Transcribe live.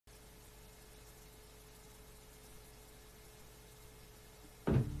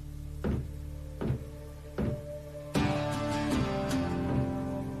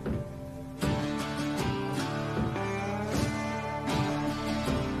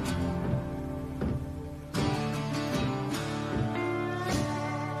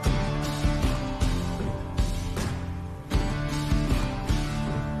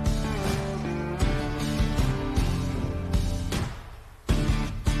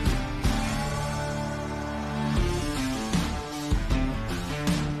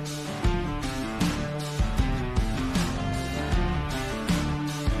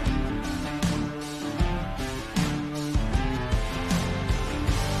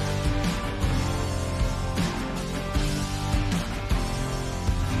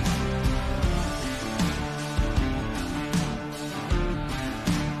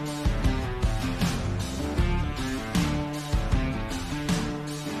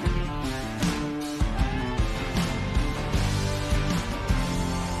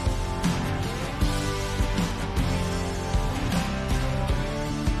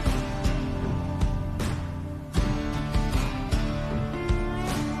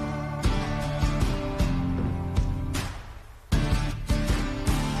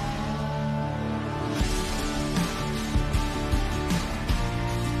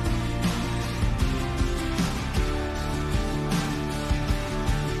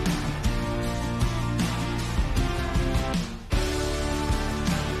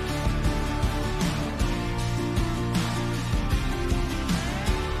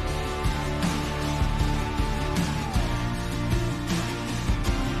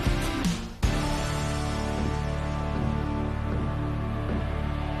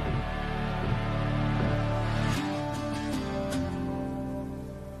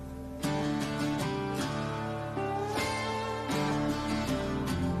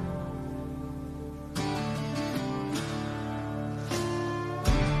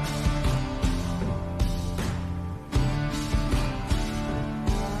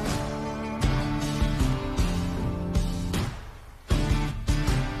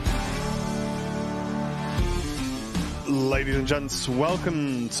Ladies and gents,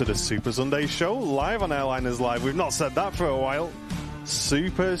 welcome to the Super Sunday Show, live on Airliners Live. We've not said that for a while.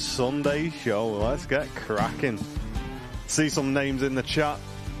 Super Sunday Show, let's get cracking. See some names in the chat.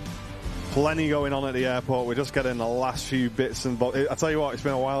 Plenty going on at the airport. We're just getting the last few bits and bobs. I tell you what, it's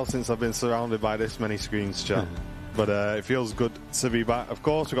been a while since I've been surrounded by this many screens, chat. But it feels good to be back. Of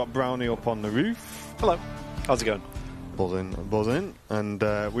course, we've got Brownie up on the roof. Hello. How's it going? Buzzing.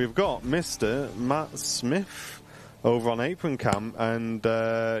 And we've got Mr. Matt Smith over on Apron Cam, and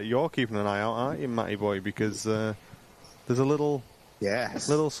you're keeping an eye out, aren't you, Matty boy? Because there's a little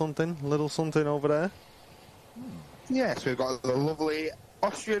something over there. Yes, we've got the lovely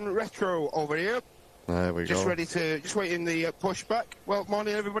Austrian retro over here. There we go. Just waiting the pushback. Well,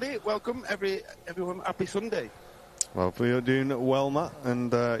 morning everybody. Welcome everyone. Happy Sunday. Well, hopefully you're doing well, Matt.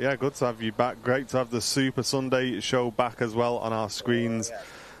 And yeah, good to have you back. Great to have the Super Sunday Show back as well on our screens.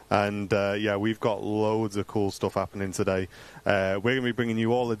 And yeah, we've got loads of cool stuff happening today. We're going to be bringing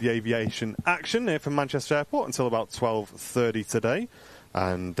you all of the aviation action here from Manchester Airport until about 12:30 today.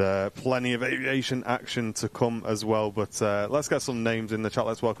 And plenty of aviation action to come as well. But let's get some names in the chat.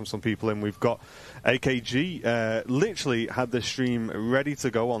 Let's welcome some people in. We've got AKG, literally had the stream ready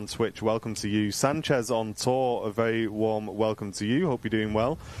to go on Twitch. Welcome to you. Sanchez on tour, a very warm welcome to you. Hope you're doing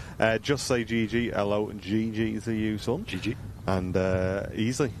well. Just say GG. Hello, GG to you, son. GG. And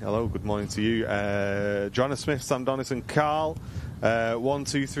Easley, hello, good morning to you. Joanna Smith, Sam Donison, Carl, 1,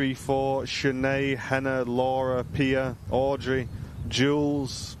 2, 3, 4, Shanae, Henna, Laura, Pia, Audrey,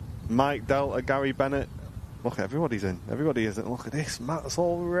 Jules, Mike Delta, Gary Bennett. Look, everybody's in. Everybody is in. Look at this. Matt's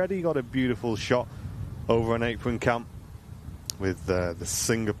already got a beautiful shot over an apron cam with the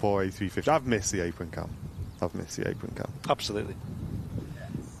Singapore A350. I've missed the apron cam. Absolutely.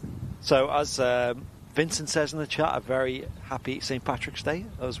 So, as Vincent says in the chat, a very happy St. Patrick's Day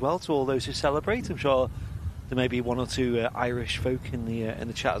as well to all those who celebrate. I'm sure there may be one or two Irish folk in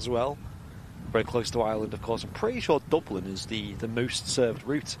the chat as well. Very close to Ireland, of course. I'm pretty sure Dublin is the most served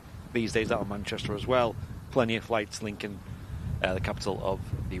route these days out of Manchester as well. Plenty of flights linking the capital of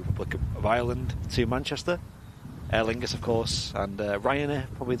the Republic of Ireland to Manchester. Aer Lingus, of course, and Ryanair,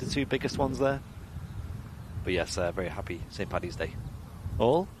 probably the two biggest ones there. But yes, very happy St. Paddy's Day.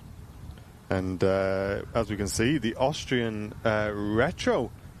 All. And as we can see, the Austrian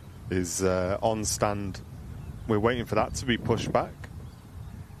retro is on stand. We're waiting for that to be pushed back.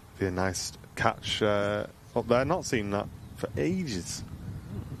 Be a nice catch up there. Not seen that for ages.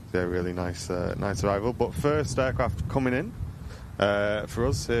 They're really nice arrival. But first aircraft coming in for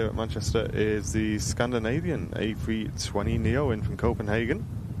us here at Manchester is the Scandinavian A320neo in from Copenhagen.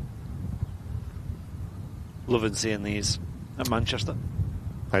 Loving seeing these at Manchester.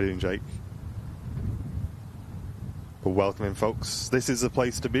 How you doing, Jake? Well, welcome, folks. This is the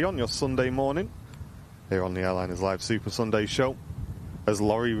place to be on your Sunday morning here on the Airliners Live Super Sunday show, as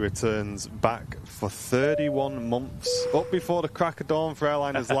Laurie returns back for 31 months, up before the crack of dawn for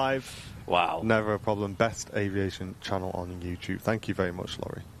Airliners Live. Wow. Never a problem. Best aviation channel on YouTube. Thank you very much,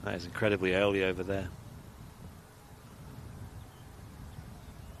 Laurie. That is incredibly early over there.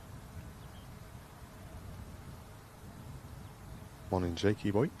 Morning,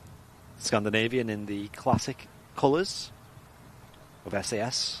 Jakey boy. Scandinavian in the classic colours of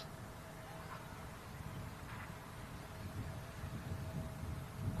SAS.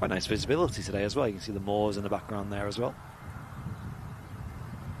 Quite nice visibility today as well. You can see the moors in the background there as well.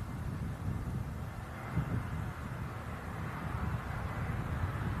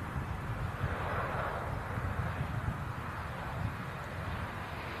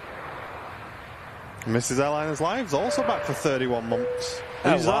 Mrs. Airliners Live's also back for 31 months.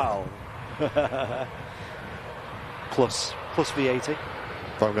 Oh, Who's wow. plus VAT.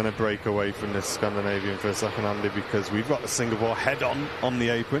 But I'm going to break away from this Scandinavian for a second, Andy, because we've got the Singapore head-on on the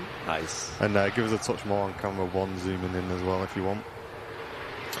apron. Nice. And give us a touch more on camera one, zooming in as well if you want.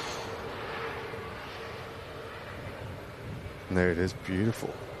 And there it is,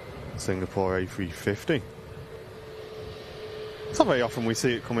 beautiful. Singapore A350. It's not very often we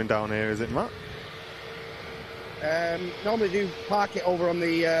see it coming down here, is it, Matt? Normally do park it over on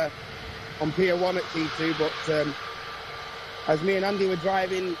the on Pier 1 at T2, but as me and Andy were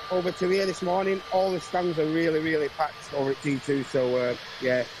driving over to here this morning, all the stands are really, really packed over at T2, so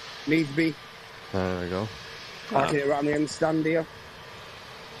yeah, needs be. There we go. Parking it around the end stand here.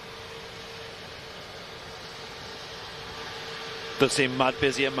 Does seem mad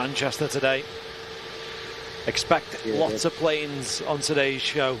busy at Manchester today. Expect lots of planes on today's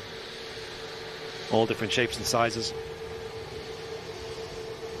show. All different shapes and sizes.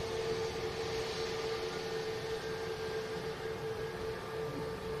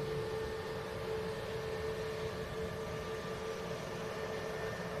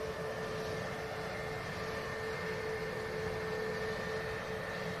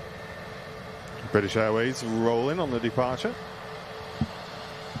 British Airways rolling on the departure.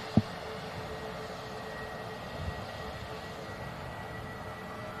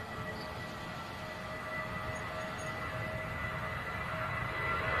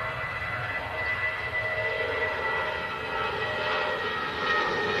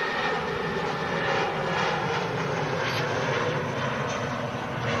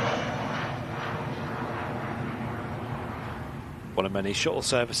 One of many shuttle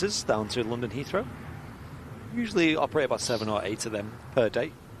services down to London Heathrow. Usually operate about 7 or 8 of them per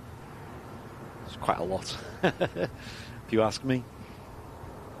day. It's quite a lot, if you ask me.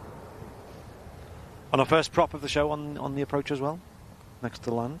 On our first prop of the show on the approach as well, next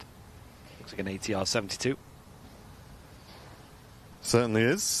to land. Looks like an ATR 72. Certainly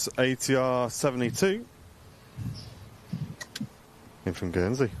is. ATR 72. In from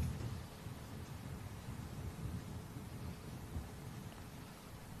Guernsey.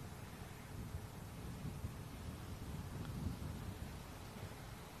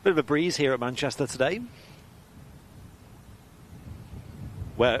 Bit of a breeze here at Manchester today.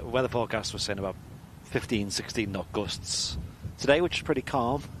 Weather forecast was saying about 15, 16 knot gusts today, which is pretty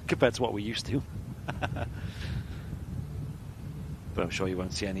calm compared to what we're used to. But I'm sure you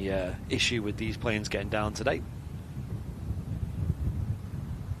won't see any issue with these planes getting down today.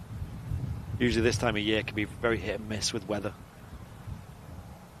 Usually this time of year can be very hit and miss with weather.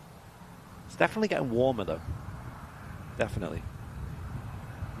 It's definitely getting warmer though. Definitely.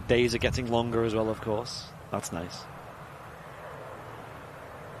 Days are getting longer as well, of course. That's nice.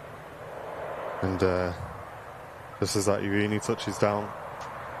 And just as that Urini touches down,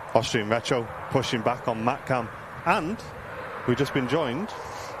 Austrian Metro pushing back on MatCam. And we've just been joined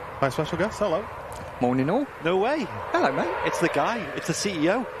by a special guest. Hello. Morning all. No way. Hello, mate. It's the guy. It's the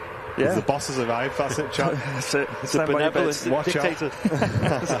CEO. Yeah. The boss has arrived. That's it, chap. That's it. It's a benevolent Watch dictator.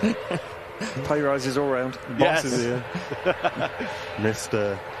 Pay rises all round. Boss Yes. is here.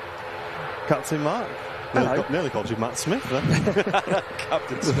 Mr. Captain Mark. Hello. Nearly called you Matt Smith then.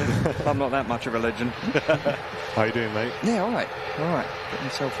 Captain Smith. I'm not that much of a legend. How you doing, mate? Yeah, all right. All right. Getting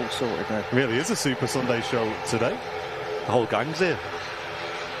myself all sorted there. Really is a Super Sunday show today. The whole gang's here.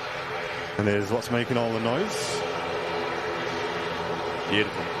 And here's what's making all the noise.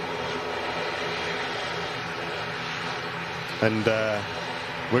 Beautiful. And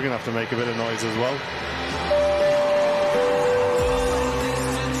we're going to have to make a bit of noise as well.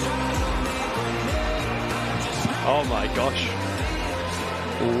 Oh my gosh.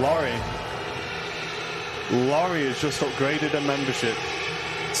 Laurie Laurie has just upgraded her membership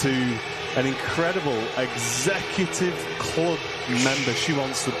to an incredible executive club member. She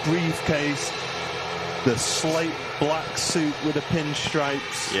wants the briefcase, the slate black suit with the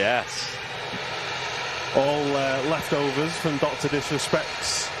pinstripes. Yes. All leftovers from Dr.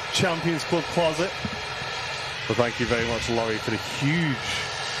 Disrespect's Champions Club closet. Well, thank you very much, Laurie, for the huge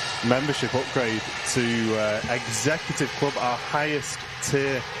membership upgrade to Executive Club, our highest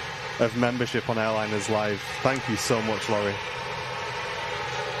tier of membership on Airliners Live. Thank you so much, Laurie.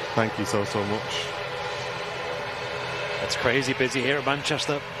 Thank you so much. It's crazy busy here at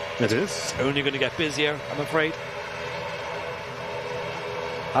Manchester. It is. It's only going to get busier, I'm afraid.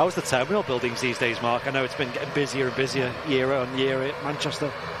 How's the terminal buildings these days, Mark? I know it's been getting busier and busier year on year at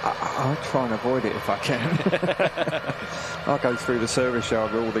Manchester. I'll try and avoid it if I can. I'll go through the service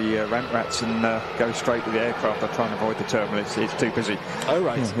yard with all the ramp rats and go straight to the aircraft. I'll try and avoid the terminal. It's too busy. Oh,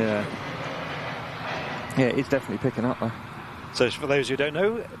 right. Yeah, it's definitely picking up, though. So for those who don't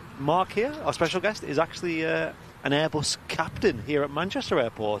know, Mark here, our special guest, is actually an Airbus captain here at Manchester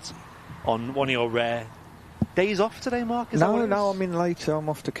Airport on one of your rare days off today, Mark? No, I'm in later. I'm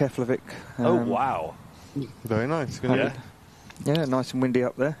off to Keflavik. Oh, wow. Very nice. Yeah, nice and windy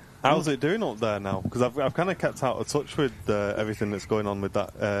up there. How's it doing up there now? Because I've kind of kept out of touch with everything that's going on with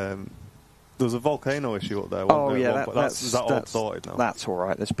that. There was a volcano issue up there. Is that all sorted now? That's all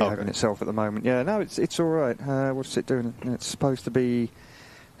right. It's behaving itself at the moment. Yeah, no, it's all right. What's it doing? It's supposed to be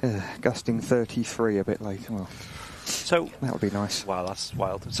gusting 33 a bit later. Well, so that would be nice. Wow, that's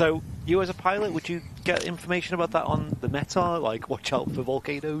wild. So you as a pilot, would you get information about that on the Meta? Like, watch out for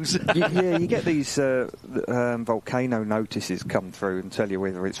volcanoes? You get these volcano notices come through and tell you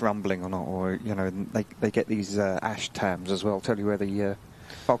whether it's rumbling or not, or they get these ash tams as well, tell you where the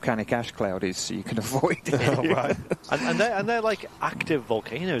volcanic ash cloud is, so you can avoid it. Oh, right. and they're like active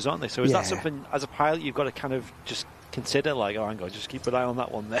volcanoes, aren't they? So is that something as a pilot you've got to kind of just consider, like, oh, hang on, just keep an eye on that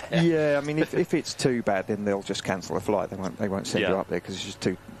one there? Yeah, I mean, if it's too bad, then they'll just cancel the flight. They won't send you up there because it's just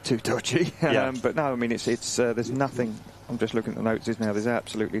too dodgy. But no, I mean, it's there's nothing. I'm just looking at the notices now. There's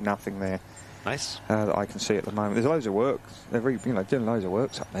absolutely nothing there. Nice. That I can see at the moment. There's loads of work. They're doing loads of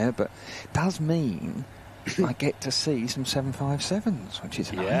works up there, but it does mean I get to see some 757s, which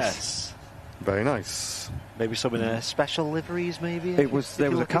is nice. Yes. Very nice. Maybe some in special liveries, maybe? There was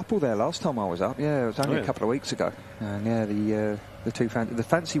a couple there last time I was up. Yeah, it was only a couple of weeks ago. And yeah, the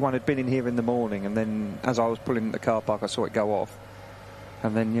fancy one had been in here in the morning, and then as I was pulling in the car park, I saw it go off.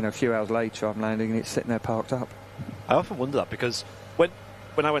 And then, a few hours later, I'm landing and it's sitting there parked up. I often wonder that because when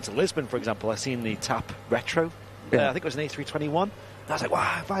I went to Lisbon, for example, I seen the TAP Retro. Yeah. I think it was an A321. And I was like,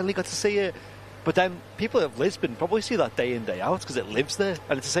 wow, I finally got to see it. But then people of Lisbon probably see that day in, day out because it lives there.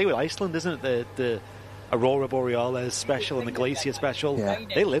 And it's the same with Iceland, isn't it? The Aurora Borealis special and the Glacier special. Yeah.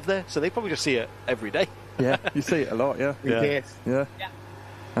 They live there, so they probably just see it every day. Yeah, you see it a lot, yeah. Yeah.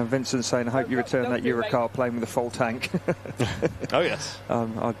 And Vincent's saying, I hope you return that Eurocar plane with a full tank. Oh, yes.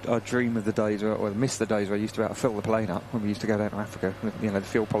 I dream of the days, or miss the days where I used to be able to fill the plane up when we used to go down to Africa. The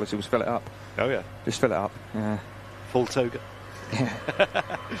fuel policy was fill it up. Oh, yeah. Just fill it up. Yeah. Full toga. Yeah.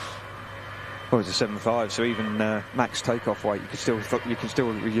 Well, it's a 75, so even max takeoff weight, you can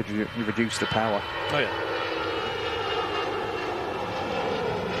still reduce the power. Oh, yeah.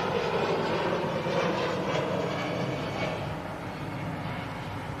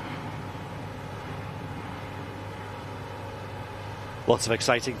 Lots of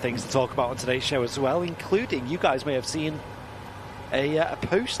exciting things to talk about on today's show as well, including, you guys may have seen a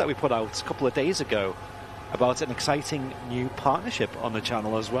post that we put out a couple of days ago about an exciting new partnership on the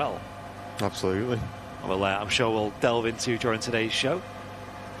channel as well. Absolutely. Well, I'm sure we'll delve into during today's show.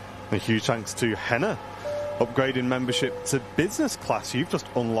 A huge thanks to Henna, upgrading membership to business class. You've just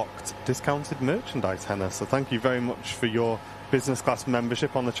unlocked discounted merchandise, Henna, so thank you very much for your business class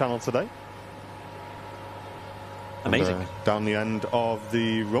membership on the channel today. Amazing. And, down the end of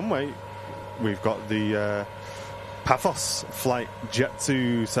the runway, we've got the Paphos flight Jet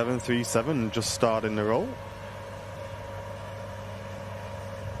 2 737 just starting the roll.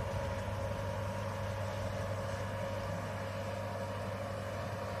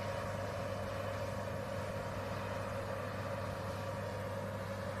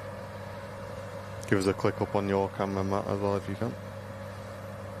 Give us a click up on your camera, Matt, as well, if you can.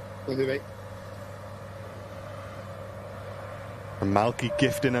 Will do, mate. And Malky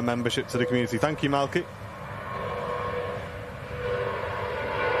gifting a membership to the community. Thank you, Malky.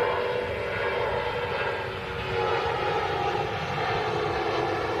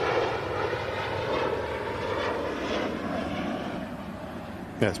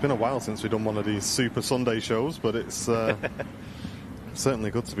 Yeah, it's been a while since we've done one of these Super Sunday shows, but it's certainly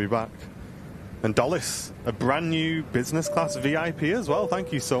good to be back. And Dollis, a brand new business class VIP as well.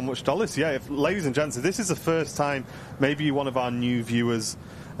 Thank you so much, Dollis. Yeah, ladies and gents, if this is the first time, maybe you're one of our new viewers,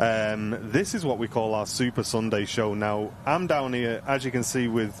 this is what we call our Super Sunday show. Now, I'm down here, as you can see,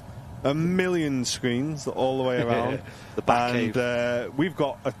 with a million screens all the way around. The back and we've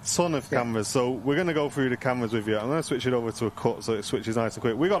got a ton of cameras, so we're going to go through the cameras with you. I'm going to switch it over to a cut so it switches nice and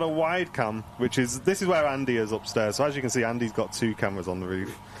quick. We've got a wide cam, this is where Andy is upstairs. So as you can see, Andy's got 2 cameras on the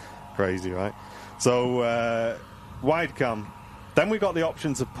roof. Crazy, right? So, wide cam. Then we got the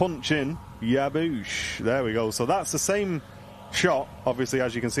option to punch in. Yaboosh. There we go. So that's the same shot, obviously,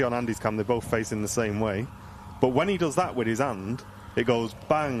 as you can see on Andy's cam. They're both facing the same way. But when he does that with his hand, it goes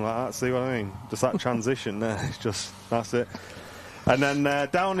bang like that. See what I mean? Just that transition there. It's just, that's it. And then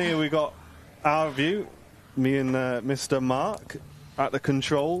down here we got our view. Me and Mr. Mark at the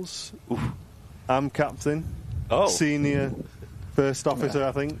controls. Oof. I'm captain. Oh. Senior first officer,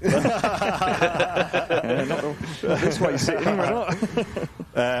 I think. Not this way sitting,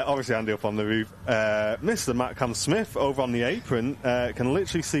 obviously Andy up on the roof. Mr. Matt Cam Smith over on the apron can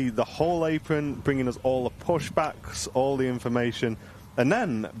literally see the whole apron, bringing us all the pushbacks, all the information. And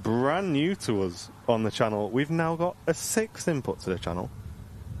then, brand new to us on the channel, we've now got a 6th input to the channel,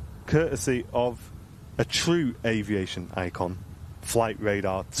 courtesy of a true aviation icon, Flight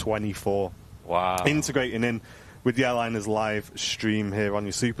Radar 24. Wow. Integrating in with the Airliners live stream here on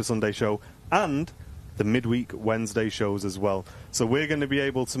your Super Sunday show and the midweek Wednesday shows as well. So we're going to be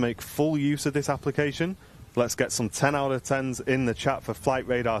able to make full use of this application. Let's get some 10 out of 10s in the chat for Flight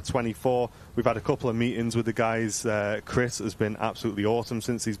Radar 24. We've had a couple of meetings with the guys. Chris has been absolutely awesome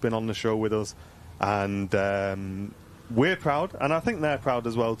since he's been on the show with us. And we're proud, and I think they're proud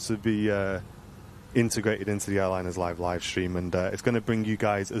as well, to be integrated into the Airliners live stream, and it's going to bring you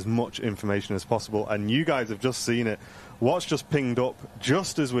guys as much information as possible. And you guys have just seen it. What's just pinged up,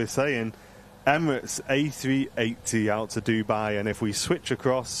 just as we're saying, Emirates A380 out to Dubai, and if we switch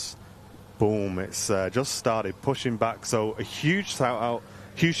across, boom, it's just started pushing back. So a huge shout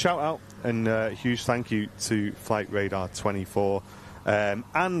out and huge thank you to Flight Radar 24.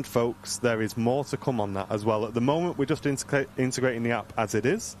 And folks, there is more to come on that as well. At the moment, we're just integrating the app as it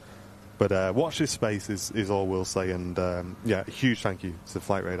is. But watch this space is all we'll say. And yeah, a huge thank you to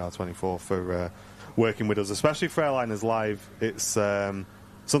Flight Radar 24 for working with us, especially for Airliners Live. It's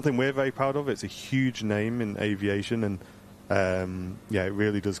something we're very proud of. It's a huge name in aviation. And yeah, it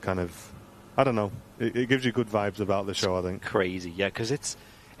really does kind of, I don't know, it gives you good vibes about the show, I think. Crazy, yeah, because it's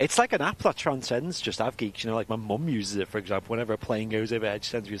like an app that transcends just AvGeeks. You know, like my mum uses it, for example. Whenever a plane goes overhead, she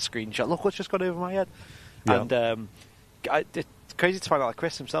sends me a screenshot. Look what's just gone over my head. Yeah. And it's crazy to find out that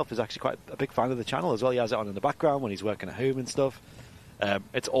Chris himself is actually quite a big fan of the channel as well. He has it on in the background when he's working at home and stuff.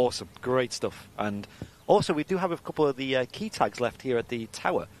 It's awesome. Great stuff. And also, we do have a couple of the key tags left here at the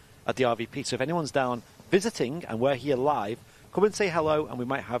tower at the RVP. So if anyone's down visiting and we're here live, come and say hello, and we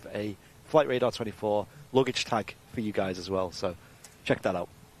might have a Flight Radar 24 luggage tag for you guys as well. So check that out.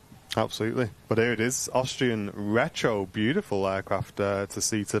 Absolutely. But here it is. Austrian retro, beautiful aircraft to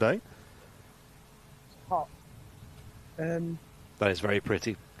see today. Hot. That is very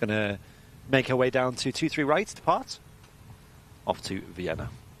pretty. Going to make our way down to 23 right to depart. Off to Vienna.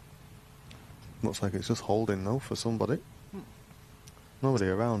 Looks like it's just holding, though, for somebody. Nobody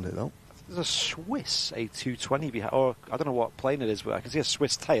around it, though. There's a Swiss A220 behind, or I don't know what plane it is, but I can see a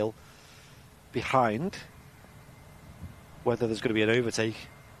Swiss tail behind. Whether there's going to be an overtake.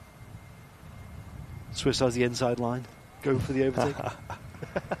 Swiss has the inside line. Go for the overtake.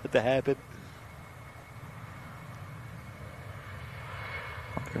 The hairpin.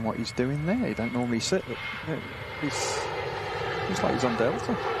 Wondering what he's doing there. He don't normally sit. He's like he's on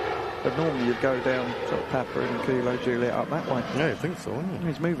Delta. But normally you'd go down sort of Papa and Kilo Juliet up that way. Yeah, I think so, wouldn't you?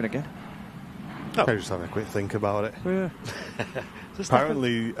 He's moving again. Oh. I just having a quick think about it. Yeah.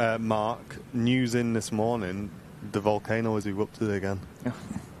 Apparently, Mark, news in this morning, the volcano has erupted again. Yeah.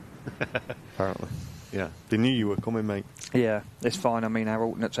 Apparently. Yeah. They knew you were coming, mate. Yeah, it's fine. I mean, our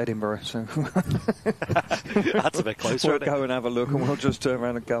alternate's Edinburgh, so... That's a bit closer, We'll go and have a look and we'll just turn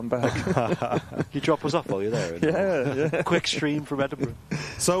around and come back. You drop us off while you're there. Yeah. Quick stream from Edinburgh.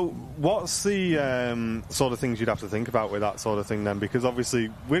 So what's the sort of things you'd have to think about with that sort of thing then? Because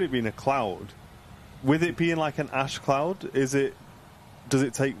obviously, with it being a cloud, with it being like an ash cloud, does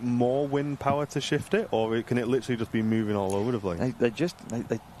it take more wind power to shift it, or can it literally just be moving all over the place? They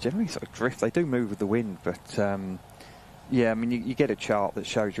generally sort of drift. They do move with the wind, but yeah, I mean, you get a chart that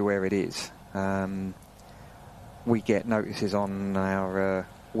shows you where it is. We get notices on our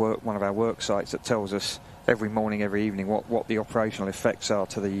one of our work sites that tells us every morning, every evening what the operational effects are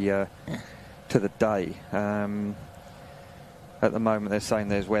to the day. At the moment, they're saying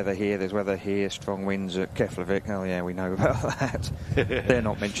there's weather here, strong winds at Keflavik. Oh, yeah, we know about that. They're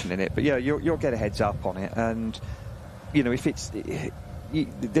not mentioning it. But, yeah, you'll get a heads up on it. And, you know, if it's...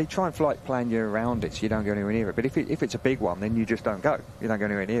 they try and plan you around it so you don't go anywhere near it. But if it's a big one, then you just don't go. You don't go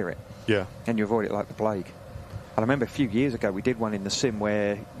anywhere near it. Yeah. And you avoid it like the plague. And I remember a few years ago we did one in the sim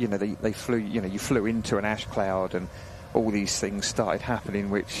where, you know, they flew, you know, you flew into an ash cloud and all these things started happening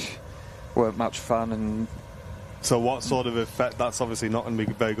which weren't much fun. And so what sort of effect? That's obviously not going to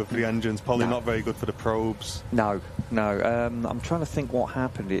be very good for the engines, probably not very good for the probes. No. I'm trying to think what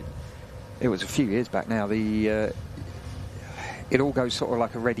happened. It was a few years back now. It all goes sort of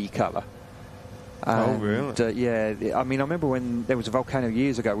like a reddy colour. Oh, really? Yeah, I mean, I remember when there was a volcano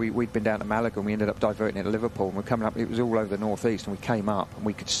years ago, we'd been down to Malaga and we ended up diverting it to Liverpool, and we're coming up, it was all over the northeast, and we came up and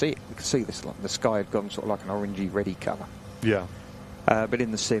we could see it. We could see this, like, the sky had gone sort of like an orangey, reddy colour. Yeah. But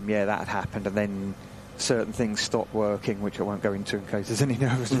in the sim, yeah, that had happened, and then certain things stopped working, which I won't go into in case there's any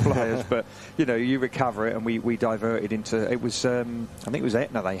nervous flyers, but, you know, you recover it, and we diverted into, it was, I think it was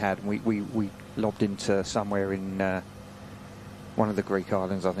Etna they had, and we lobbed into somewhere in... one of the Greek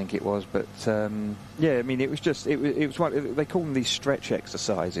islands, I think it was, but yeah, I mean, it was just it was one, they call them these stretch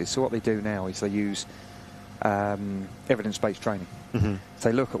exercises. So what they do now is they use evidence-based training. Mm-hmm. So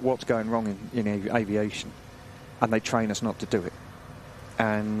they look at what's going wrong in aviation, and they train us not to do it.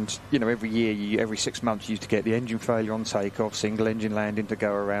 And you know, every year, every 6 months, you used to get the engine failure on takeoff, single engine landing to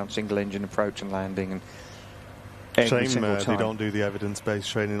go around, single engine approach and landing, and every single time. They don't do the evidence-based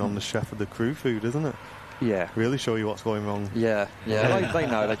training on the chef of the crew food, isn't it? Yeah. Really show you what's going wrong. Yeah. They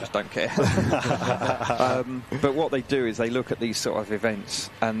know, they just don't care. But what they do is they look at these sort of events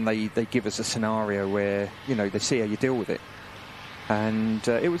and they give us a scenario where, you know, they see how you deal with it. And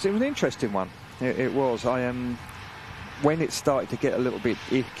it was an interesting one. It was. When it started to get a little bit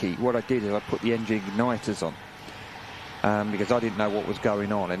icky, what I did is I put the engine igniters on because I didn't know what was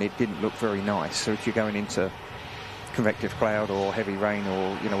going on and it didn't look very nice. So if you're going into convective cloud or heavy rain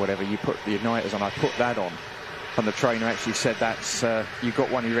or, you know, whatever, you put the igniters on. I put that on, and the trainer actually said that's you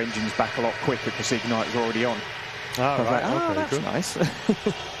got one of your engines back a lot quicker because the igniter's already on. Okay, that's good. Nice.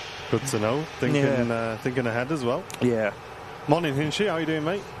 Good to know. Thinking ahead as well. Yeah. Morning, Hinchy. How you doing,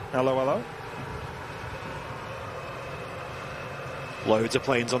 mate? Hello. Loads of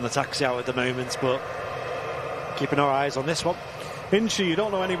planes on the taxi out at the moment, but keeping our eyes on this one. Hinchy, you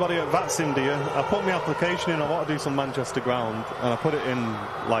don't know anybody at VATSIM, do you? I put my application in, I want to do some Manchester ground, and I put it in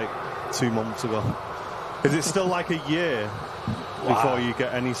like 2 months ago. Is it still like a year before you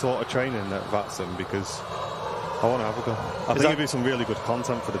get any sort of training at VATSIM? Because I want to have a go. I think it'd be some really good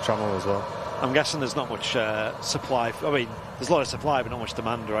content for the channel as well. I'm guessing there's not much supply. I mean, there's a lot of supply, but not much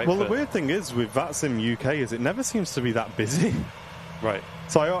demand, right? Well, the weird thing is with VATSIM UK is it never seems to be that busy. Right.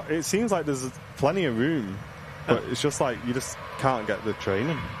 So it seems like there's plenty of room. But it's just like, you just can't get the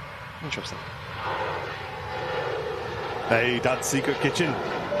training. Interesting. Hey, Dad's Secret Kitchen.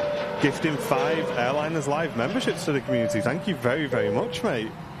 Gifting 5 Airliners Live memberships to the community. Thank you very, very much,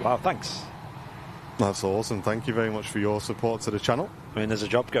 mate. Wow, thanks. That's awesome. Thank you very much for your support to the channel. I mean, there's a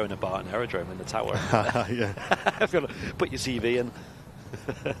job going at Barton Aerodrome in the tower. Yeah. I've got to put your CV in.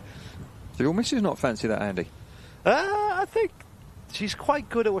 Do your missus not fancy that, Andy? I think she's quite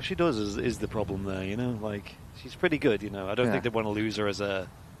good at what she does, is the problem there, you know? Like, she's pretty good, you know. I don't think they want to lose her as a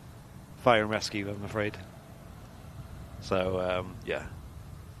fire and rescue, I'm afraid. So, yeah.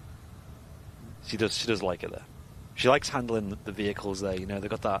 She does like it there. She likes handling the vehicles there, you know. They've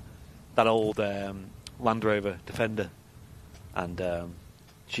got that old Land Rover Defender, and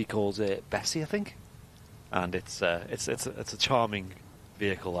she calls it Bessie, I think. And it's a charming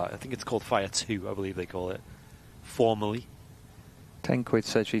vehicle. I think it's called Fire 2, I believe they call it, formally. 10 quid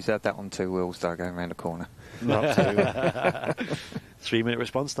said she's had that on 2 wheels, though, going around the corner. Absolutely. 3-minute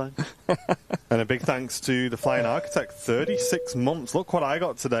response time. And a big thanks to the Flying Architect. 36 months. Look what I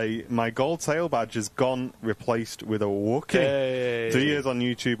got today. My gold tail badge is gone, replaced with a Wookiee. Hey. 3 years on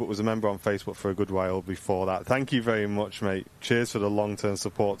YouTube, but was a member on Facebook for a good while before that. Thank you very much, mate. Cheers for the long-term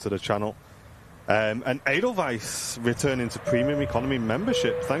support to the channel. And Edelweiss returning to Premium Economy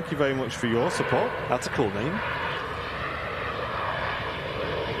membership. Thank you very much for your support. That's a cool name.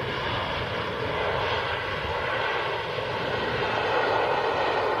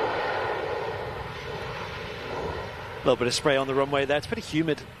 A little bit of spray on the runway there. It's pretty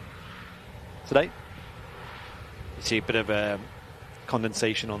humid today. You see a bit of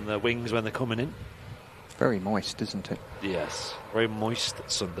condensation on the wings when they're coming in. Very moist, isn't it? Yes, very moist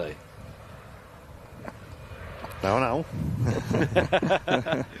Sunday. Now.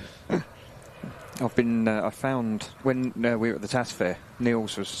 I found when we were at the TAS fair,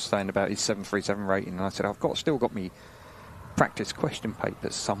 Niels was saying about his 737 rating, and I said, I've still got me practice question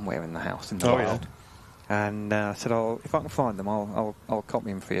papers somewhere in the house in the wild. And I said, if I can find them, I'll copy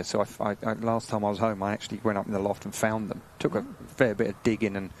them for you. So last time I was home, I actually went up in the loft and found them. Took a fair bit of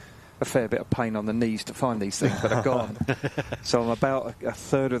digging and a fair bit of pain on the knees to find these things, but I've got them. So I'm about a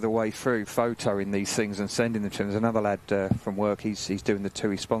third of the way through photoing these things and sending them to him. There's another lad from work, he's doing the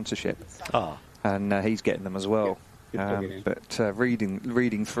TUI sponsorship. And he's getting them as well. But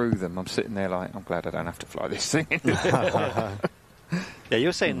reading through them, I'm sitting there like, I'm glad I don't have to fly this thing anymore. Yeah, you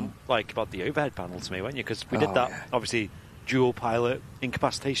were saying like about the overhead panel to me, weren't you? Because we did that, obviously, dual pilot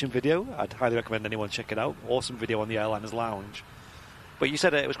incapacitation video. I'd highly recommend anyone check it out. Awesome video on the Airliners Lounge. But you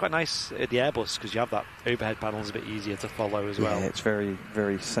said it was quite nice at the Airbus because you have that overhead panel is a bit easier to follow as well. Yeah, it's very,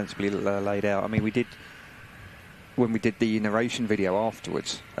 very sensibly laid out. I mean, when we did the narration video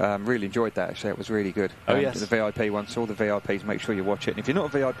afterwards, really enjoyed that actually. It was really good. Yes. The VIP one, so all the VIPs, make sure you watch it. And if you're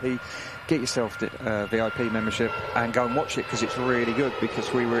not a VIP, get yourself a VIP membership and go and watch it because it's really good,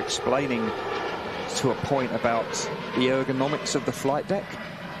 because we were explaining to a point about the ergonomics of the flight deck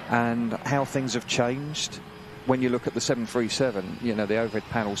and how things have changed. When you look at the 737, you know, the overhead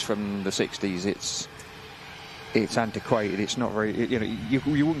panels from the 60s, it's antiquated. It's not very, you know, you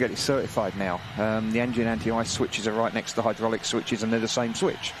wouldn't get it certified now. The engine anti-ice switches are right next to the hydraulic switches, and they're the same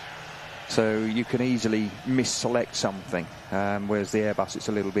switch. So you can easily misselect something. Whereas the Airbus, it's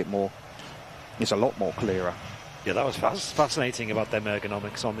a little bit more, it's a lot more clearer. Yeah, that was fascinating about them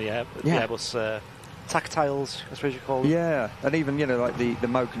ergonomics on the Airbus tactiles, I suppose you call them. Yeah, and even, you know, like the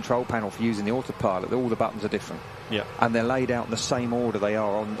mode control panel for using the autopilot, all the buttons are different. Yeah. And they're laid out in the same order they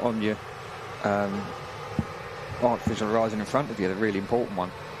are on your artificial horizon in front of you, the really important one.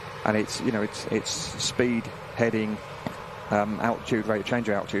 And it's, you know, it's speed, heading, altitude, rate of change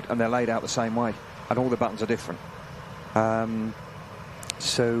of altitude, and they're laid out the same way, and all the buttons are different. Yeah,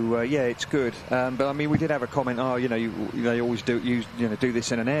 it's good. But I mean, we did have a comment. They always do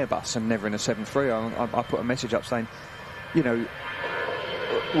this in an Airbus and never in a 737. I put a message up saying, you know,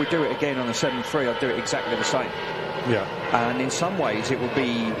 we do it again on a 737. I'd do it exactly the same. Yeah. And in some ways, it would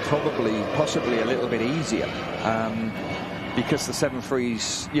be possibly a little bit easier because the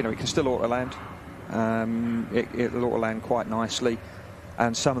 737s, you know, it can still auto land. It'll auto land quite nicely.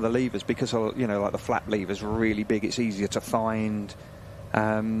 And some of the levers, because, you know, like the flap lever's really big, it's easier to find.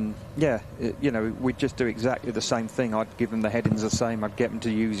 We'd just do exactly the same thing. I'd give them the headings the same. I'd get them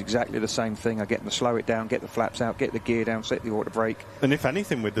to use exactly the same thing. I'd get them to slow it down, get the flaps out, get the gear down, set the auto brake. And if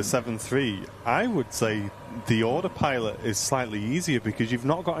anything, with the 7.3, I would say the autopilot is slightly easier because you've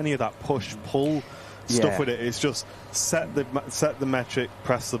not got any of that push-pull stuff with it. It's just set the metric,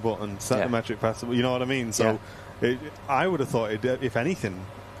 press the button, the metric, press the button. You know what I mean? So I would have thought, if anything,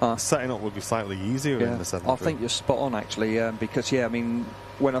 setting up would be slightly easier in the 7.3. I think you're spot on, actually, because, I mean,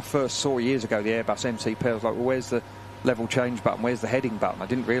 when I first saw years ago the Airbus MCP, I was like, well, where's the level change button? Where's the heading button? I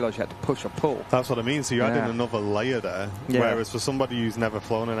didn't realise you had to push or pull. That's what I mean. So you're adding another layer there. Yeah. Whereas for somebody who's never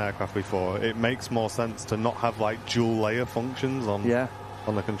flown an aircraft before, it makes more sense to not have, like, dual layer functions on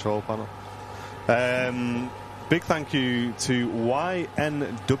the control panel. Big thank you to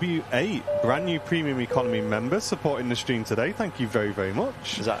YNW8, brand new premium economy member, supporting the stream today. Thank you very, very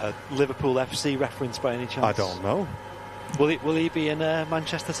much. Is that a Liverpool FC reference by any chance? I don't know. Will he be in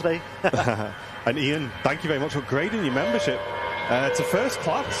Manchester today? And Ian, thank you very much for upgrading your membership to first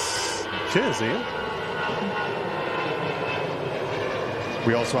class. Cheers, Ian.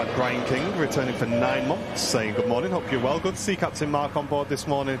 We also had Brian King returning for 9 months, saying good morning, hope you're well. Good to see Captain Mark on board this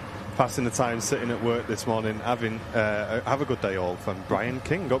morning, passing the time, sitting at work this morning, have a good day all from Brian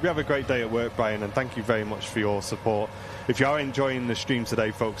King. Hope you have a great day at work, Brian, and thank you very much for your support. If you are enjoying the stream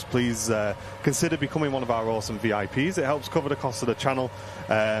today, folks, please consider becoming one of our awesome VIPs. It helps cover the cost of the channel,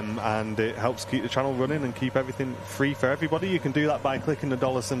 and it helps keep the channel running and keep everything free for everybody. You can do that by clicking the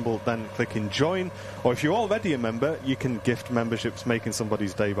dollar symbol, then clicking join. Or if you're already a member, you can gift memberships, making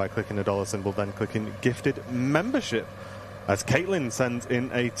somebody's day by clicking the dollar symbol, then clicking gifted membership. As Caitlin sends in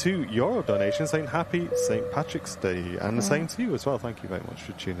a €2 donation saying happy St. Patrick's Day. And the same to you as well. Thank you very much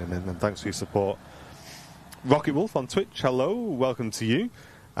for tuning in, and thanks for your support. Rocket Wolf on Twitch, hello, welcome to you.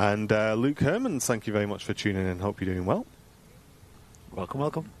 And Luke Herman, thank you very much for tuning in. Hope you're doing well. Welcome.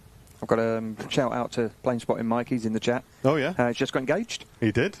 I've got a shout out to Plane Spotting Mike, he's in the chat. Oh, yeah? He's just got engaged.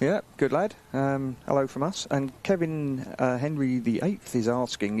 He did? Yeah, good lad. Hello from us. And Kevin Henry VIII is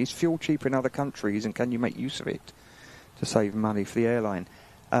asking, is fuel cheaper in other countries and can you make use of it to save money for the airline?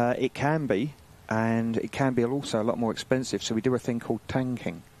 It can be, and it can be also a lot more expensive. So we do a thing called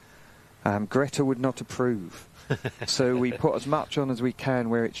tanking. Greta would not approve. So we put as much on as we can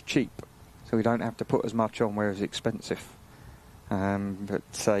where it's cheap, so we don't have to put as much on where it's expensive.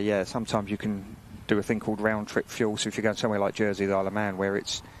 Sometimes you can do a thing called round trip fuel. So if you're going somewhere like Jersey, the Isle of Man, where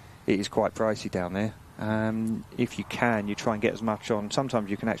it is quite pricey down there, if you can, you try and get as much on. Sometimes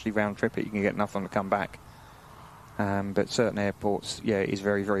you can actually round trip it. You can get enough on to come back. But certain airports, it is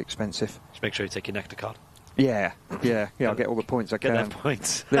very, very expensive. Just make sure you take your Nectar card. Yeah. I'll get all the points I can. Get them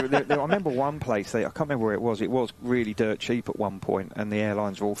points. I remember one place, I can't remember where it was. It was really dirt cheap at one point, and the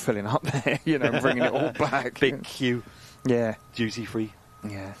airlines were all filling up there, and bringing it all back. Big queue. Yeah. Duty free.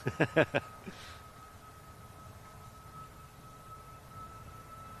 Yeah.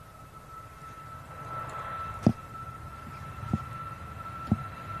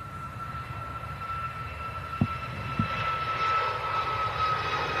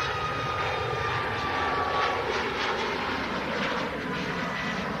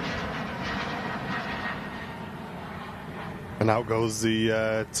 And out goes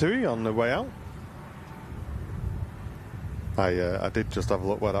the TUI on the way out. I did just have a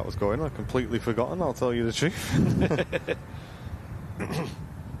look where that was going. I've completely forgotten, I'll tell you the truth.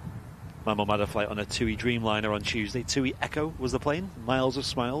 My mum had a flight on a TUI Dreamliner on Tuesday. TUI Echo was the plane. Miles of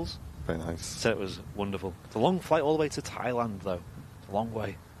Smiles. Very nice. Said it was wonderful. It's a long flight all the way to Thailand, though. It's a long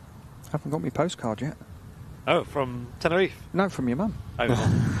way. Haven't got my postcard yet. Oh, from Tenerife? No, from your mum. Oh,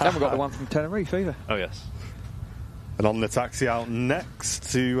 haven't got the one from Tenerife either. Oh, yes. And on the taxi out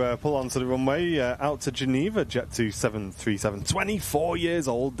next to pull onto the runway, out to Geneva, Jet 2737. 24 years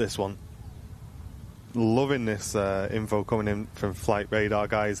old, this one. Loving this info coming in from Flight Radar,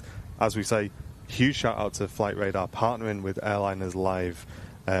 guys. As we say, huge shout out to Flight Radar, partnering with Airliners Live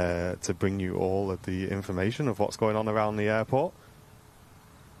to bring you all of the information of what's going on around the airport.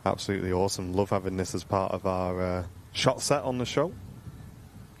 Absolutely awesome. Love having this as part of our shot set on the show.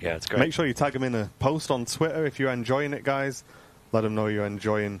 Yeah, it's great. Make sure you tag them in a post on Twitter if you're enjoying it, guys. Let them know you're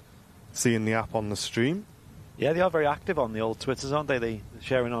enjoying seeing the app on the stream. Yeah, they are very active on the old Twitters, aren't they? They're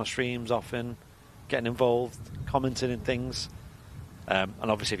sharing our streams often, getting involved, commenting in things. And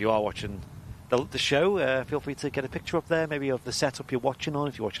obviously, if you are watching the show, feel free to get a picture up there, maybe of the setup you're watching on,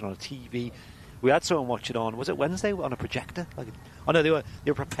 if you're watching on a TV. We had someone watching on, was it Wednesday, on a projector? No, they were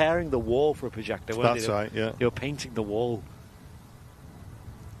preparing the wall for a projector, weren't That's they? right, yeah. They were painting the wall.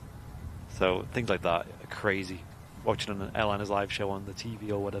 So things like that are crazy. Watching an Airliners Live show on the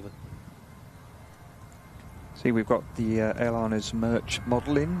TV or whatever. See, we've got the Airliners merch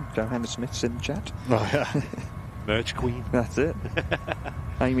model in. Johanna Smith's in the chat. Oh, yeah. Merch queen. That's it.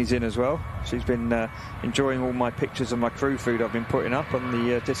 Amy's in as well. She's been enjoying all my pictures of my crew food I've been putting up on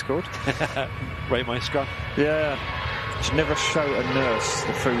the Discord. Rate my scrap. Yeah. You should never show a nurse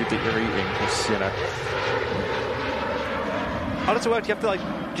the food that you're eating, because, How does it work? Do you have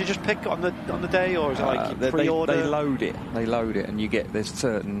to do you just pick on the day, or is it pre-order? They load it, and you get there's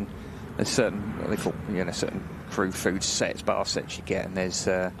certain what they call certain crew food sets, bar sets you get, and there's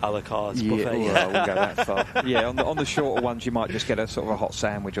a la carte buffet. I won't go that far. Yeah, on the shorter ones you might just get a sort of a hot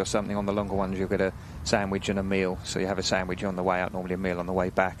sandwich or something. On the longer ones you'll get a sandwich and a meal. So you have a sandwich on the way out, normally a meal on the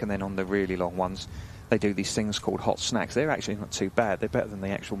way back, and then on the really long ones they do these things called hot snacks. They're actually not too bad. They're better than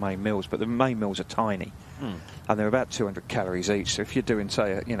the actual main meals, but the main meals are tiny. And they're about 200 calories each. So if you're doing,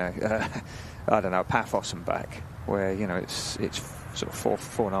 say, I don't know, Paphos and back, where it's sort of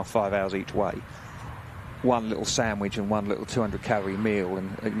 4.5, 5 hours each way, one little sandwich and one little 200 calorie meal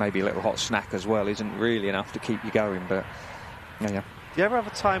and maybe a little hot snack as well isn't really enough to keep you going. But yeah. Do you ever have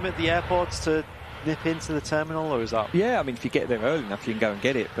a time at the airports to nip into the terminal, or is that? Yeah, I mean, if you get there early enough, you can go and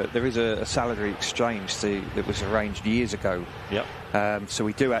get it. But there is a salary exchange that was arranged years ago. Yep. So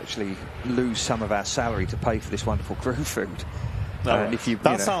we do actually lose some of our salary to pay for this wonderful crew food. And if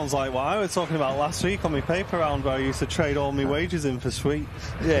that sounds like what I was talking about last week on my paper round, where I used to trade all my wages in for sweets.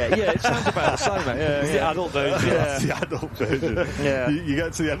 Yeah, it sounds about the same, mate. It's the adult version. That's the adult version. Yeah. You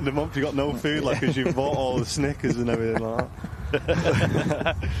get to the end of the month, you got no food, because you've bought all the Snickers and everything like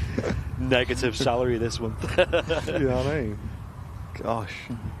that. Negative salary this month. You know what I mean? Gosh.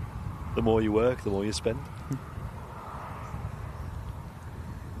 The more you work, the more you spend.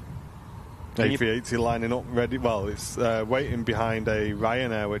 A380 lining up ready. Well, it's waiting behind a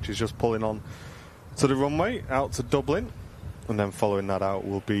Ryanair, which is just pulling on to the runway out to Dublin, and then following that out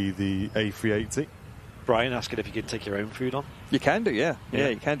will be the A380. Brian asking if you can take your own food on. You can do, yeah,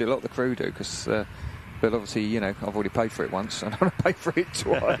 you can do. A lot of the crew do, because but obviously, I've already paid for it once, and I want to pay for it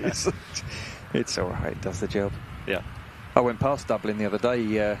twice. It's all right, it does the job. Yeah. I went past Dublin the other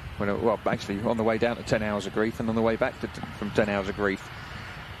day, actually on the way down to 10 Hours of Grief, and on the way back from 10 Hours of Grief,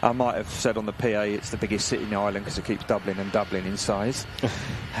 I might have said on the PA it's the biggest city in the island because it keeps doubling and doubling in size.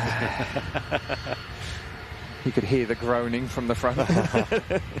 You could hear the groaning from the front.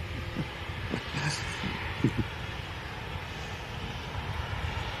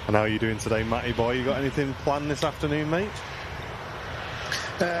 And how are you doing today, Matty boy? You got anything planned this afternoon, mate?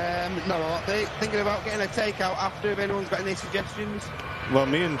 No, thinking about getting a takeout after, if anyone's got any suggestions. Well,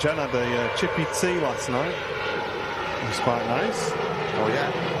 me and Jen had a chippy tea last night. It was quite nice. Oh,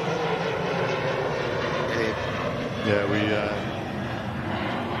 yeah. Yeah,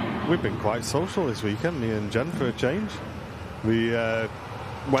 we've been quite social this weekend, me and Jen, for a change. We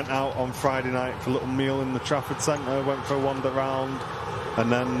went out on Friday night for a little meal in the Trafford Centre, went for a wander round,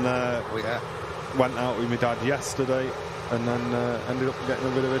 and then went out with my dad yesterday, and then ended up getting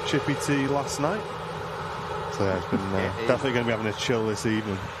a bit of a chippy tea last night. So yeah, it's been definitely going to be having a chill this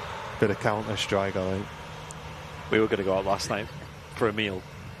evening. Bit of Counter-Strike, I think. We were going to go out last night for a meal,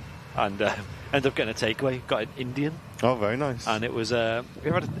 and ended up getting a takeaway. Got an Indian. Oh, very nice. And it was is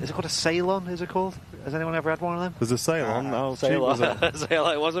it called a Ceylon? Is it called? Has anyone ever had one of them? There's a Ceylon. How cheap was it?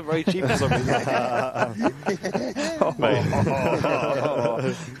 Ceylon. It wasn't very cheap for some reason.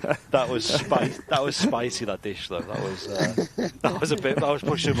 That was spicy. That dish, though. That was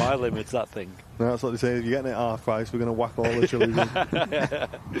pushing my limits. That thing. No, that's what they say. If you're getting it half price, we're going to whack all the chilies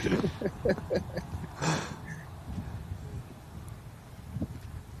in.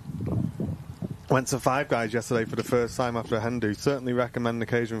 Went to Five Guys yesterday for the first time after a hen do. Certainly recommend the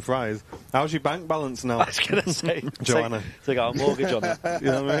Cajun fries. How's your bank balance now? I was going to say, Joanna. Take out a mortgage on it. You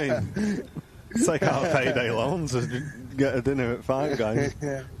know what I mean? Take out a payday loan to get a dinner at Five Guys.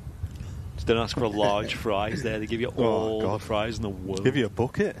 Just don't ask for large fries there. They give you all the fries in the world. Give you a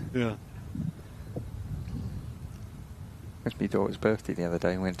bucket? Yeah. It was my daughter's birthday the other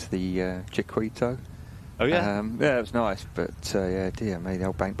day. We went to the Chiquito. Oh, yeah? Yeah, it was nice, but dear me, the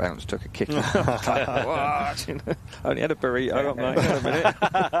old bank balance took a kick. What? Only had a burrito, mate. Wait a minute.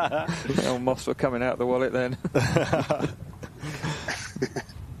 The old moths were coming out of the wallet then.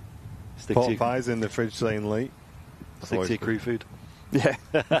 Pork pies in the fridge saying late. Stick to your crew food. Yeah.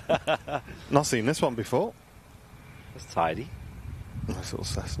 Not seen this one before. That's tidy. Nice little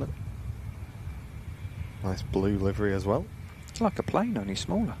Cessna. Nice blue livery as well. It's like a plane, only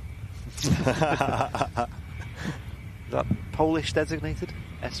smaller. Is that Polish designated?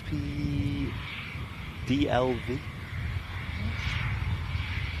 SPDLV?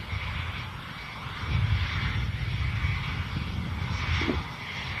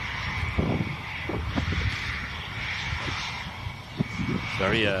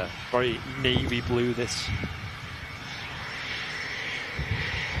 Very navy blue, this.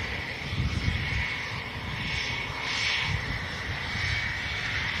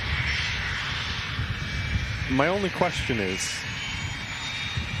 My only question is,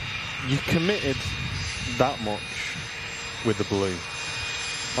 you committed that much with the blue.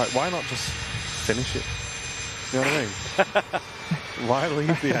 Like, why not just finish it? You know what I mean? Why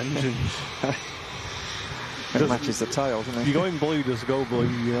leave the engines? It matches the tail, doesn't it? If you go in blue, just go blue,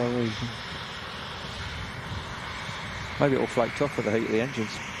 you know what I mean? Maybe it'll flake off with the heat of the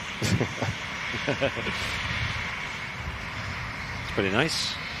engines. It's pretty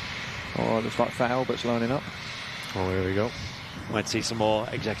nice. Oh, it looks like Fat Albert's lining up. Oh, here we go. Might see some more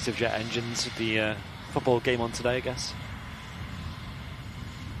executive jet engines at the football game on today, I guess.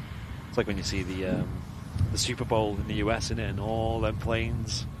 It's like when you see the Super Bowl in the US, innit, and all them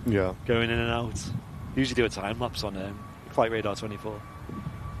planes going in and out. Usually do a time lapse on Flight Radar 24.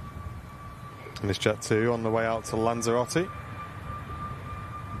 And this Jet 2 on the way out to Lanzarote.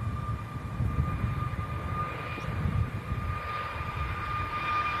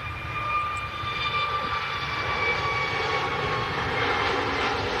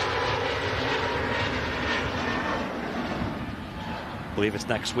 I believe it's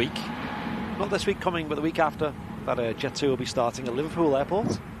next week. Not this week coming, but the week after. That Jet 2 will be starting at Liverpool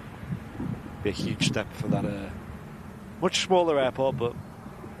Airport. Be a huge step for that much smaller airport, but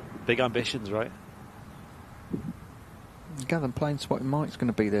big ambitions, right? Gavin Planeswatting Mike's going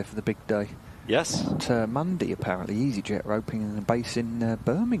to be there for the big day. Yes. But, Monday, apparently, EasyJet are opening a base in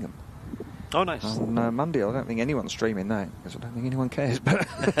Birmingham. Oh, nice. On Monday, I don't think anyone's streaming that, because I don't think anyone cares. But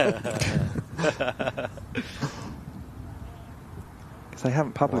they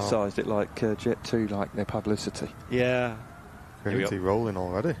haven't publicised it like Jet 2, like their publicity. Yeah. Crazy rolling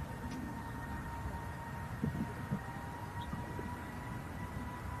already.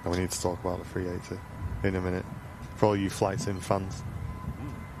 And we need to talk about the 380 in a minute for all you flight sim fans.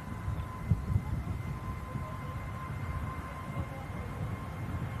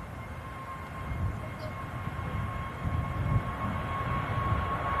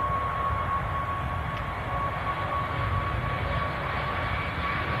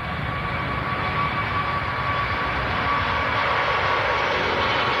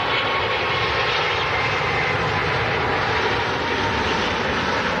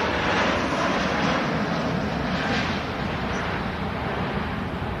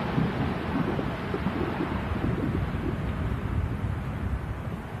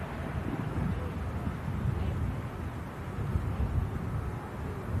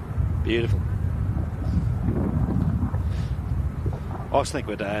 Beautiful. I was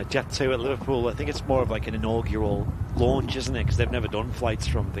thinking with Jet 2 at Liverpool, I think it's more of like an inaugural launch, isn't it? Because they've never done flights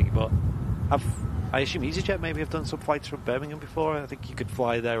from thingy. But I assume EasyJet maybe have done some flights from Birmingham before. I think you could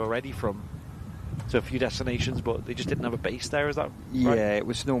fly there already to a few destinations, but they just didn't have a base there. Is that right? Yeah, it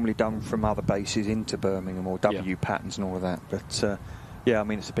was normally done from other bases into Birmingham or W patterns and all of that. But yeah, I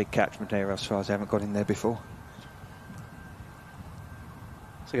mean, it's a big catchment area as far as I haven't got in there before.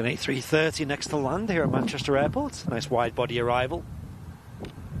 So an A330 next to land here at Manchester Airport. Nice wide body arrival.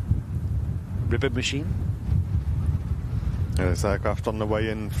 Ribbon machine. This aircraft on the way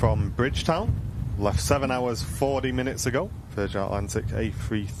in from Bridgetown. Left 7 hours 40 minutes ago. Virgin Atlantic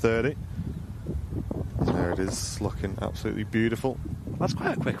A330. There it is, looking absolutely beautiful. That's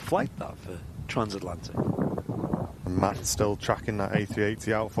quite a quick flight, that, for transatlantic. And Matt's still tracking that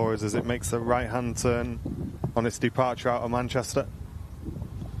A380 out for us as it makes the right-hand turn on its departure out of Manchester.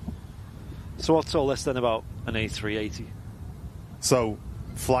 So what's all this then about an A380? So,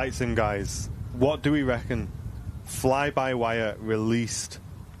 Flight Sim guys, what do we reckon? Fly-by-Wire released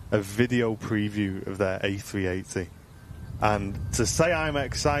a video preview of their A380. And to say I'm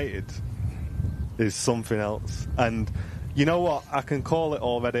excited is something else. And you know what? I can call it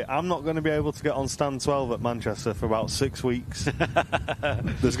already. I'm not going to be able to get on stand 12 at Manchester for about 6 weeks.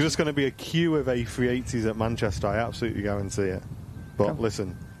 There's just going to be a queue of A380s at Manchester. I absolutely guarantee it. But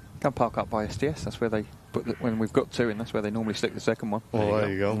listen. Come park up by STS. That's where they put when we've got two in. That's where they normally stick the second one. Well,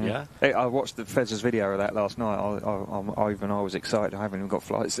 there you go. Yeah. Hey, I watched the Fez's video of that last night. I was excited. I haven't even got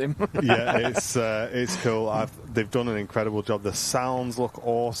Flight Sim. Yeah, it's cool. They've done an incredible job. The sounds look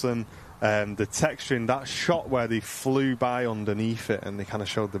awesome. The texturing, that shot where they flew by underneath it and they kind of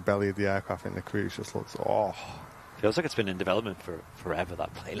showed the belly of the aircraft in the cruise just looks, Feels like it's been in development for forever,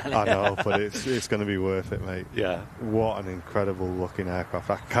 that plane. I know, but it's going to be worth it, mate. Yeah. What an incredible looking aircraft.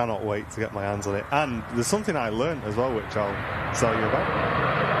 I cannot wait to get my hands on it. And there's something I learned as well, which I'll tell you about.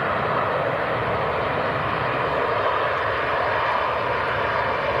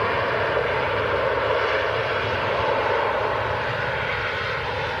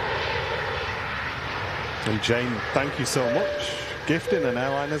 And Jane, thank you so much. Gifting an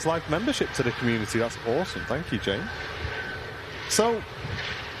Airliners Life membership to the community. That's awesome. Thank you, Jane. So,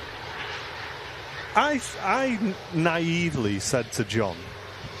 I naively said to John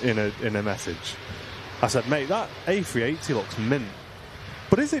in a message, I said, mate, that A380 looks mint.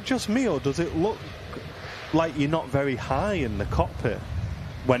 But is it just me, or does it look like you're not very high in the cockpit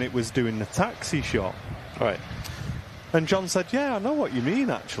when it was doing the taxi shot? Right. And John said, yeah, I know what you mean,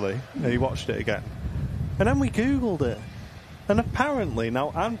 actually. And he watched it again. And then we Googled it. And apparently,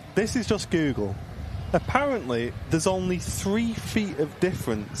 now, this is just Google, apparently there's only 3 feet of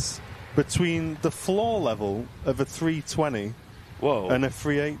difference between the floor level of a 320 and a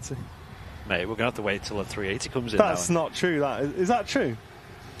 380. Mate, we're going to have to wait till a 380 comes in. That's now. not true. Is that true?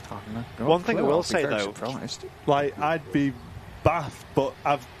 I don't know. One thing I will say, though, surprised. Like, I'd be baffed, but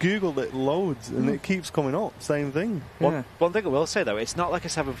I've Googled it loads and it keeps coming up. Same thing. Yeah. One thing I will say, though, it's not like a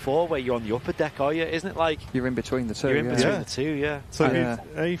 7.4 where you're on the upper deck, are you? Isn't it like... You're in between the two. You're in between Yeah. the two, yeah. So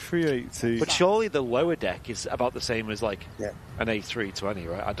A380. But surely the lower deck is about the same as, like, an A320,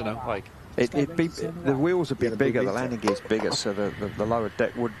 right? I don't know, like... The wheels would be bigger, the landing gear's bigger, so the lower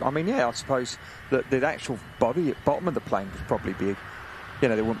deck would... I mean, yeah, I suppose the actual bottom of the plane would probably be... You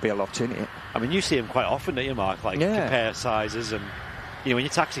know, there wouldn't be a lot in it. I mean, you see them quite often, don't you, Mark? Like, compare sizes, and, you know, when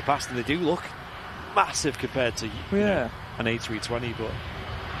you taxi past them, they do look massive compared to you know, an A320, but...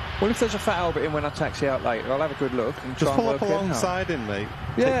 Well, if there's a fat Albert in when I taxi out later, I'll have a good look and just try pull and up work it out. alongside him, mate.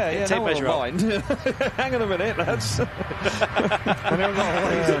 Yeah, take no measure one will mind. Hang on a minute, lads. I know, not a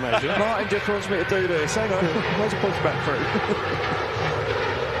laser measure. Martin just wants me to do this. Hang on, where's the pushback through?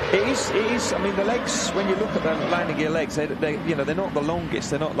 It is. I mean, the legs. When you look at the landing gear legs, they're not the longest.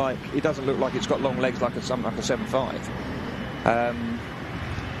 They're not like. It doesn't look like it's got long legs like a 7.5. I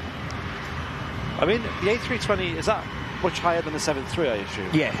mean, the A320 is that much higher than the 7.3, I assume.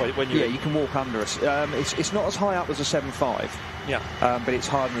 Yeah. When you can walk under us. It's not as high up as a 7.5. Yeah. But it's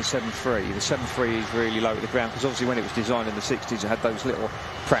higher than the 7.3. The 7.3 is really low at the ground because obviously when it was designed in the 60s, it had those little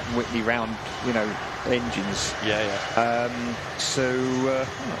Pratt and Whitney round, engines. Yeah.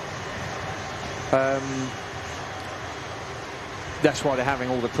 That's why they're having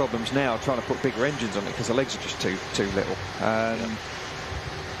all the problems now trying to put bigger engines on it because the legs are just too little.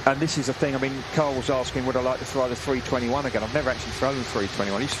 And this is the thing. I mean, Carl was asking, would I like to fly the 321 again? I've never actually flown the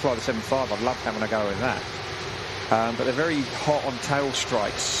 321. I used to fly the 7.5. I'd love having a go at that. But they're very hot on tail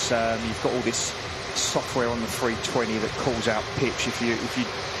strikes. You've got all this software on the 320 that calls out pitch if you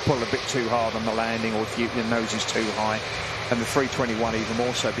pull a bit too hard on the landing, or if your nose is too high. And the 321 even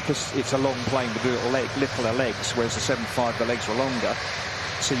more so, because it's a long plane with littler legs, whereas the 75 the legs were longer,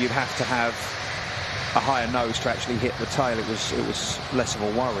 so you'd have to have a higher nose to actually hit the tail. It was less of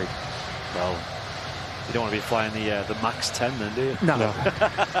a worry. Well, you don't want to be flying the Max 10 then, do you? No.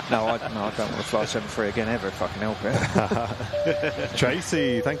 No, I don't want to fly 73 again ever if I can help it.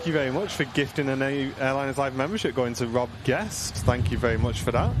 Tracy, thank you very much for gifting an Airliners Live membership going to Rob Guest. Thank you very much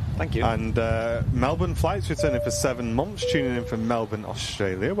for that. Thank you. And Melbourne Flights returning for 7 months, tuning in from Melbourne,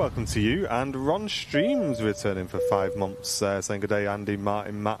 Australia. Welcome to you. And Ron Streams returning for 5 months, saying good day, Andy,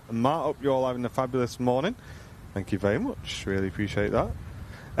 Martin, Matt. And Matt, hope you're all having a fabulous morning. Thank you very much. Really appreciate that.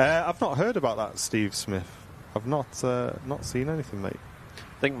 I've not heard about that, Steve Smith. I've not seen anything, mate.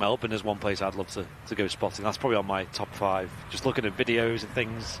 I think Melbourne is one place I'd love to go spotting. That's probably on my top 5. Just looking at videos and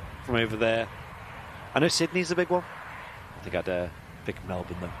things from over there. I know Sydney's a big one. I think I'd pick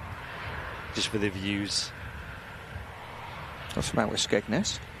Melbourne, though. Just for the views. What's the matter with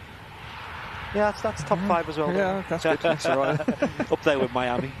Skegness? Yeah, that's top 5 as well. Yeah, that's good. That's all right. Up there with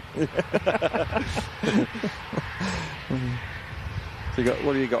Miami. So what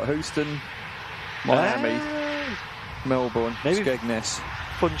have you got? Houston, Miami, Melbourne, maybe Skegness.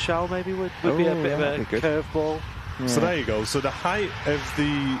 Funchal maybe would be a bit of a curveball. Yeah. So there you go. So the height of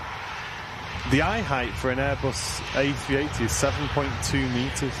the eye height for an Airbus A380 is 7.2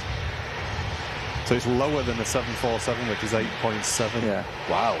 metres. So it's lower than the 747, which is 8.7. Yeah.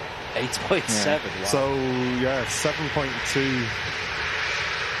 Wow. 8.7. Yeah. Wow. So, yeah, 7.2.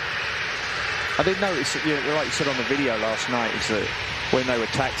 I did notice, like you said on the video last night, is that when they were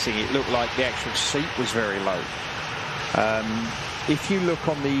taxiing, it looked like the actual seat was very low. If you look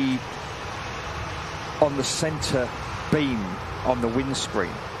on the centre beam on the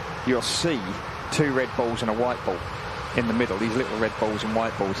windscreen, you'll see 2 red balls and a white ball in the middle, these little red balls and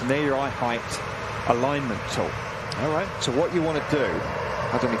white balls, and they're your eye height alignment tool. All right. So what you want to do,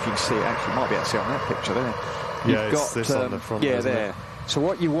 I don't know if you can see it, actually, you might be able to see it on that picture there. Yeah, it's this on the front, yeah, isn't there. it? So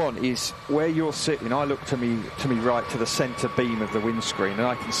what you want is where you're sitting. I look to me right to the centre beam of the windscreen, and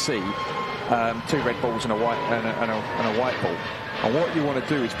I can see 2 red balls and a white and a white ball. And what you want to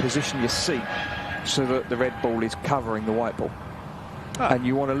do is position your seat so that the red ball is covering the white ball. And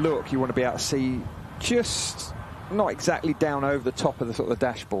you want to look. You want to be able to see just not exactly down over the top of the sort of the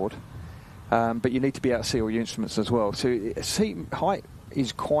dashboard, but you need to be able to see all your instruments as well. So seat height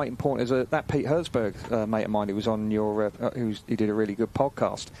is quite important. That Pete Herzberg mate of mine who was on your, he did a really good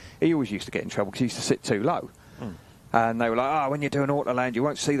podcast. He always used to get in trouble because he used to sit too low. And they were like, when you're doing autoland, you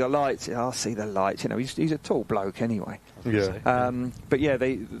won't see the lights. I'll see the lights. He's a tall bloke anyway. Yeah. But yeah,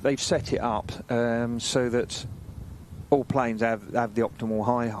 they've set it up so that all planes have the optimal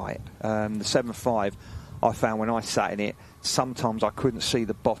high height. The 7.5, I found when I sat in it, sometimes I couldn't see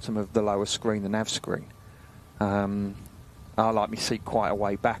the bottom of the lower screen, the nav screen. I like my seat quite a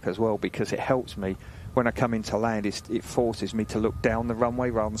way back as well because it helps me when I come into land. It forces me to look down the runway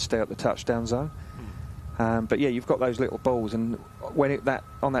rather than stay at the touchdown zone. But yeah, you've got those little balls, and when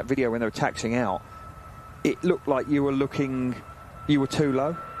on that video when they were taxiing out, it looked like you were too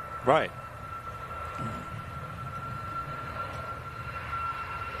low. Right.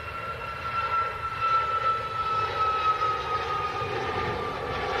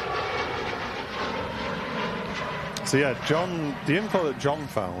 So yeah, John, the info that John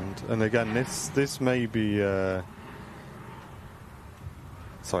found, and again, this may be.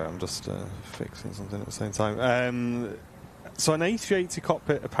 Sorry, I'm just fixing something at the same time. So an A380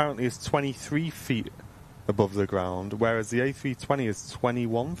 cockpit apparently is 23 feet above the ground, whereas the A320 is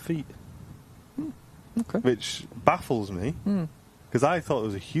 21 feet. Okay. Which baffles me because I thought there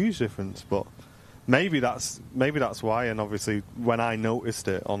was a huge difference, but maybe that's why. And obviously, when I noticed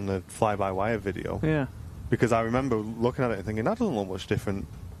it on the fly-by-wire video, yeah. Because I remember looking at it and thinking, that doesn't look much different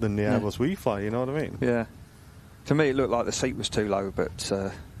than the Airbus we fly, you know what I mean? Yeah. To me, it looked like the seat was too low, but see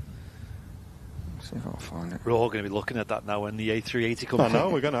if I'll find it. We're all going to be looking at that now when the A380 comes I know,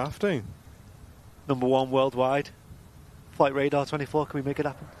 we're going to have to. Number 1 worldwide. Flight Radar 24, can we make it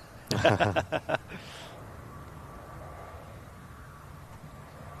happen?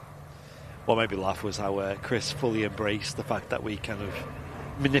 What made me laugh was how Chris fully embraced the fact that we kind of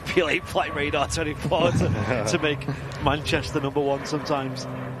manipulate Flight Radar 24 to make Manchester number 1 sometimes.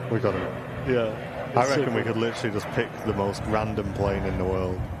 We got it. Yeah. I reckon we could literally just pick the most random plane in the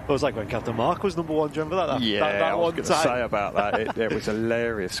world. It was like when Captain Mark was number 1. Do you remember that? I was going to say about that. It was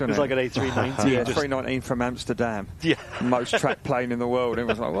hilarious, wasn't it? It was like an A319. Yeah, 319 from Amsterdam. Yeah. Most tracked plane in the world. It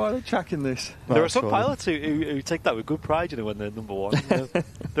was like, why are they tracking this? There are some pilots who take that with good pride, when they're number 1.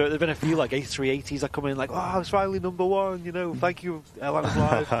 There have been a few like A380s that come in like, I was finally number 1, thank you, Airline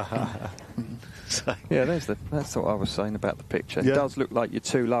Live. So. Yeah, that's what I was saying about the picture. It does look like you're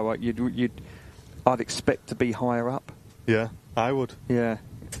too low. I'd expect to be higher up. Yeah, I would. Yeah,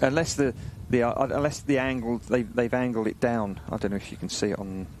 unless the angle they've angled it down. I don't know if you can see it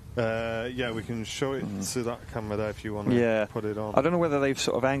on. Yeah, we can show it to that camera there if you want to put it on. I don't know whether they've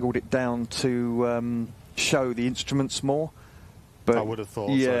sort of angled it down to show the instruments more. But I would have thought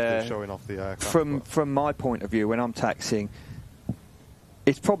so, if they're showing off the aircraft. From my point of view, when I'm taxiing,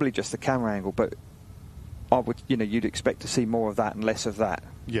 it's probably just the camera angle, but I would, you'd expect to see more of that and less of that.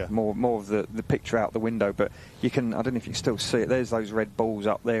 Yeah. More of the picture out the window, but you can. I don't know if you can still see it. There's those red balls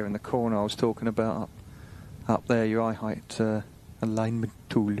up there in the corner I was talking about. Up there, your eye height alignment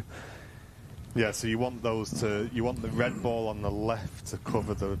tool. Yeah, so you want you want the red ball on the left to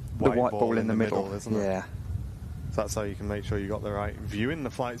cover the white ball in the middle, isn't it? Yeah. So that's how you can make sure you got the right view in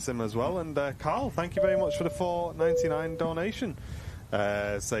the flight sim as well. And Carl, thank you very much for the $4.99 donation.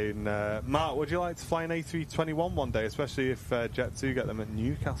 Saying, Mark, would you like to fly an A321 one day, especially if Jet2 get them at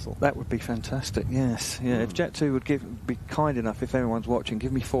Newcastle? That would be fantastic, yes. Yeah, if Jet2 would be kind enough, if anyone's watching,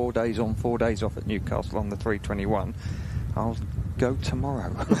 give me 4 days on, 4 days off at Newcastle on the 321, I'll go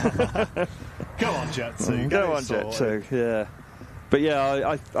tomorrow. Go on, Jet2. Go on, Jet2, yeah. But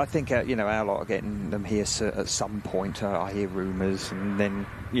yeah, I think our lot are getting them here at some point. I hear rumours, and then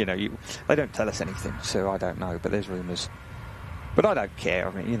they don't tell us anything, so I don't know. But there's rumours. But I don't care.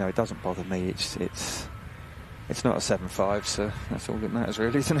 I mean, it doesn't bother me. It's not a 7.5, so that's all that matters,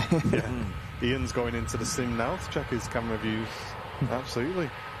 really, isn't it? Yeah. Ian's going into the sim now to check his camera views. Absolutely.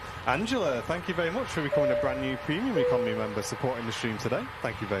 Angela, thank you very much for becoming a brand new premium economy member supporting the stream today.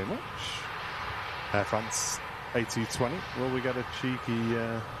 Thank you very much. Air France A220. Will we get a cheeky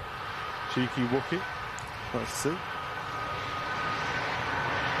Wookie? Let's see.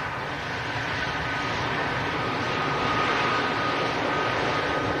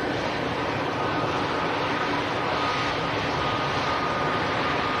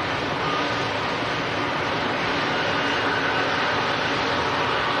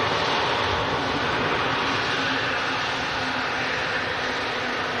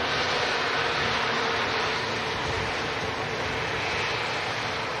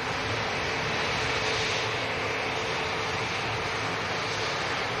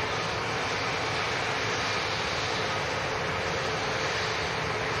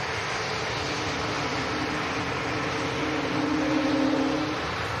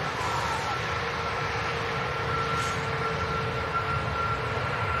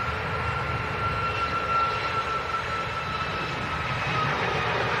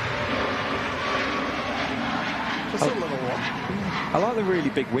 I like the really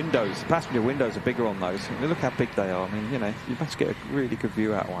big windows. The passenger windows are bigger on those. Look how big they are. I mean, you must get a really good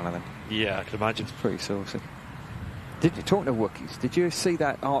view out of one of them. Yeah, I can imagine. It's pretty saucy. Talking of Wookiees, did you see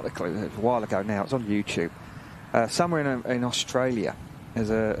that article a while ago now? It's on YouTube. Somewhere in Australia, there's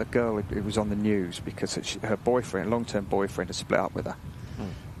a girl who was on the news because her boyfriend, long-term boyfriend, had split up with her.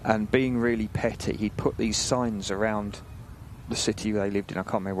 And being really petty, he'd put these signs around the city they lived in. I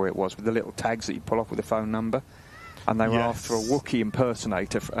can't remember where it was, with the little tags that you pull off with a phone number. And they were after a Wookiee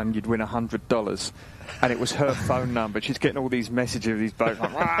impersonator, and you'd win $100. And it was her phone number. She's getting all these messages of these blokes like,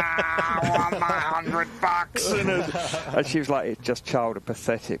 I want my $100. And she was like, it's just child and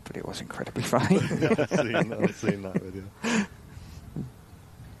pathetic, but it was incredibly funny. I've seen that video.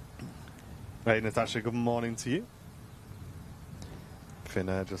 Right, Natasha, good morning to you.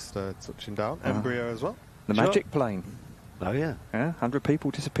 Finnair just touching down. Embryo as well. The magic plane. Oh, yeah. 100 people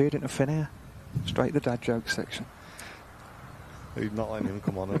disappeared into Finnair. Straight to the dad joke section. You're not letting him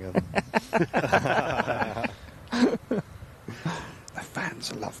come on again. The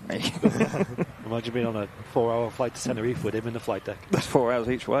fans love me. Imagine being on a 4-hour flight to Tenerife with him in the flight deck. That's 4 hours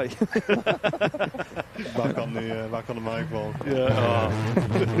each way. back on the microphone. Yeah. Oh.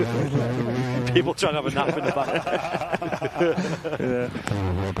 People trying to have a nap in the back.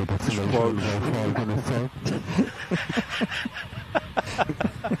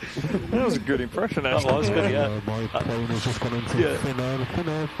 That was a good impression, actually. That was good, yeah. My plane has just gone into thin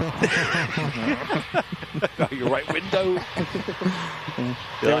air. Your right window.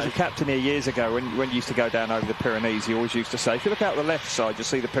 There was a captain here years ago when you used to go down over the Pyrenees. He always used to say, if you look out the left side, you'll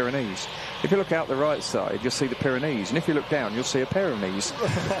see the Pyrenees. If you look out the right side, you'll see the Pyrenees. And if you look down, you'll see a pair of knees.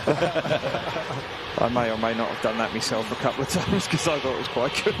 I may or may not have done that myself a couple of times because I thought it was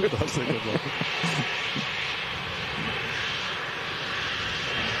quite good. That's a good one.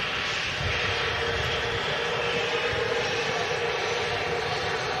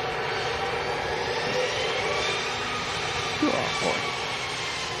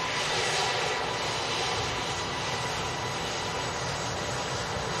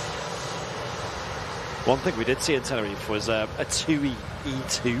 One thing we did see in Tenerife was a TUI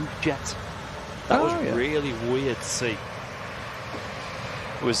E2 jet. That was really weird to see.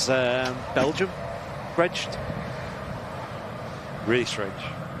 It was Belgium, regged. Really strange.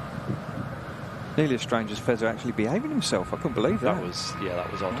 Nearly as strange as Fezzer actually behaving himself. I couldn't believe that. That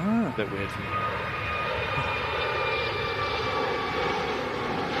was odd. A bit weird for me.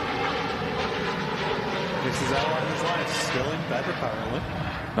 This is Airline's life, still in bed apparently.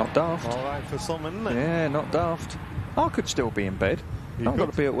 Not daft. All right for some, isn't it? Yeah, not daft. I could still be in bed. I've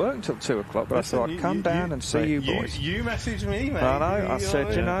got to be at work until 2 o'clock, but Listen, I thought I'd come down and see you boys. You messaged me, mate. I know. I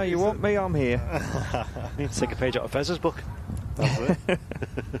said, you want me, I'm here. Need to take a page out of Fezzer's book. That's it.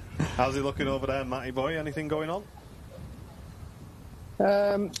 How's he looking over there, Matty boy? Anything going on?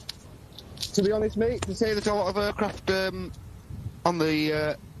 To be honest, mate, to say there's a lot of aircraft on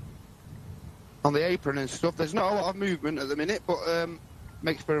the apron and stuff. There's not a lot of movement at the minute, but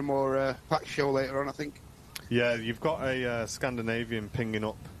makes for a more packed show later on, I think. Yeah, you've got a Scandinavian pinging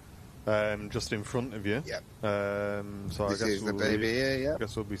up just in front of you. Yeah. So This I guess is the baby here, yeah. I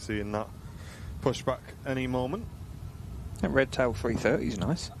guess we'll be seeing that pushback any moment. That Red Tail 330 is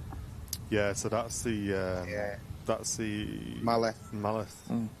nice. Yeah, so that's the that's the Maleth.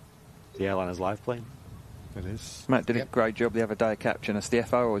 Maleth. The airliner's live plane. It is. Matt did a great job the other day capturing us. The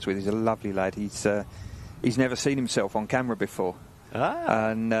FO I was with, he's a lovely lad. He's never seen himself on camera before.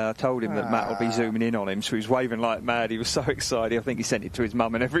 And I told him that Matt will be zooming in on him, so he was waving like mad. He was so excited. I think he sent it to his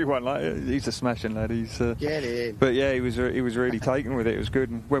mum and everyone. Like, he's a smashing lad. Get in. But yeah, he was really taken with it. It was good.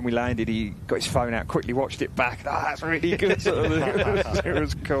 And when we landed, he got his phone out, quickly watched it back. Oh, that's really good. It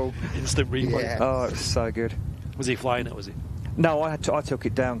was cool. Instant replay. Yeah. Oh, it was so good. Was he flying it? Was he? No, I took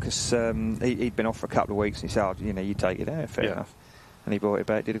it down because he'd been off for a couple of weeks. And he said, oh, you take it out, fair enough. And he brought it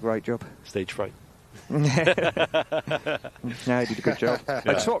back. Did a great job. Stage fright. No, he did a good job.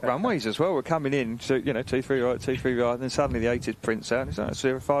 They swapped runways as well. We're coming in, so 2-3 right, 2-3 right, and then suddenly the 80 prints out and it's like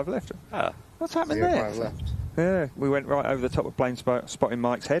 0-5 left. What's happening there? 0-5 left. Yeah, we went right over the top of plane spotting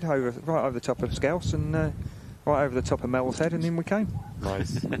Mike's head, right over the top of Scouse and right over the top of Mel's head, and in we came.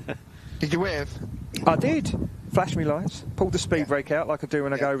 Nice. Did you wave? I did. Flashed me lights, pulled the speed brake out like I do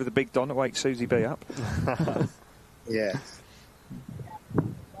when I go over the big Don to wake Susie B up. Yeah.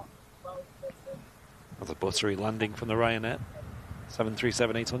 That's a buttery landing from the Ryanair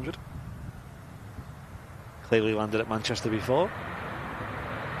 737-800. Clearly landed at Manchester before.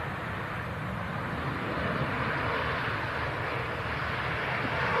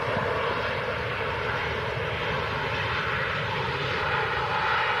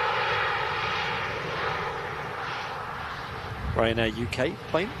 Ryanair UK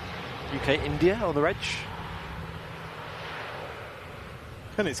plane. UK India on the reg.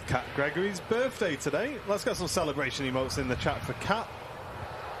 And it's Kat Gregory's birthday today. Let's get some celebration emotes in the chat for Kat.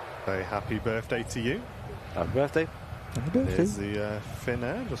 Very happy birthday to you. Happy birthday. Happy birthday. Here's the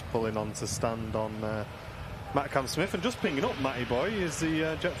Finnair just pulling on to stand on Matt Cam Smith, and just pinging up Matty boy is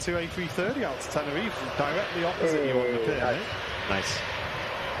the Jet 2 A330 out to Tenerife, directly opposite you on the pier. Mate. Nice.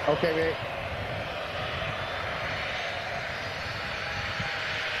 Okay, mate.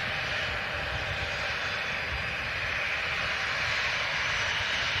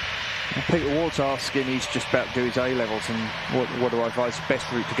 Peter Ward's asking, he's just about to do his A-levels, and what do I advise the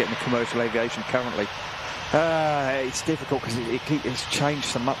best route to get into commercial aviation currently? It's difficult because it's changed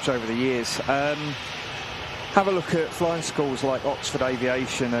so much over the years. Have a look at flying schools like Oxford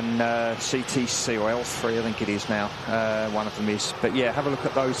Aviation and CTC, or L3 I think it is now, one of them is. But yeah, have a look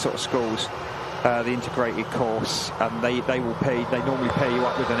at those sort of schools, the integrated course, and they normally pair you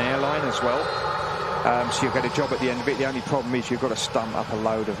up with an airline as well. So you'll get a job at the end of it. The only problem is you've got to stump up a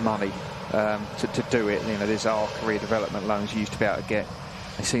load of money to do it. There's our career development loans you used to be able to get.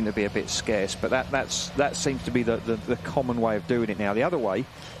 They seem to be a bit scarce, but that seems to be the common way of doing it now. The other way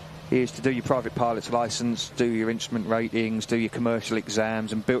is to do your private pilot's license, do your instrument ratings, do your commercial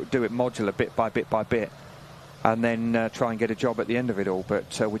exams, and do it modular bit by bit by bit. and then try and get a job at the end of it all.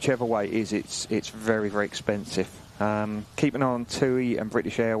 But whichever way it is, it's very, very expensive. Keep an eye on TUI and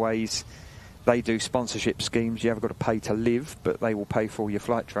British Airways. They do sponsorship schemes. You haven't got to pay to live, but they will pay for your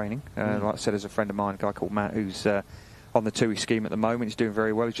flight training. Like I said, there's a friend of mine, a guy called Matt, who's on the TUI scheme at the moment. He's doing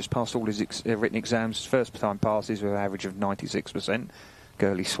very well. He's just passed all his written exams. First time passes with an average of 96%.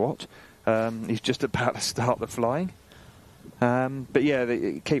 Girly swat. He's just about to start the flying. But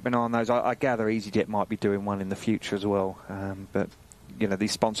yeah, keep an eye on those. I gather EasyJet might be doing one in the future as well. But you know,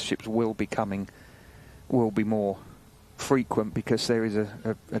 these sponsorships will be more frequent because there is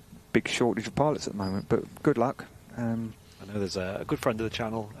a big shortage of pilots at the moment. But good luck. I know there's a good friend of the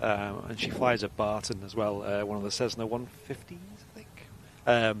channel, and she flies at Barton as well. One of the Cessna 150s, I think.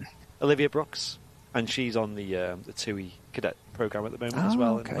 Olivia Brooks, and she's on the TUI cadet program at the moment as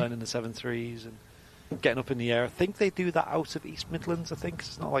well, and learning the 7.3s and getting up in the air. I think they do that out of East Midlands. I think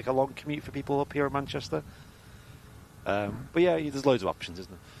it's not like a long commute for people up here in Manchester. But yeah, there's loads of options,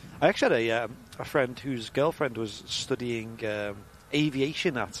 isn't there? I actually had a friend whose girlfriend was studying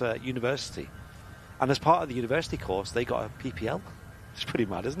aviation at university, and as part of the university course, they got a PPL. It's pretty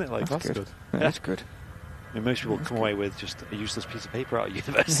mad, isn't it? Like, that's good. Yeah. That's good. I mean, most people come away with just a useless piece of paper out of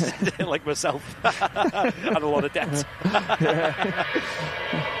university, like myself, and a lot of debt. I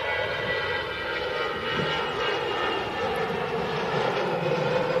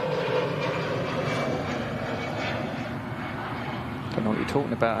don't know what you're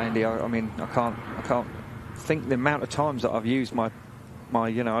talking about, Andy. I mean, I can't think the amount of times that I've used my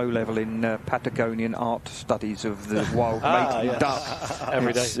O-level in Patagonian art studies of the wild mating duck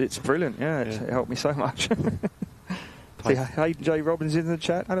every day. It's brilliant. It helped me so much. See, Hayden J. Robbins in the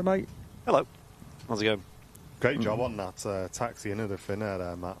chat. Hello, mate. Hello. How's it going? Great job on that taxi into the fin air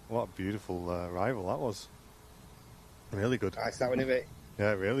there, Matt. What a beautiful arrival that was. Really good. Nice, that one, isn't it?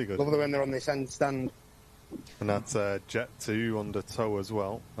 Yeah, really good. Love it when they're on this end stand. And that's Jet 2 under tow as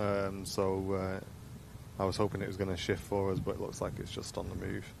well. So I was hoping it was going to shift for us, but it looks like it's just on the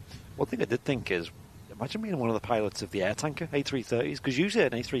move. One thing I did think is, imagine being one of the pilots of the air tanker A330s, because usually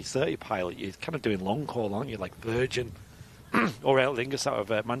an A330 pilot, you're kind of doing long haul, aren't you, like Virgin or Aer Lingus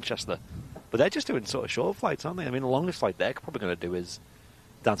out of Manchester. But they're just doing sort of short flights, aren't they? I mean, the longest flight they're probably going to do is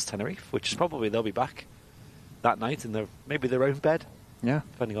down to Tenerife, which is probably they'll be back that night in maybe their own bed. Yeah.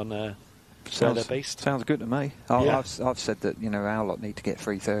 Depending on where they're based. Sounds good to me. I've said that, our lot need to get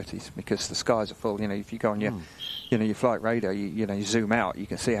 330s because the skies are full. If you go on your flight radar, you zoom out, you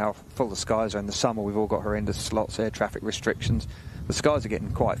can see how full the skies are. In the summer, we've all got horrendous slots, air traffic restrictions. The skies are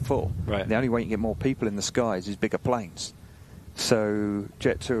getting quite full. Right. The only way you can get more people in the skies is bigger planes. So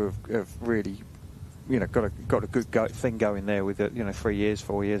Jet2 have really, got a good thing going there with 3 years,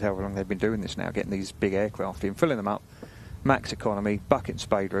 4 years, however long they've been doing this now, getting these big aircraft in, filling them up, max economy, bucket and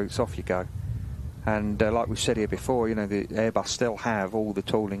spade routes, off you go. And like we've said here before, the Airbus still have all the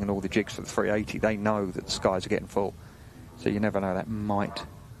tooling and all the jigs for the 380. They know that the skies are getting full, so you never know, that might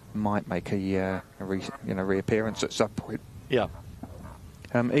make a reappearance at some point. Yeah.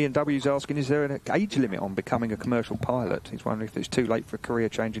 Ian W's asking, is there an age limit on becoming a commercial pilot? He's wondering if it's too late for a career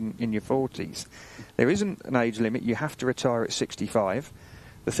change in your 40s. There isn't an age limit. You have to retire at 65.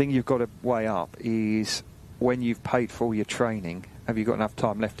 The thing you've got to weigh up is when you've paid for all your training, have you got enough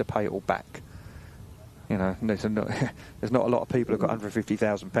time left to pay it all back? There's not a lot of people who've got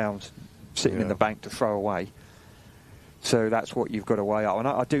 £150,000 sitting in the bank to throw away. So that's what you've got to weigh up. And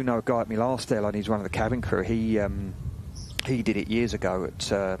I do know a guy at my last airline, he's one of the cabin crew. He did it years ago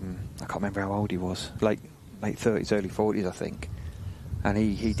at, I can't remember how old he was, late 30s, early 40s, I think. And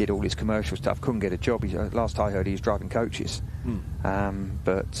he did all his commercial stuff, couldn't get a job. Last I heard, he was driving coaches.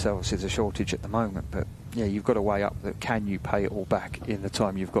 But obviously there's a shortage at the moment. But yeah, you've got to weigh up that can you pay it all back in the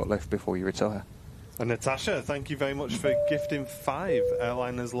time you've got left before you retire. And Natasha, thank you very much for gifting 5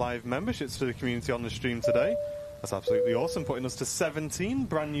 Airliners Live memberships to the community on the stream today. That's absolutely awesome, putting us to 17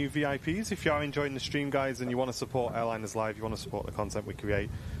 brand new VIPs. If you are enjoying the stream, guys, and you want to support Airliners Live, you want to support the content we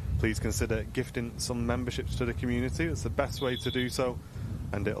create, please consider gifting some memberships to the community. It's the best way to do so,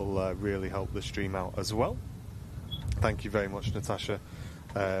 and it'll really help the stream out as well. Thank you very much, Natasha,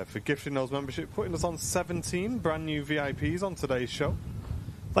 for gifting those memberships, putting us on 17 brand new VIPs on today's show.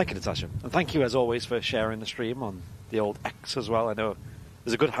 Thank you, Natasha. And thank you, as always, for sharing the stream on the old X as well. I know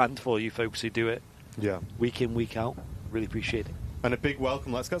there's a good handful of you folks who do it week in, week out. Really appreciate it. And a big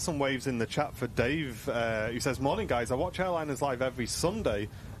welcome. Let's get some waves in the chat for Dave, who says, morning, guys. I watch Airliners Live every Sunday,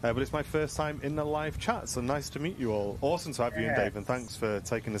 but it's my first time in the live chat, so nice to meet you all. Awesome to have you in, Dave, and thanks for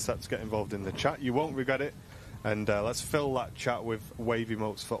taking the step to get involved in the chat. You won't regret it. And let's fill that chat with wave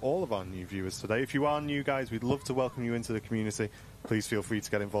emotes for all of our new viewers today. If you are new, guys, we'd love to welcome you into the community. Please feel free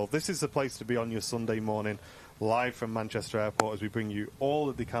to get involved. This is the place to be on your Sunday morning live from Manchester Airport as we bring you all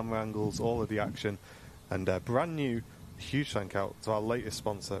of the camera angles, all of the action, and brand new huge thank out to our latest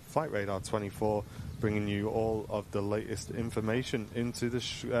sponsor, Flight Radar 24, bringing you all of the latest information into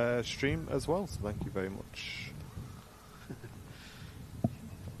the stream as well. So thank you very much.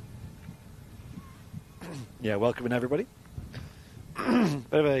 Yeah, welcoming everybody. Bit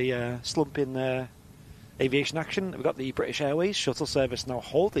of a slump in aviation action. We've got the British Airways shuttle service now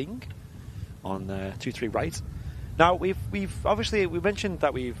holding on 23 right. Now we've obviously we mentioned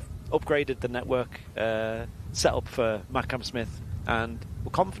that we've upgraded the network setup for Macam Smith, and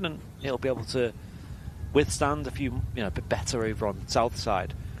we're confident it'll be able to withstand a few, a bit better over on the south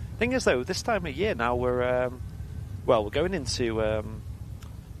side. Thing is, though, this time of year now we're going into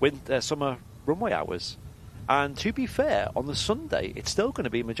summer runway hours, and to be fair, on the Sunday it's still going to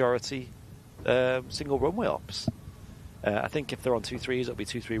be majority single runway ops. I think if they're on 2-3s, it'll be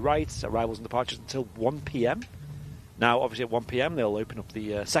 2-3 right, arrivals and departures until 1 p.m. Now, obviously, at 1 p.m. they'll open up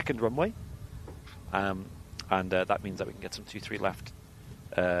the second runway, and that means that we can get some 2-3 left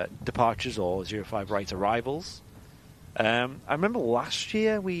departures or 0-5 right arrivals. I remember last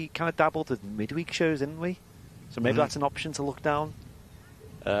year we kind of dabbled with midweek shows, didn't we? So maybe that's an option to look down.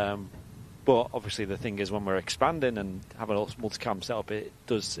 But obviously the thing is, when we're expanding and having a multicam setup, it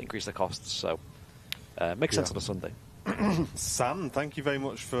does increase the costs. So makes sense on a Sunday. Sam, thank you very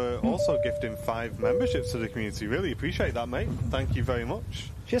much for also gifting 5 memberships to the community. Really appreciate that, mate. Thank you very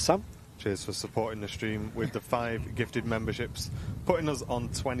much. Cheers, Sam. Cheers for supporting the stream with the 5 gifted memberships, putting us on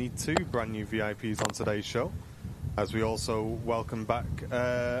 22 brand new VIPs on today's show. As we also welcome back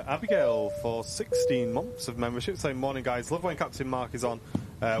Abigail for 16 months of membership. Saying, morning guys, love when Captain Mark is on.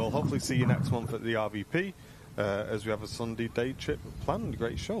 We'll hopefully see you next month at the RVP as we have a Sunday day trip planned.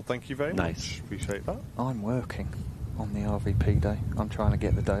 Great show. Thank you very much. Appreciate that. I'm working on the RVP day. I'm trying to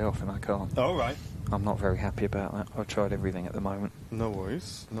get the day off and I can't. Oh, right. I'm not very happy about that. I've tried everything at the moment. No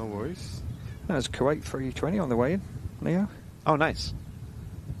worries. No worries. There's Kuwait 320 on the way in, Leo. Oh, nice.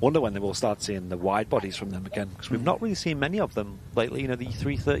 Wonder when they will start seeing the wide bodies from them again, because we've not really seen many of them lately. The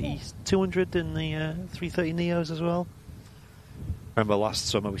 330-200 and the 330 Neos as well. Remember last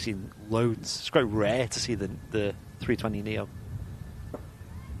summer we seen loads. It's quite rare to see the 320 Neo.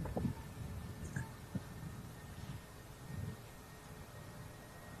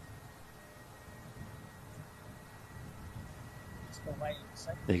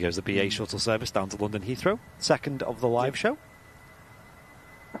 There goes the BA shuttle service down to London Heathrow, second of the live show.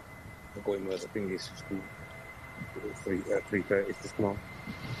 I'm going where the thing is just 3:30 is just long.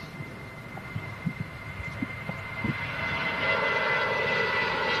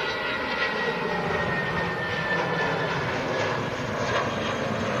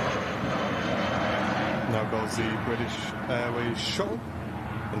 Now goes the British Airways shuttle.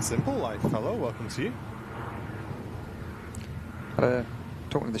 And Simple Life, hello, welcome to you.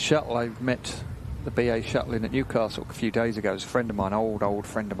 Talking to the shuttle, I met the BA shuttle in at Newcastle a few days ago. It was a friend of mine, old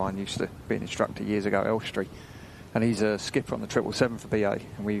friend of mine, used to be an instructor years ago at Elstree. And he's a skipper on the 777 for BA.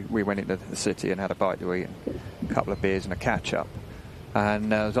 And we went into the city and had a bite to eat, and a couple of beers and a catch-up.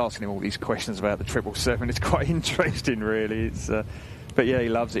 And I was asking him all these questions about the 777. It's quite interesting, really. But yeah, he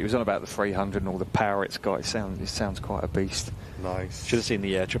loves it. He was on about the 300 and all the power it's got. It sounds quite a beast. Nice. Should have seen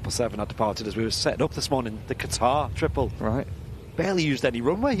the 777 had departed as we were setting up this morning. The Qatar triple. Right. Barely used any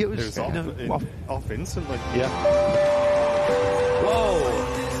runway. It was off instantly. Yeah. Whoa.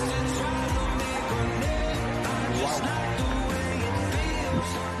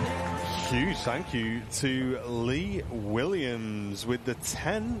 Huge thank you to Lee Williams with the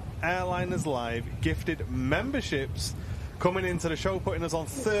 10 Airliners Live gifted memberships coming into the show, putting us on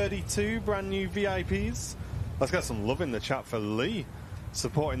 32 brand new VIPs. Let's get some love in the chat for Lee,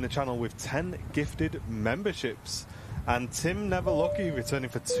 supporting the channel with 10 gifted memberships. And Tim Never Lucky returning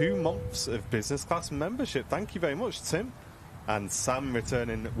for 2 months of business class membership. Thank you very much, Tim. And Sam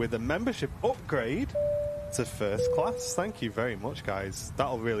returning with a membership upgrade to first class. Thank you very much, guys.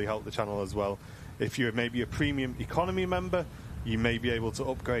 That'll really help the channel as well. If you're maybe a premium economy member, you may be able to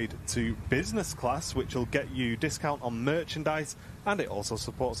upgrade to business class, which will get you discount on merchandise, and it also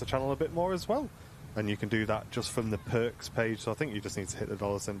supports the channel a bit more as well. And you can do that just from the perks page. So I think you just need to hit the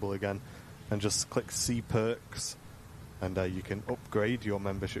dollar symbol again and just click see perks. And you can upgrade your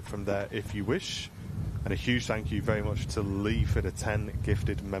membership from there if you wish. And a huge thank you very much to Lee for the 10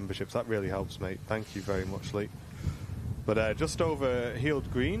 gifted memberships. That really helps, mate. Thank you very much, Lee. But just over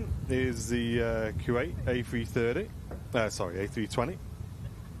Heald Green is the Kuwait A320.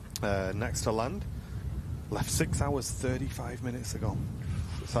 Next to land. Left 6 hours, 35 minutes ago.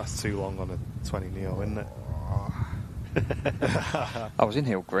 So that's too long on a 20 Neo, isn't it? I was in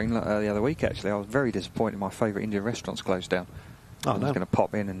Hill Green the other week, actually. I was very disappointed my favourite Indian restaurant's closed down. I was going to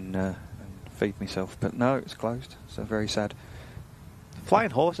pop in and feed myself, but no, it's closed, so very sad. Flying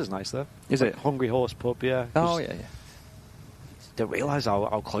Horse is nice, though. Is it? Hungry Horse pub, yeah. Oh, yeah. Don't realise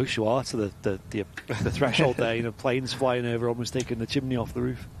how close you are to the threshold there. You know, planes flying over, almost taking the chimney off the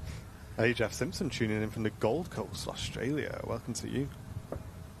roof. Hey, Jeff Simpson tuning in from the Gold Coast, Australia. Welcome to you.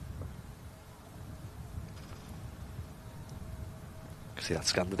 See that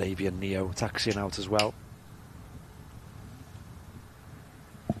Scandinavian Neo taxiing out as well.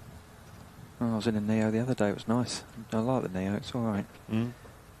 Oh, I was in a Neo the other day. It was nice. I like the Neo. It's all right. Mm.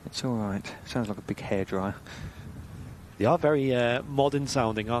 It's all right. Sounds like a big hairdryer. They are very modern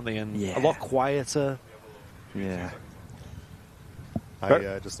sounding, aren't they? And a lot quieter. Yeah.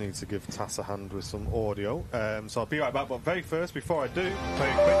 I just need to give Tass a hand with some audio. So I'll be right back. But very first, before I do,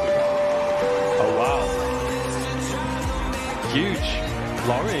 play quickly. Oh, wow. Huge.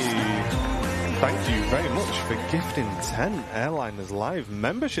 Laurie, thank you very much for gifting 10 Airliners Live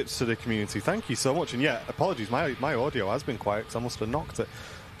memberships to the community. Thank you so much. And yeah, apologies, my audio has been quiet because I must have knocked it.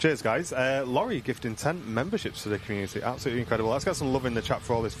 Cheers, guys. Laurie gifting 10 memberships to the community. Absolutely incredible. Let's get some love in the chat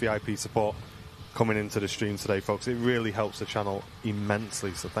for all this VIP support coming into the stream today, folks. It really helps the channel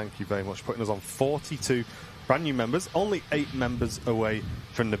immensely. So thank you very much for putting us on 42 brand new members. Only 8 members away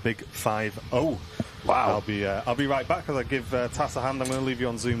from the big 5-0. Wow. I'll be right back as I give Tass a hand. I'm going to leave you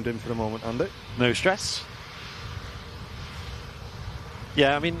on zoomed in for the moment, Andy. No stress.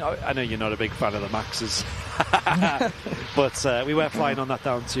 Yeah, I mean, I know you're not a big fan of the Maxes, but we were flying on that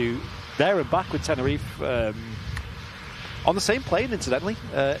down to there and back with Tenerife on the same plane, incidentally.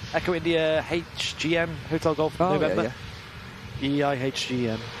 Echo India HGN Hotel Golf November.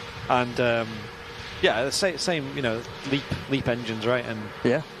 EIHGN, and the same, you know, leap engines, right? And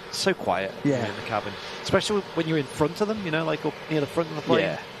yeah. So quiet in the cabin, especially when you're in front of them, you know, like up near the front of the plane.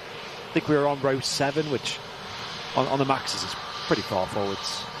 Yeah. I think we were on row 7, which on the Maxes is pretty far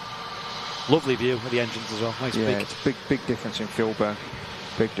forwards. Lovely view of the engines as well. Nice it's big difference in fuel burn.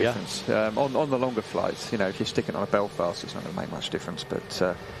 Big difference. On the longer flights, you know, if you're sticking on a Belfast, it's not going to make much difference.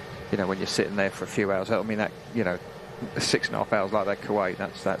 But you know, when you're sitting there for a few hours, I mean, that, you know, 6.5 hours like that Kuwait,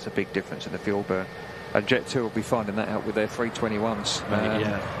 that's a big difference in the fuel burn. And Jet2 will be finding that out with their 321s.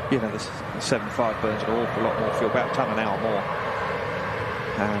 You know, the 7.5 burns an awful lot more fuel, about a tonne an hour more.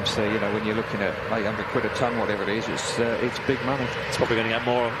 So, you know, when you're looking at 800 quid a tonne, whatever it is, it's big money. It's probably going to get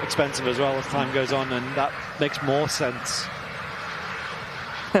more expensive as well as time goes on, and that makes more sense.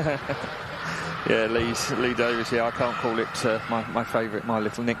 Yeah, Lee Davis, I can't call it my favourite, my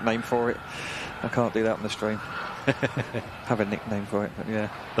little nickname for it. I can't do that on the stream. Have a nickname for it, but yeah.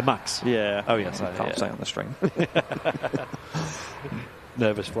 The Max? Yeah. Oh, yes. I can't say on the stream.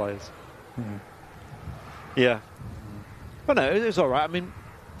 Nervous flyers. Yeah. Well, no, it was all right. I mean,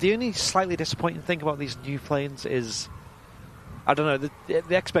 the only slightly disappointing thing about these new planes is, I don't know,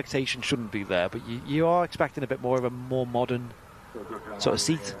 the expectation shouldn't be there, but you are expecting a bit more of a more modern sort of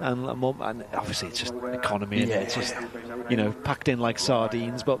seat, and obviously it's just economy, and it's just, you know, packed in like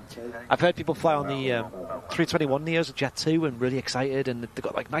sardines. But I've heard people fly on the 321 Neos at Jet2 and really excited, and they've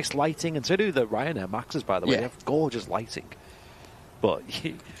got like nice lighting, and so do the Ryanair Maxes, by the way. They have gorgeous lighting. But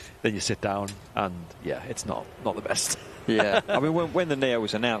then you sit down and it's not the best. Yeah, I mean, when the Neo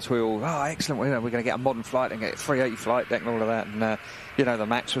was announced, we all, excellent, we're going to get a modern flight and get a 380 flight deck and all of that. And, you know, the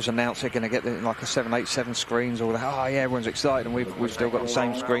Max was announced, they're going to get like a 787 screens, all that. Everyone's excited, and we've still got the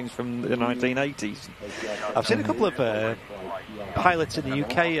same screens from the 1980s. I've seen a couple of pilots in the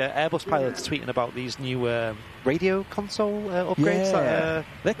UK, Airbus pilots, tweeting about these new radio console upgrades.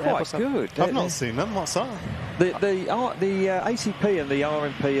 They're quite good. I've not seen them. What's that? The ACP and the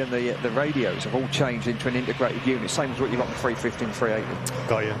RMP and the radios have all changed into an integrated unit, same as what you've got in 350 and 380.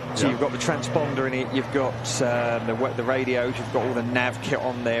 Got you. So you've got the transponder in it, you've got the radios, you've got all the nav kit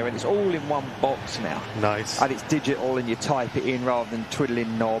on there, and it's all in one box now. Nice. And it's digital, and you type it in rather than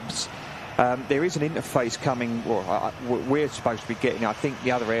twiddling knobs. There is an interface coming, we're supposed to be getting, I think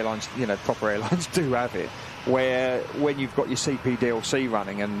the other airlines, you know, proper airlines do have it, where when you've got your CP DLC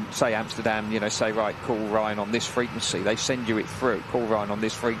running and say Amsterdam, you know, say, right, call Ryan on this frequency, they send you it through, call Ryan on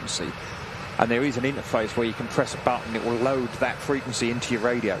this frequency. And there is an interface where you can press a button, it will load that frequency into your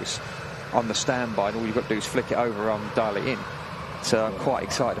radios on the standby, and all you've got to do is flick it over and dial it in. So I'm quite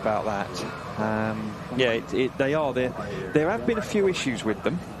excited about that. They are there. There have been a few issues with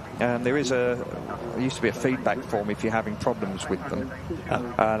them. There used to be a feedback form if you're having problems with them.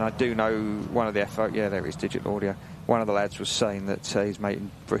 And I do know one of the there is digital audio. One of the lads was saying that his mate in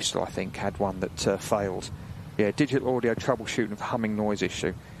Bristol, I think, had one that failed. Yeah, digital audio troubleshooting of humming noise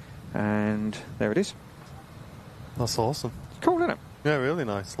issue. And there it is. That's awesome. Cool, isn't it? Yeah, really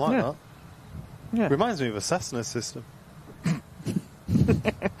nice. Like that. Yeah. Reminds me of a Cessna system.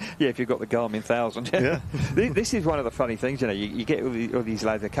 Yeah, if you've got the Garmin 1000. Yeah. This is one of the funny things, you get all these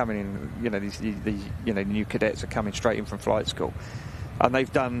lads that are coming in, these new cadets are coming straight in from flight school, and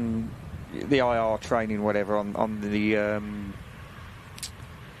they've done the IR training, whatever, on the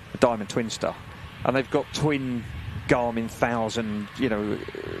Diamond Twin Star, and they've got twin Garmin 1000,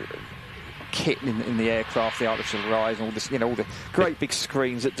 kit in the aircraft, the artificial rise, and all this, all the great big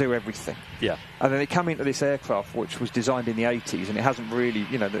screens that do everything. Yeah. And then they come into this aircraft, which was designed in the 80s, and it hasn't really,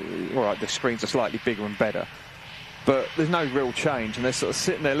 all right, the screens are slightly bigger and better, but there's no real change, and they're sort of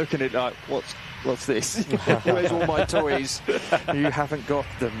sitting there looking at it like, what's this? Where's all my toys? You haven't got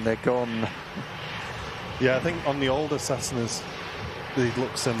them, they're gone. Yeah, I think on the older Cessnas, they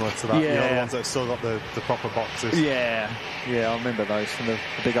look similar to that. Yeah. The ones that have still got the proper boxes. Yeah, I remember those from the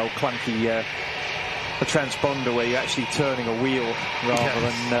big old clunky a transponder where you're actually turning a wheel rather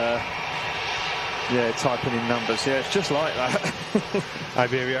than typing in numbers. Yeah, it's just like that.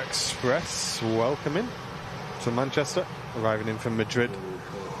 Iberia Express welcoming to Manchester, arriving in from Madrid.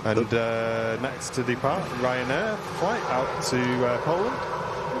 And next to depart, Ryanair flight out to Poland.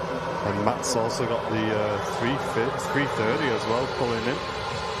 And Matt's also got the 330 as well pulling in.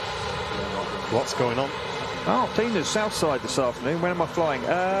 What's going on? Oh, Tina's Southside this afternoon. When am I flying?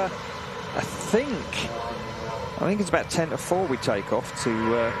 I think it's about 10 to 4 we take off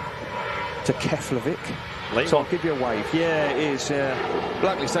to Keflavik. So I'll give you a wave. Yeah, it is.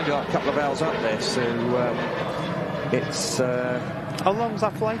 Luckily, it's only like a couple of hours up there, so it's... How long is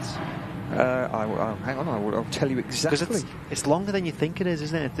that flight? Hang on, I'll tell you exactly. It's longer than you think it is,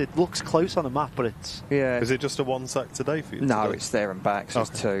 isn't it? It looks close on the map, but it's... Yeah. Is it just a one sector day for you? No, today? it's there and back, so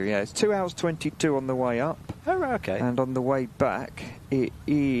it's 2. Yeah, it's 2 hours 22 on the way up. Oh, right, okay. And on the way back, it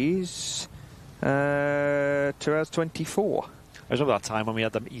is 2 hours 24. I remember that time when we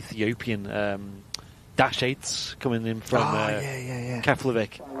had them Ethiopian Dash 8s coming in from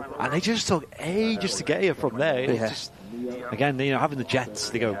Keflavik, and they just took ages to get here from there. Yeah. Just, again, having the jets,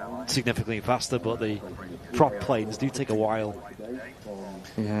 they go significantly faster, but the prop planes do take a while.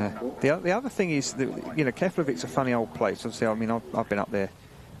 Yeah. The other thing is that, Keflavik's a funny old place. Obviously, I mean, I've been up there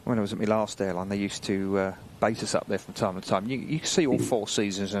when I was at my last airline. They used to base us up there from time to time. You can see all 4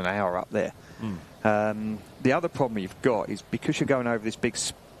 seasons in an hour up there. The other problem you've got is because you're going over this big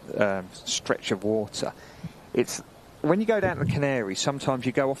stretch of water, it's when you go down to the Canaries, sometimes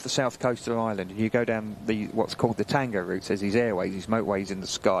you go off the south coast of Ireland and you go down what's called the Tango route. There's these airways, these motorways in the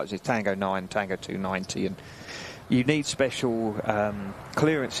skies. There's Tango 9, Tango 290, and you need special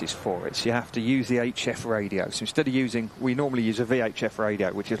clearances for it. So you have to use the HF radio. So instead of we normally use a VHF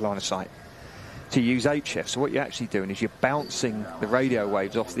radio, which is line of sight. To use HF, so what you're actually doing is you're bouncing the radio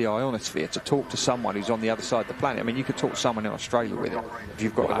waves off the ionosphere to talk to someone who's on the other side of the planet. I mean, you could talk to someone in Australia with it if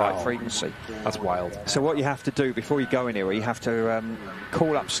you've got the right frequency. That's wild. So what you have to do before you go anywhere, you have to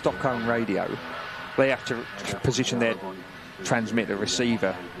call up Stockholm Radio. They have to position their transmitter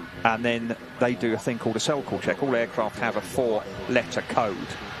receiver, and then they do a thing called a cell call check. All aircraft have a 4-letter code,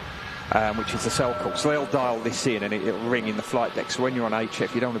 which is the cell call. So they'll dial this in and it'll ring in the flight deck. So when you're on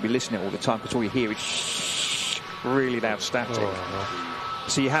HF, you don't want to be listening all the time because all you hear is really loud static.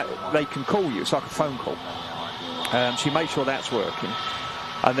 So they can call you. It's like a phone call. So you make sure that's working.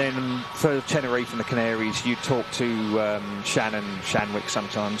 And then for Tenerife and the Canaries, you talk to Shanwick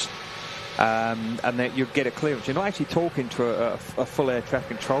sometimes. And then you get a clearance. You're not actually talking to a full air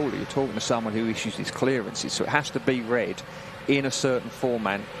traffic controller. You're talking to someone who issues these clearances. So it has to be read in a certain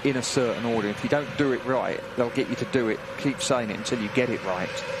format, in a certain order. If you don't do it right, they'll get you to do it, keep saying it until you get it right.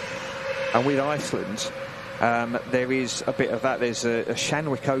 And with Iceland, there is a bit of that. There's a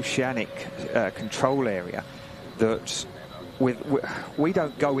Shanwick Oceanic control area that we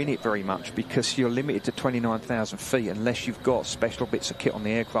don't go in it very much because you're limited to 29,000 feet unless you've got special bits of kit on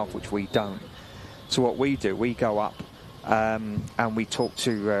the aircraft, which we don't. So what we do, we go up and we talk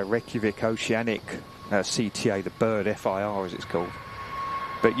to Reykjavik Oceanic CTA, the bird, FIR as it's called.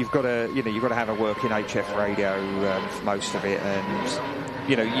 But you've got to have a working HF radio for most of it, and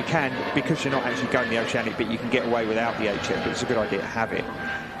you can, because you're not actually going the oceanic bit, you can get away without the HF, but it's a good idea to have it.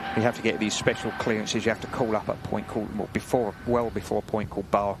 You have to get these special clearances. You have to call up at a point called well before a point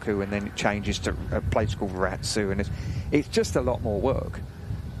called Baku, and then it changes to a place called Ratsu, and it's just a lot more work.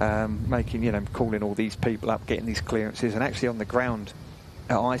 Calling all these people up, getting these clearances, and actually on the ground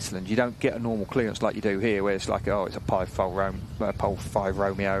at Iceland, you don't get a normal clearance like you do here, where it's like, it's a Pole 5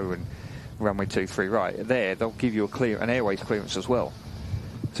 Romeo and runway 23 right. There, they'll give you an airways clearance as well.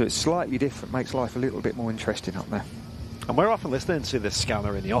 So it's slightly different, makes life a little bit more interesting up there. And we're often listening to the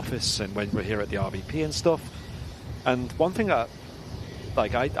scanner in the office and when we're here at the RBP and stuff. And one thing that,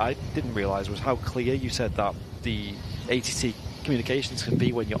 like, I didn't realise was how clear you said that the ATC communications can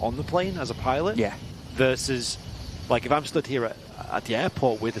be when you're on the plane as a pilot. Yeah. Versus, like, if I'm stood here at the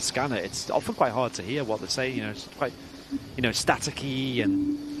airport with a scanner, it's often quite hard to hear what they're saying. You know, it's quite, you know, staticky,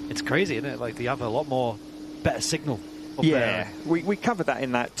 and it's crazy, isn't it? Like, they have a lot more better signal. Yeah, we covered that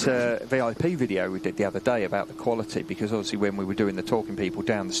in that VIP video we did the other day about the quality, because obviously when we were doing the talking people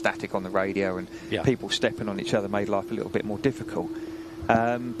down, the static on the radio and people stepping on each other made life a little bit more difficult.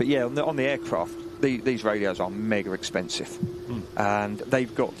 But yeah, on the aircraft, these radios are mega expensive, and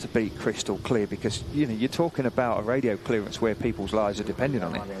they've got to be crystal clear, because you know you're talking about a radio clearance where people's lives are depending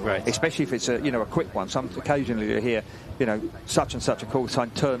on it. Right. Especially if it's a quick one. Occasionally you hear, you know, such and such a call sign,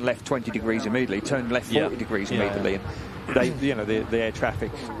 turn left 20 degrees immediately, turn left 40 degrees immediately. And they, you know, the air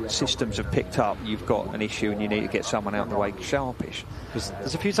traffic systems have picked up. You've got an issue, and you need to get someone out of the way sharpish. Because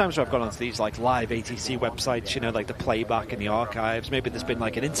there's a few times where I've gone onto these like live ATC websites, you know, like the playback and the archives. Maybe there's been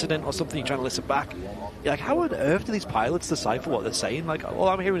like an incident or something. You're trying to listen back. You're like, how on earth do these pilots decipher what they're saying? Like, all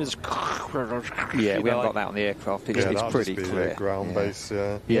I'm hearing is. Yeah, we haven't got that on the aircraft. It's pretty clear. Ground base,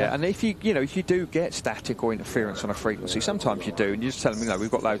 Yeah, and if you do get static or interference on a frequency, sometimes you do, and you just tell them, you know,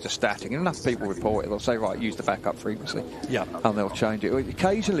 we've got loads of static, and enough people report it, they'll say, right, use the backup frequency. Yeah. And they'll change it.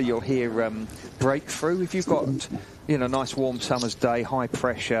 Occasionally you'll hear breakthrough if you've got, you know, a nice warm summer's day, high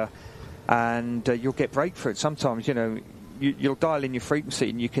pressure, and you'll get breakthrough. Sometimes, you know, you'll dial in your frequency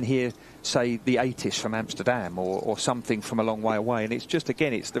and you can hear, say, the 80s from Amsterdam or something from a long way away, and it's just,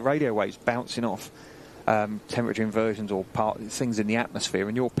 again, it's the radio waves bouncing off temperature inversions or things in the atmosphere,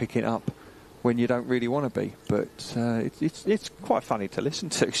 and you're picking up when you don't really want to be. But it's quite funny to listen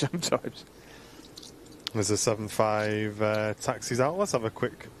to sometimes. There's a 7.5 taxis out. Let's have a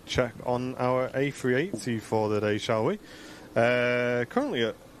quick check on our A380 for the day, shall we? Currently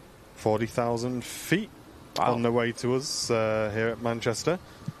at 40,000 feet on the way to us here at Manchester.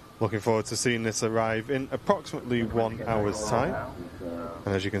 Looking forward to seeing this arrive in approximately 1 hour's time.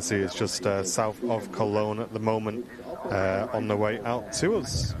 And as you can see, it's just south of Cologne at the moment, on the way out to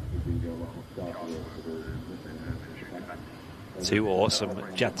us. Two awesome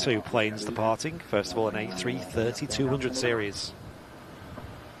Jet 2 planes departing. First of all, an A330-200 series.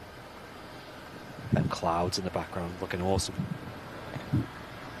 And clouds in the background, looking awesome.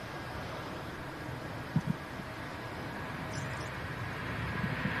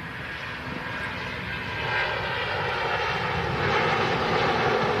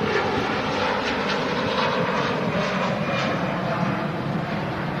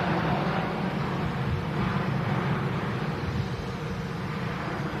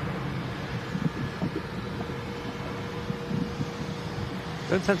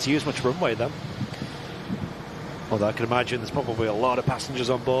 Don't tend to use much runway then. Although I can imagine there's probably a lot of passengers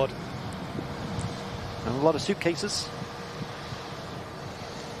on board. And a lot of suitcases.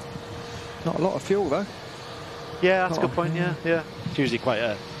 Not a lot of fuel though. Yeah, that's a good point, yeah. It's usually quite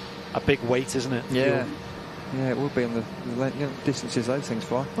a big weight, isn't it? Yeah. Fuel. Yeah, it will be on the distances those things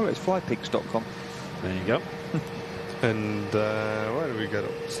fly. Oh, it's flypigs.com. There you go. And where do we get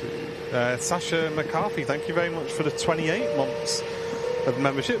up to? Sasha McCarthy, thank you very much for the 28 months of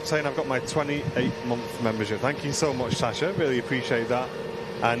membership, saying I've got my 28-month membership. Thank you so much, Sasha. Really appreciate that.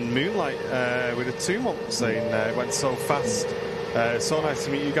 And Moonlight with a 2 month, saying it went so fast. So nice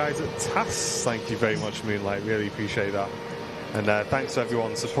to meet you guys at TAS. Thank you very much, Moonlight. Really appreciate that. And thanks to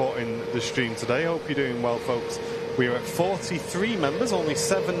everyone supporting the stream today. Hope you're doing well, folks. We are at 43 members, only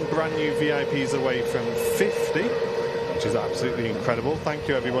 7 brand new VIPs away from 50, which is absolutely incredible. Thank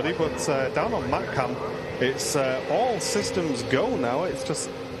you, everybody. But down on MatCam, it's all systems go now. It's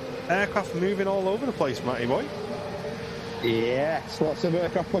just aircraft moving all over the place, Matty boy. Yes, lots of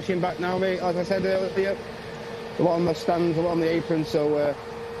aircraft pushing back now, mate. As I said earlier, a lot on the stands, a lot on the apron, so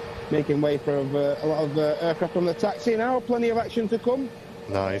making way for a lot of aircraft on the taxi now. Plenty of action to come.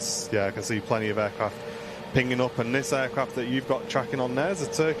 Nice. Yeah, I can see plenty of aircraft pinging up, and this aircraft that you've got tracking on there is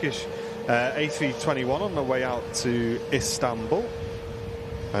a Turkish A321 on the way out to Istanbul.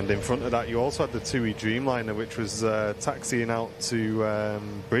 And in front of that, you also had the TUI Dreamliner, which was taxiing out to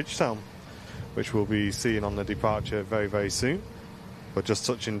Bridgetown, which we'll be seeing on the departure very, very soon. But just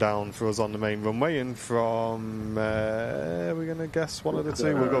touching down for us on the main runway. And from, we're going to guess one of the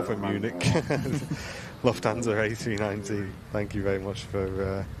two. We'll go for Munich. Lufthansa A390. Thank you very much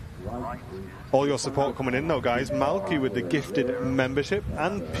for all your support coming in, though, guys. Malky with the gifted membership,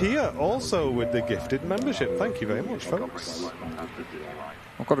 and Pia also with the gifted membership. Thank you very much, folks.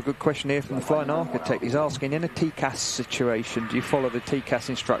 I've got a good question here from the Flying Architect. He's asking, in a TCAS situation, do you follow the TCAS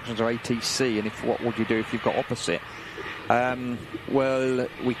instructions or ATC? And what would you do if you've got opposite? Well,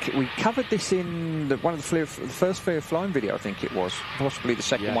 we covered this in one of the first Fear of Flying video, I think it was, possibly the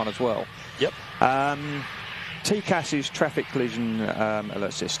second one as well. Yep. TCAS is traffic collision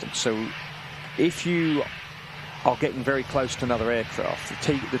alert system. So if you are getting very close to another aircraft,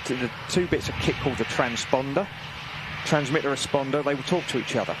 the two bits of kit called the transponder, transmitter responder, they will talk to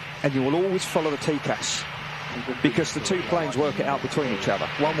each other, and you will always follow the TCAS because the two planes work it out between each other.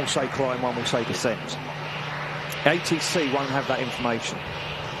 One will say climb, one will say descend. ATC won't have that information,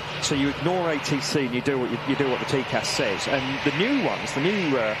 so you ignore ATC and you do what the TCAS says. And the new ones, the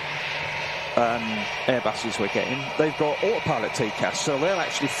new Airbuses we're getting, they've got autopilot TCAS, so they'll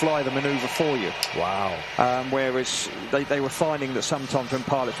actually fly the manoeuvre for you. Wow. Whereas they were finding that sometimes when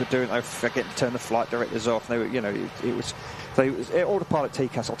pilots were doing it, they forget to turn the flight directors off. They were, autopilot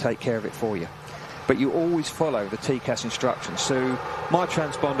TCAS will take care of it for you. But you always follow the TCAS instructions. So my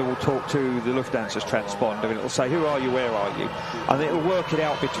transponder will talk to the Lufthansa's transponder, and it will say, who are you, where are you? And it will work it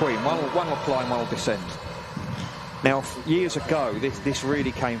out between. One will climb, one will descend. Now, years ago, this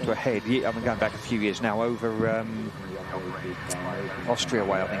really came to a head. I've been going back a few years now, over Austria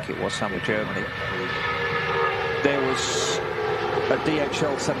way, I think it was, somewhere Germany. There was a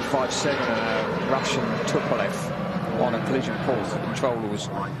DHL 757 and a Russian Tupolev on a collision course. The controller was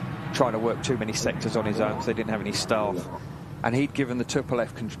trying to work too many sectors on his own because they didn't have any staff. And he'd given the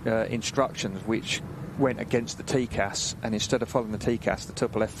Tupolev instructions which went against the TCAS, and instead of following the TCAS, the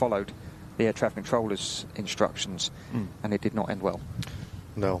Tupolev followed the air traffic controller's instructions, and it did not end well.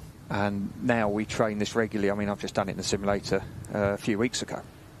 No. And now we train this regularly. I mean, I've just done it in the simulator a few weeks ago.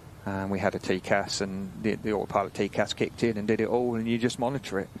 And we had a TCAS, and the autopilot TCAS kicked in and did it all, and you just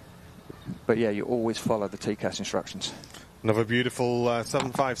monitor it. But yeah, you always follow the TCAS instructions. Another beautiful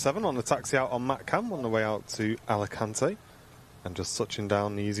 757 on the taxi out on MatCam on the way out to Alicante, and just touching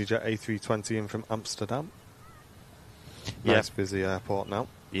down the EasyJet A320 in from Amsterdam. Nice busy airport now.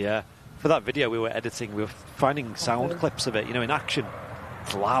 Yeah. For that video we were editing, we were finding sound clips of it, in action.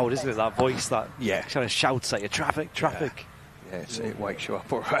 It's loud, isn't it? That voice that kind of shouts at you, traffic. Yeah, it wakes you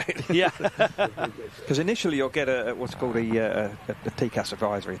up, all right. Yeah. Because initially you'll get what's called a TCAS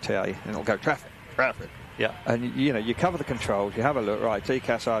advisory, TA, and it'll go traffic. Yeah. And you cover the controls, you have a look, right,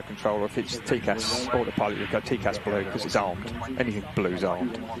 TCAS hard control, if it's TCAS autopilot, you go TCAS blue because it's armed. Anything blue's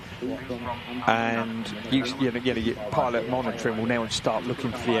armed. And your pilot monitoring will now start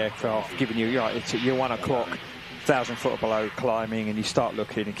looking for the aircraft, giving you, it's at your 1 o'clock, 1,000 foot or below climbing, and you start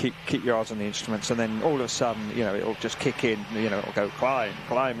looking and keep your eyes on the instruments, and then all of a sudden, it'll just kick in, it'll go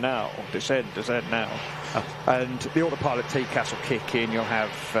climb now, or descend now. And the autopilot TCAS will kick in, you'll have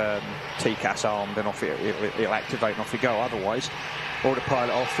TCAS armed, and off it'll activate and off you go. Otherwise,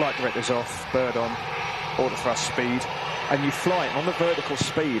 autopilot off, flight directors off, bird on, auto thrust speed, and you fly it on the vertical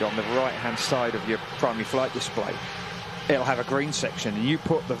speed on the right hand side of your primary flight display. It'll have a green section, and you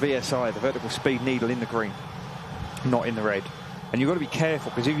put the VSI, the vertical speed needle, in the green, not in the red. And you've got to be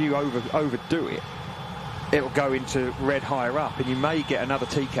careful, because if you overdo it, it'll go into red higher up, and you may get another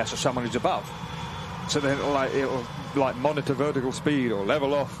TCAS or someone who's above. So then it'll monitor vertical speed, or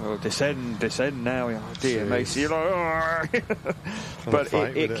level off, or descend now. Oh dear, Macy, but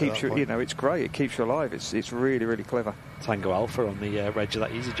it keeps you. It's great. It keeps you alive. It's really, really clever. Tango Alpha on the reg of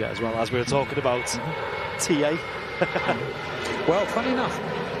that EasyJet as well, as we were talking about TA. Well, funny enough,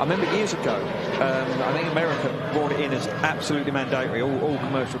 I remember years ago, I think America brought it in as absolutely mandatory. All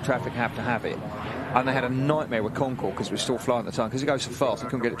commercial traffic have to have it. And they had a nightmare with Concorde because we were still flying at the time, because it goes so fast, we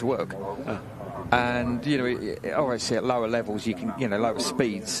couldn't get it to work. And, obviously at lower levels, you can, lower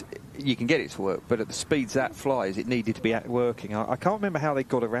speeds, you can get it to work. But at the speeds that flies, it needed to be working. I can't remember how they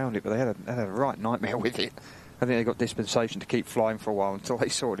got around it, but they had a right nightmare with it. I think they got dispensation to keep flying for a while until they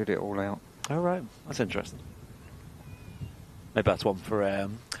sorted it all out. Oh, right. That's interesting. Maybe that's one for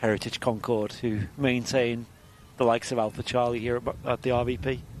Heritage Concorde, who maintain the likes of Alpha Charlie here at the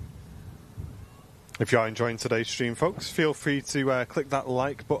RVP. If you are enjoying today's stream, folks, feel free to click that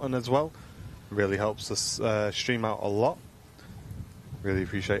like button as well. It really helps us stream out a lot. Really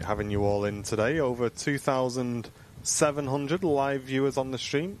appreciate having you all in today. Over 2,700 live viewers on the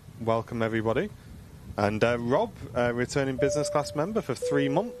stream. Welcome, everybody. And Rob, returning business class member for 3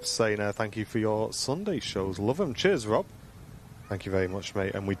 months, saying thank you for your Sunday shows. Love them. Cheers, Rob. Thank you very much,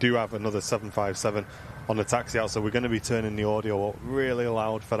 mate. And we do have another 757 on the taxi out, so we're going to be turning the audio up really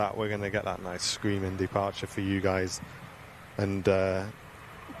loud for that. We're going to get that nice screaming departure for you guys. And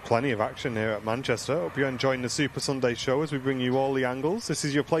plenty of action here at Manchester. Hope you're enjoying the Super Sunday show as we bring you all the angles. This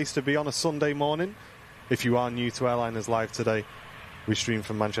is your place to be on a Sunday morning. If you are new to Airliners Live today, we stream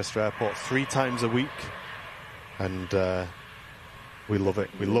from Manchester Airport 3 times a week. And We love it.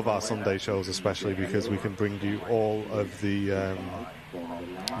 We love our Sunday shows, especially because we can bring you all of the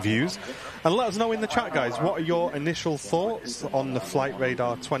views. And let us know in the chat, guys, what are your initial thoughts on the Flight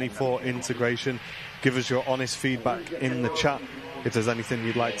Radar 24 integration? Give us your honest feedback in the chat if there's anything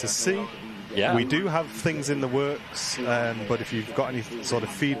you'd like to see. Yeah. We do have things in the works, but if you've got any sort of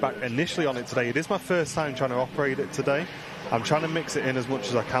feedback initially on it today, it is my first time trying to operate it today. I'm trying to mix it in as much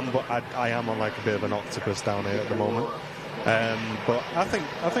as I can, but I am on like a bit of an octopus down here at the moment. But I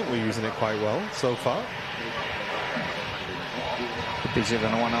think we're using it quite well so far. Busier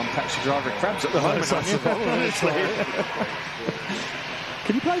than a one-armed taxi driver at Crabs at the moment, aren't you?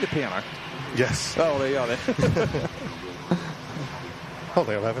 Can you play the piano? Yes. Oh, there you are then. I don't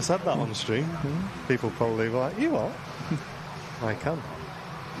think I've ever said that on stream. People probably were like, you what? I can.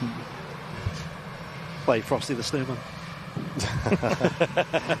 Play Frosty the Snowman.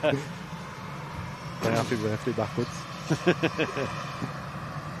 Play Happy Birthday backwards.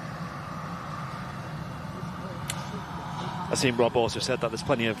 I've seen Rob also said that there's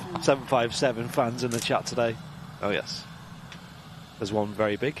plenty of 757 fans in the chat today. Oh, yes. There's one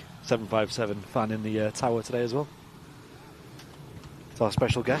very big 757 fan in the tower today as well. It's our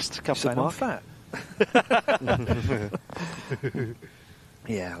special guest, Captain Mark. Fat.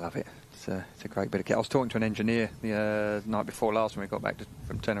 Yeah, I love it. It's a great bit of kit. I was talking to an engineer the night before last when we got back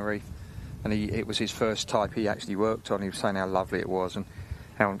from Tenerife, and it was his first type he actually worked on. He was saying how lovely it was and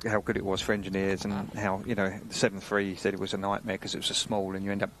how good it was for engineers, and how, the 7.3, he said it was a nightmare because it was so small and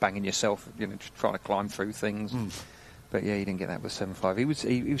you end up banging yourself, trying to climb through things. But yeah, he didn't get that with 7.5. He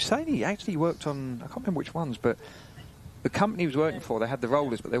was saying he actually worked on, I can't remember which ones, but the company he was working for, they had the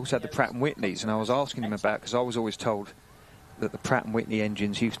rollers, but they also had the Pratt & Whitneys, and I was asking him about, because I was always told that the Pratt & Whitney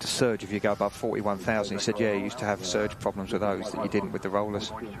engines used to surge if you go above 41,000. He said, yeah, you used to have surge problems with those that you didn't with the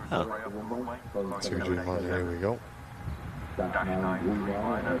rollers. Oh. 2G1, here we go.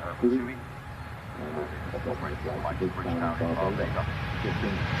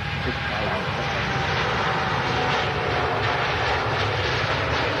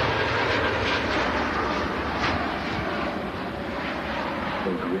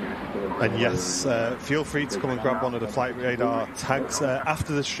 And yes, feel free to come and grab one of the Flight Radar tags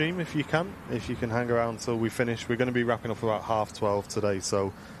after the stream if you can hang around till we finish. We're going to be wrapping up about 12:30 today,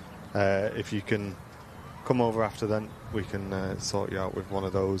 so if you can come over after then, we can sort you out with one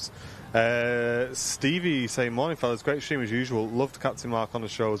of those. Stevie saying, morning fellas, great stream as usual, loved Captain Mark on the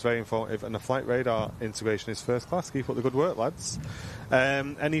show, it was very informative, and the Flight Radar integration is first class. Keep up the good work, lads.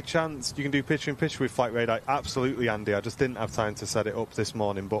 Any chance you can do picture-in-picture with Flight Radar? Absolutely, Andy. I just didn't have time to set it up this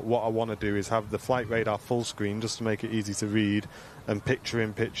morning, but what I want to do is have the Flight Radar full screen just to make it easy to read, and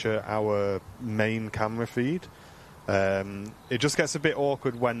picture-in-picture our main camera feed. It just gets a bit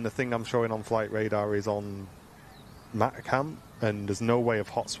awkward when the thing I'm showing on Flight Radar is on Matcam, and there's no way of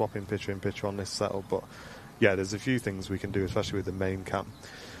hot swapping picture-in-picture on this setup, but yeah, there's a few things we can do, especially with the main cam.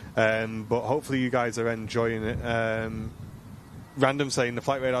 But hopefully you guys are enjoying it. Random saying the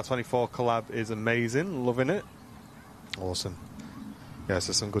Flight Radar 24 collab is amazing, loving it. Awesome. Yeah,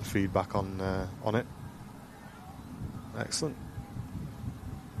 so some good feedback on it. Excellent.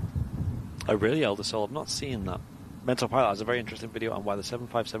 Oh really, Elder Soul? I've not seen that. Mental Pilot has a very interesting video on why the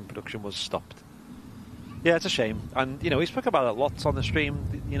 757 production was stopped. Yeah, it's a shame. And, we spoke about it lots on the stream,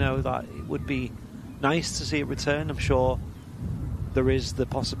 that it would be nice to see it return. I'm sure there is the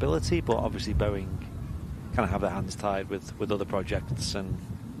possibility, but obviously Boeing kind of have their hands tied with other projects, and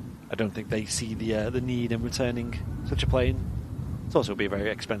I don't think they see the need in returning such a plane. It's also be a very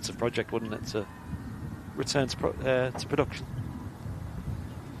expensive project, wouldn't it, to return to production?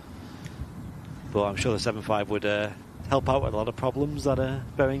 But I'm sure the 7.5 would help out with a lot of problems that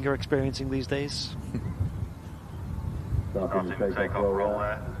Boeing are experiencing these days. I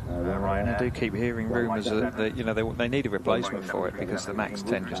do keep hearing rumours that they need a replacement for it because the MAX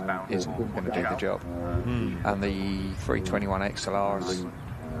 10 just isn't going to do the job. And the 321 XLR is,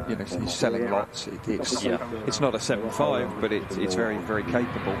 it's selling lots. It's not a 7.5, but it's very, very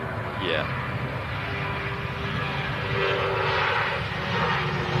capable. Yeah.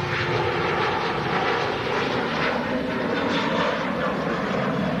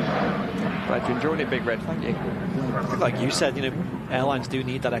 Glad you enjoyed it, Big Red. Thank you. Like you said, airlines do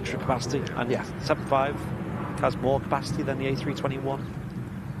need that extra capacity, and 7.5 has more capacity than the A321.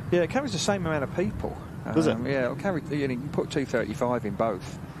 Yeah, it carries the same amount of people. Does it? Yeah, it'll carry. You can put 235 in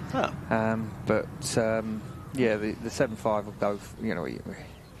both. Oh. The 7.5 will go.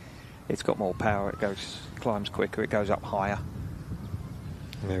 It's got more power. It climbs quicker. It goes up higher.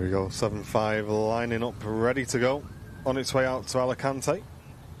 There we go. 7.5 lining up, ready to go, on its way out to Alicante.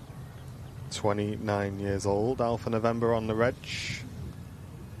 29 years old, Alpha November on the reg.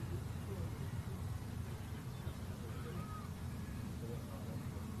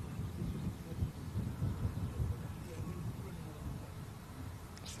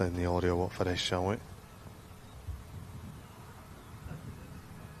 turn the audio up for this, shall we?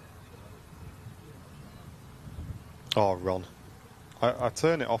 Oh, Ron. I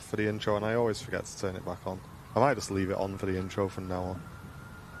turn it off for the intro and I always forget to turn it back on. I might just leave it on for the intro from now on.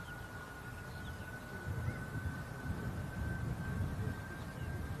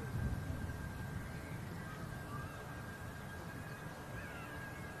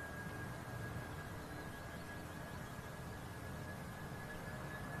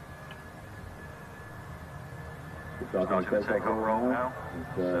 It's going to take a roll now.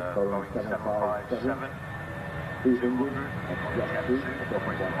 It's Boeing 757. 200 at Jet 2,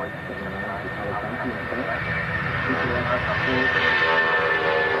 operating flight 79 to Alicante and back.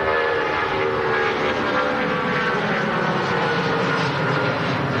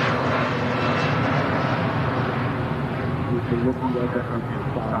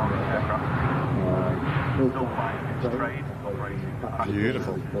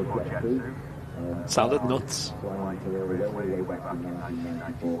 Beautiful. Sounded nuts.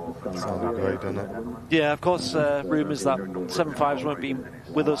 Sounded great, didn't it? Yeah, of course, rumours that 75s won't be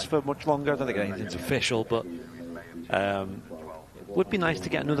with us for much longer. I don't think anything's official, but would be nice to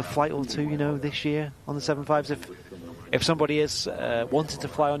get another flight or two, you know, this year on the 75s. If somebody is wanted to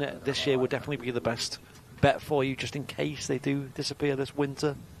fly on it this year, would definitely be the best bet for you, just in case they do disappear this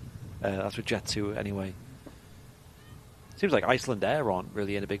winter. That's with Jet 2 anyway. Seems like Iceland Air aren't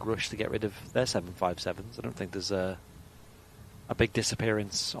really in a big rush to get rid of their 757s. I don't think there's a big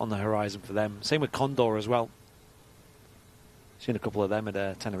disappearance on the horizon for them. Same with Condor as well. Seen a couple of them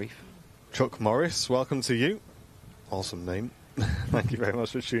at Tenerife. Chuck Morris, welcome to you. Awesome name. Thank you very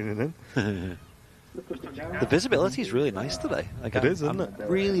much for tuning in. The visibility is really nice today. Like it is, isn't it? I'm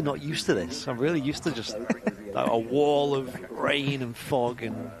really not used to this. I'm really used to just a wall of rain and fog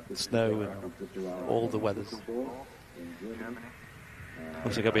and snow and all the weathers.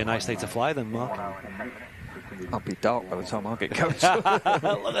 Looks like it'll be a nice day to fly then, Mark. I'll be dark by the time I get going.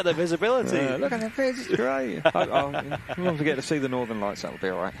 Look at the visibility. Look at the vis, it's great. As long as we get to see the northern lights, that'll be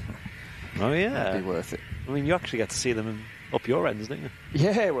alright. Oh, yeah. That'll be worth it. I mean, you actually get to see them up your ends, don't you?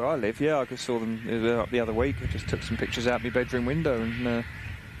 Yeah, where I live, yeah. I just saw them up the other week. I just took some pictures out my bedroom window and,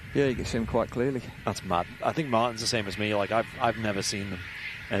 yeah, you can see them quite clearly. That's mad. I think Martin's the same as me. Like, I've never seen them,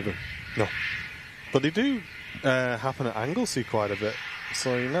 ever. No. But they do happen at Anglesey quite a bit,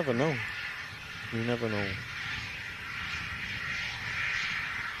 so you never know. You never know.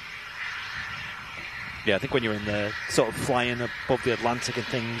 Yeah, I think when you're in the sort of flying above the Atlantic and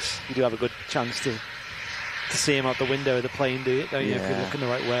things, you do have a good chance to see them out the window of the plane, don't you? Yeah. If you're looking the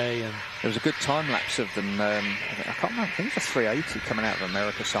right way. And there was a good time lapse of them. I can't remember. I think it was a 380 coming out of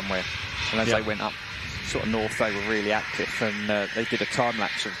America somewhere. And as they went up sort of north, they were really active. And they did a time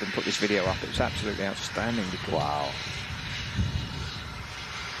lapse of them, put this video up. It was absolutely outstanding. Wow.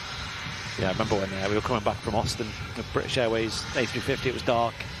 Yeah, I remember when we were coming back from Austin, the British Airways A350, it was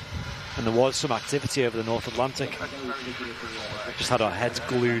dark. And there was some activity over the North Atlantic. Just had our heads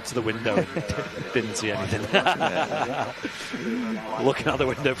glued to the window. Didn't see anything. Looking out the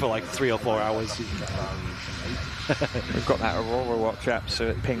window for like 3 or 4 hours. We've got that Aurora watch app, so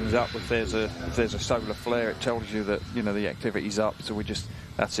it pings up if there's a solar flare. It tells you that the activity's up. So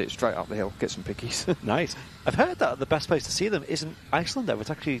that's it, straight up the hill, get some pickies. Nice. I've heard that the best place to see them isn't Iceland, though. It's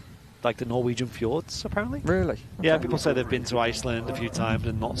actually like the Norwegian fjords, apparently. Really? Yeah, people say they've been to Iceland a few times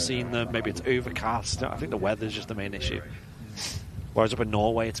and not seen them. Maybe it's overcast. I think the weather's just the main issue. Whereas up in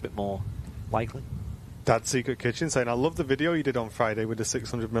Norway, it's a bit more likely. Dad's Secret Kitchen saying, I love the video you did on Friday with the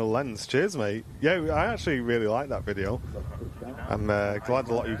 600mm lens. Cheers, mate. Yeah, I actually really like that video. I'm glad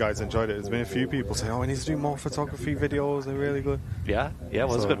a lot of you guys enjoyed it. There's been a few people saying, we need to do more photography videos. They're really good. Yeah, it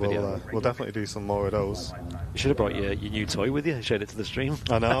was a good video. We'll definitely do some more of those. You should have brought your new toy with you and showed it to the stream.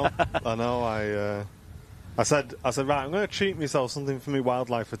 I know. I said, right, I'm going to treat myself something for me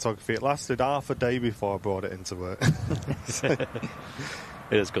wildlife photography. It lasted half a day before I brought it into work. It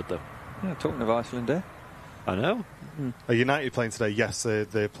is good, though. Yeah, talking of Iceland there. I know. Are United playing today? Yes,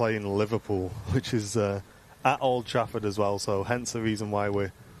 they're playing Liverpool, which is at Old Trafford as well. So hence the reason why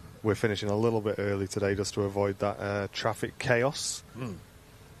we're finishing a little bit early today, just to avoid that traffic chaos.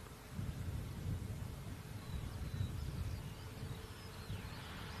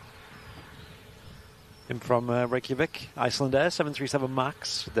 In from Reykjavik, Iceland Air 737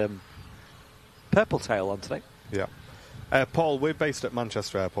 MAX with the purple tail on today. Yeah. Paul, we're based at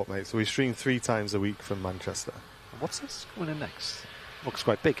Manchester Airport, mate, so we stream 3 times a week from Manchester. What's this going in next? Looks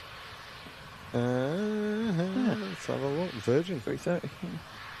quite big. Let's have a look. Virgin. 330.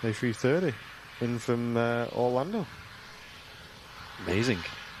 A330 in from Orlando. Amazing.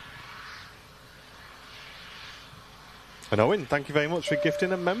 And Owen, thank you very much for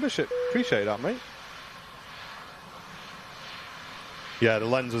gifting a membership. Appreciate that, mate. Yeah, the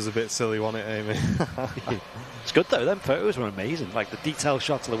lens was a bit silly, wasn't it, Amy? It's good though. Them photos were amazing. Like the detail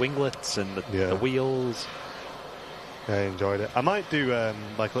shots of the winglets and the wheels. Yeah, I enjoyed it. I might do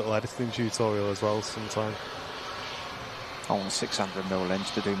like a little editing tutorial as well sometime. I want a 600mm lens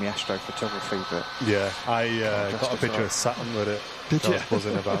to do my astrophotography, but yeah, I got a picture of Saturn with it. Did you? I was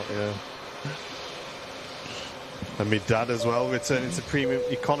buzzing about, yeah. And my dad as well returning to premium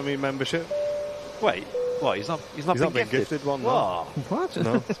economy membership. Wait, what? He's not been gifted one. No. What?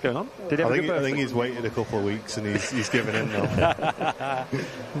 No. What's going on? Did he I think he's waited a couple of weeks and he's given in now.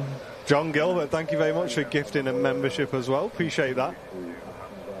 John Gilbert, thank you very much for gifting a membership as well. Appreciate that.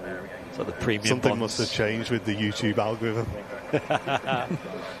 So the premium Something bonds. must have changed with the YouTube algorithm.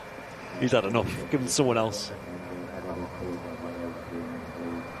 He's had enough. Give him to someone else.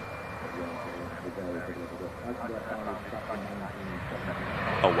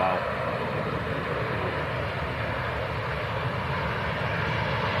 Oh, wow.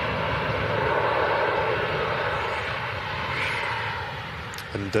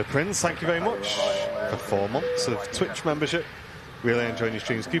 And Prince, thank you very much for 4 months of Twitch membership. Really enjoying your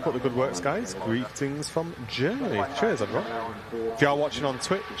streams. Keep up the good works, guys. Greetings from Germany. Cheers, everyone. If you are watching on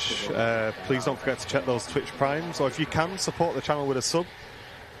Twitch, please don't forget to check those Twitch primes. Or if you can, support the channel with a sub.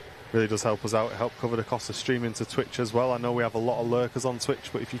 Really does help us out. Help cover the cost of streaming to Twitch as well. I know we have a lot of lurkers on Twitch,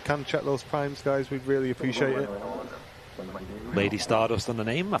 but if you can check those primes, guys, we'd really appreciate it. Lady Stardust on the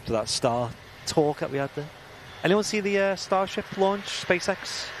name after that star talk that we had there. Anyone see the Starship launch,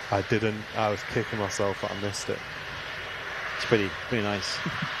 SpaceX? I didn't. I was kicking myself that I missed it. It's pretty nice.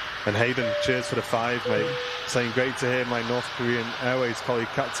 And Hayden, cheers for the 5, mate. Saying, great to hear my North Korean Airways colleague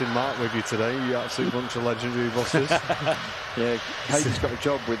Captain Mark with you today. You absolute bunch of legendary busters. Yeah, Hayden's got a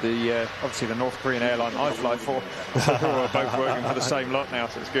job with the obviously the North Korean airline I fly for. So we're both working for the same lot now,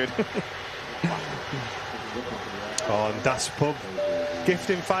 so it's good. Oh, and Das Pub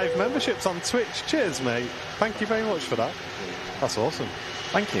gifting 5 memberships on Twitch. Cheers, mate. Thank you very much for that. That's awesome.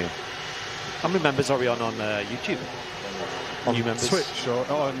 Thank you. How many members are we on YouTube? On new members? Twitch or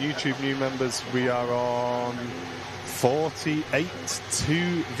on YouTube, new members, we are on 48,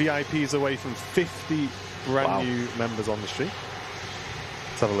 2 VIPs away from 50 brand new members on the stream.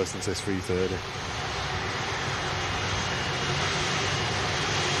 Let's have a listen to this 3:30.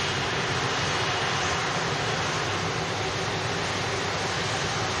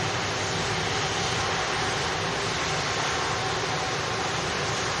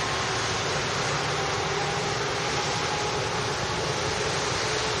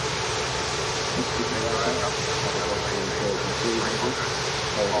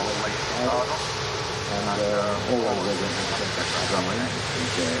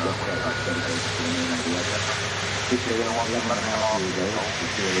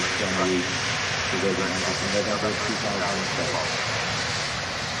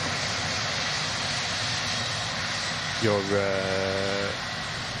 You're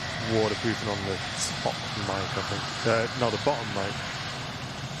waterproofing on the top mic, I think. No, the bottom mic.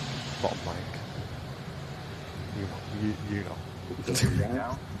 Bottom mic. You know.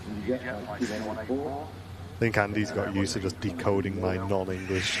 I think Andy's got used to just decoding my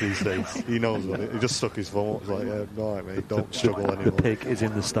non-English these days. He knows what it. He just stuck his phone up. It's like, yeah, all right, mate, don't struggle anymore. The pig is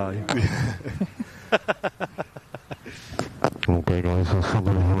in the sty. Okay, guys, so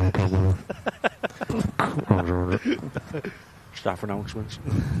somebody will come Staff announcements.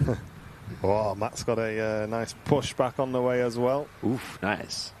 Oh, Matt's got a nice push back on the way as well. Oof,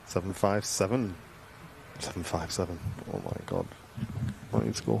 nice. 757. 757. Oh my god. I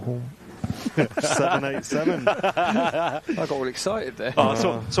need to go home. 787. I got all excited there. Oh,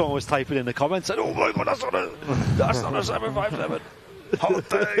 someone was typing in the comments and, oh my god, that's not a 757. How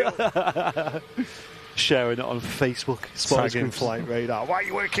dare you? Sharing it on Facebook. Tagging Flight Radar. Why are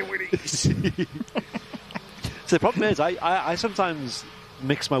you working with these? So the problem is, I sometimes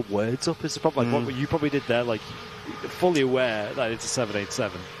mix my words up. Is the problem? Like what you probably did there, like fully aware that it's a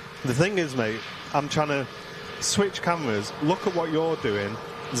 787. The thing is, mate, I'm trying to switch cameras, look at what you're doing,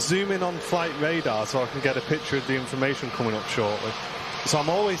 zoom in on Flight Radar so I can get a picture of the information coming up shortly. So I'm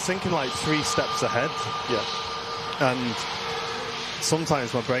always thinking like 3 steps ahead. Yeah. And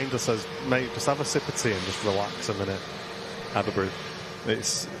sometimes my brain just says, mate, just have a sip of tea and just relax a minute. Have a brew.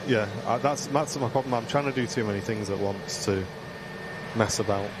 It's, yeah, that's my problem. I'm trying to do too many things at once to mess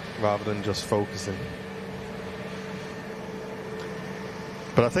about rather than just focusing.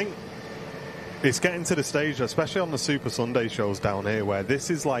 But I think it's getting to the stage, especially on the Super Sunday shows down here, where this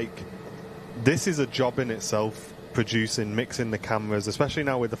is a job in itself. producing, mixing the cameras, especially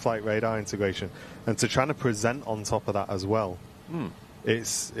now with the flight radar integration, and to trying to present on top of that as well.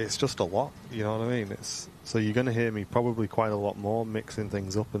 It's just a lot, you know what I mean? So you're going to hear me probably quite a lot more mixing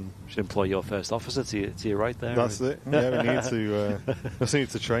things up, and should employ your first officer to your right there. That's it. Yeah, we need to. Just need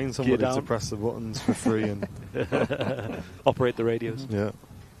to train somebody to press the buttons for free and operate the radios. Yeah.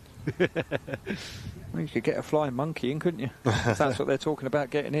 Well, you could get a flying monkey in, couldn't you? That's what they're talking about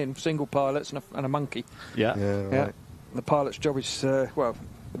getting in. Single pilots and a monkey. Yeah. Right. The pilot's job is, the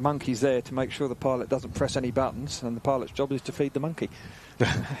monkey's there to make sure the pilot doesn't press any buttons, and the pilot's job is to feed the monkey.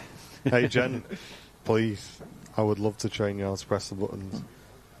 Hey, Jen, please, I would love to train you how to press the buttons.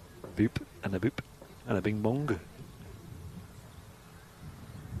 Boop, and a boop, and a bing bong.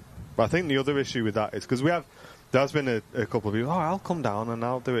 But I think the other issue with that is, because there's been a couple of people, I'll come down and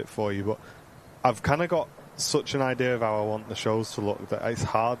I'll do it for you, but I've kind of got such an idea of how I want the shows to look that it's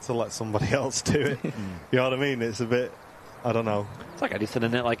hard to let somebody else do it. You know what I mean? It's a bit, I don't know. It's like editing,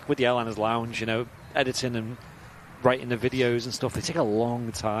 isn't it? Like with the Airliners Lounge, editing and writing the videos and stuff, they take a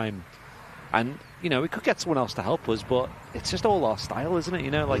long time. And, we could get someone else to help us, but it's just all our style, isn't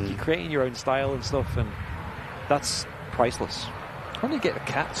it? Like you're creating your own style and stuff, and that's priceless. Why don't you get the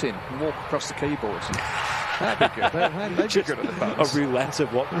cats in and walk across the keyboards? That'd be good. They'd be good at the buttons. A roulette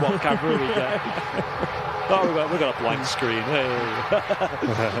of what camera we get. Oh, we've got a blank screen. Hey.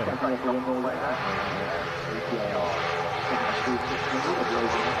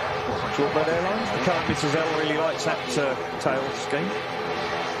 Shortbread Airlines. The current Mrs. L really likes that tail scheme.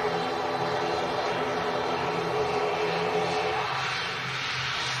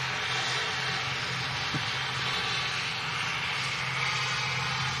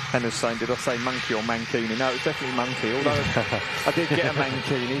 Henna's saying, did I say monkey or mankini? No, it's definitely monkey, although I did get a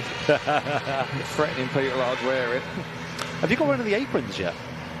mankini. Threatening people I'd wear it. Have you got one of the aprons yet?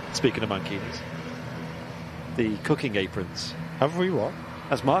 Speaking of mankinis. The cooking aprons. Have we what?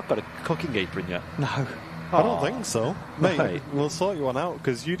 Has Mark got a cooking apron yet? No. I don't think so. Mate, we'll sort you one out,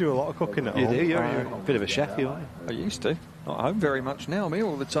 because you do a lot of cooking at home. You do, you're a bit of a chef, you are. I used to. Not at home very much now, me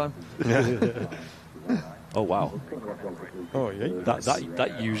all the time. Oh, wow. Oh, yeah.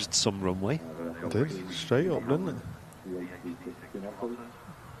 That used some runway. It did. Straight up, didn't it?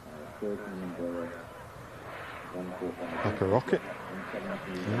 Like a rocket.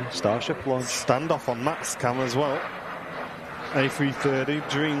 Starship launch. Standoff on Matt's cam as well. A330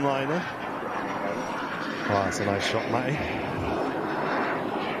 Dreamliner. Oh, that's a nice shot, Matty.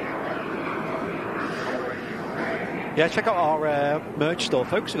 Yeah, check out our merch store,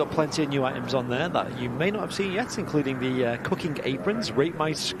 folks. We've got plenty of new items on there that you may not have seen yet, including the cooking aprons, Rate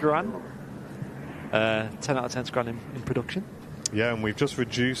My Scran. 10 out of 10 Scran in production. Yeah, and we've just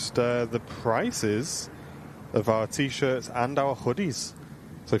reduced the prices of our T-shirts and our hoodies.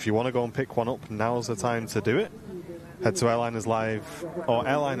 So if you want to go and pick one up, now's the time to do it. Head to Airliners Live or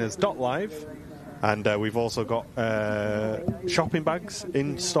airliners.live. And we've also got shopping bags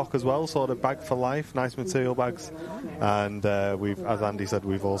in stock as well, sort of bag for life, nice material bags. And we've, as Andy said,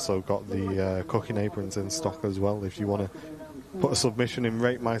 we've also got the cooking aprons in stock as well, if you want to put a submission in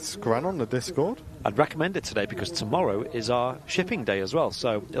Rate My Scran on the Discord. I'd recommend it today because tomorrow is our shipping day as well,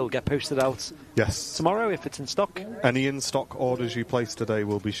 so it'll get posted out tomorrow if it's in stock. Any in-stock orders you place today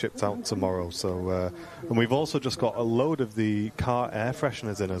will be shipped out tomorrow. So, and we've also just got a load of the car air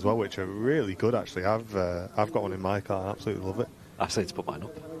fresheners in as well, which are really good actually. I've got one in my car, I absolutely love it. I say to put mine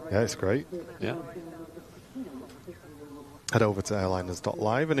up. Yeah, it's great. Yeah. Head over to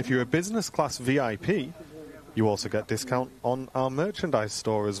airliners.live, and if you're a business class VIP, you also get discount on our merchandise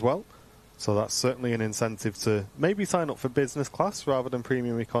store as well. So that's certainly an incentive to maybe sign up for business class rather than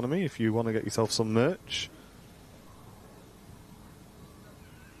premium economy if you want to get yourself some merch.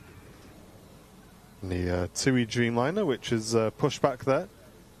 And the TUI Dreamliner, which is pushed back there,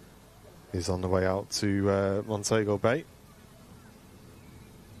 is on the way out to Montego Bay.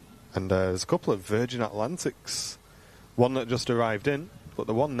 And there's a couple of Virgin Atlantics. One that just arrived in, but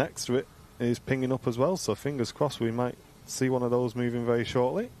the one next to it is pinging up as well, so fingers crossed we might see one of those moving very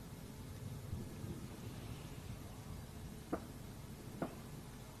shortly.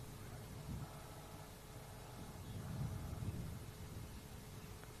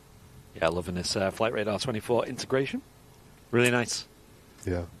 Yeah, loving this Flight Radar 24 integration. Really nice.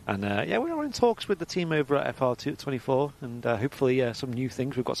 Yeah. And we're in talks with the team over at FR24 and hopefully some new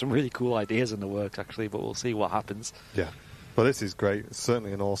things. We've got some really cool ideas in the works actually, but we'll see what happens. Yeah. But this is great. It's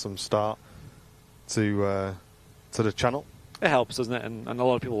certainly an awesome start to the channel. It helps, doesn't it? And a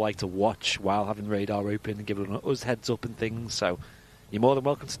lot of people like to watch while having radar open and giving us heads up and things. So you're more than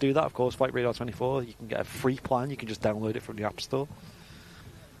welcome to do that. Of course, Flight Radar 24. You can get a free plan. You can just download it from the App Store.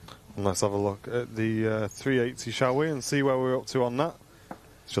 Let's have a look at the 380, shall we, and see where we're up to on that.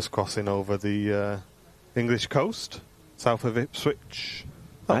 It's just crossing over the English coast, south of Ipswich.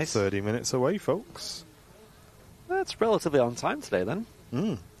 About Nice. 30 minutes away, folks. That's relatively on time today, then.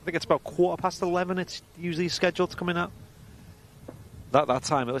 Mm. I think it's about 11:15. It's usually scheduled to come in at that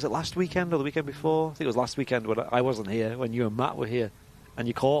time. Was it last weekend or the weekend before? I think it was last weekend when I wasn't here, when you and Matt were here, and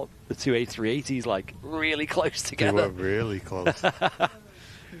you caught the two A380s like really close They together. were really close.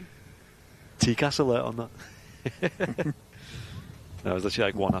 TCAS alert on that. No, it was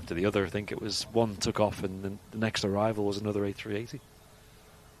literally like one after the other. I think it was one took off and then the next arrival was another A380.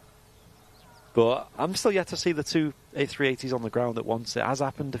 But I'm still yet to see the two A380s on the ground at once. It has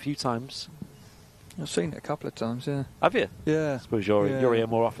happened a few times. I've seen it a couple of times, yeah. Have you? Yeah. I suppose you're here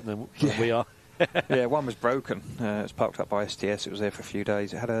more often than we are. Yeah, one was broken. It was parked up by STS. It was there for a few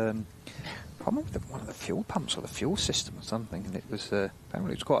days. It had I can't remember one of the fuel pumps or the fuel system or something, and it was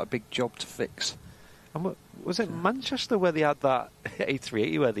apparently it was quite a big job to fix. And was it Manchester where they had that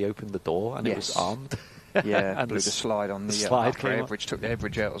A380 where they opened the door and it was Yes. armed? Yeah, And blew the slide on the slide upper came air up. bridge, took the air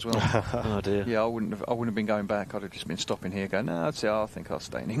bridge out as well. Oh dear. Yeah, I wouldn't have been going back. I'd have just been stopping here, going, no, I'd say, I think I'll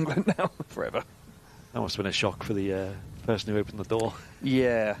stay in England now forever. That must have been a shock for the person who opened the door.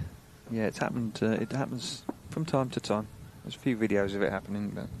 Yeah, it's happened. It happens from time to time. There's a few videos of it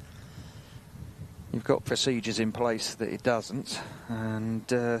happening, but you've got procedures in place that it doesn't, and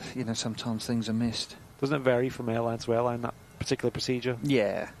sometimes things are missed. Doesn't it vary from airline to airline, that particular procedure?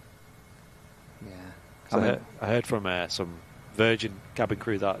 Yeah. I heard from some Virgin cabin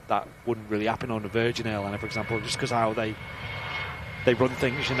crew that wouldn't really happen on a Virgin airliner, for example, just because how they run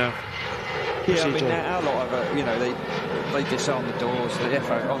things, you know. Yeah, I mean, our lot of they disarm the doors. The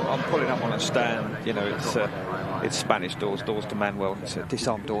FO, I'm pulling up on a stand. It's Spanish doors to Manuel. It's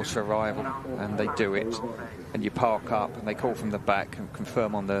disarm doors for arrival, and they do it. And you park up, and they call from the back and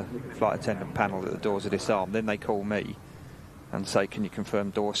confirm on the flight attendant panel that the doors are disarmed. Then they call me and say, "Can you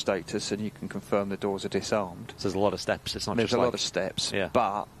confirm door status?" And you can confirm the doors are disarmed. So there's a lot of steps. It's not There's just a lot of steps. Yeah.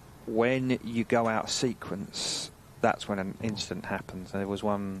 But when you go out of sequence, that's when an incident happens. There was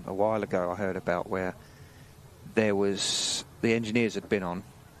one a while ago I heard about where the engineers had been on.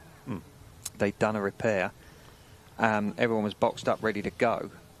 They'd done a repair. Everyone was boxed up, ready to go.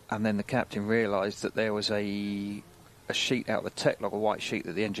 And then the captain realised that there was a sheet out of the tech log, a white sheet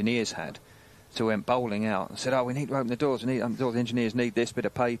that the engineers had. So we went bowling out and said, we need to open the doors. We need to open the doors. The engineers need this bit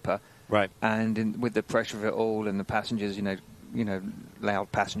of paper. Right. And with the pressure of it all and the passengers,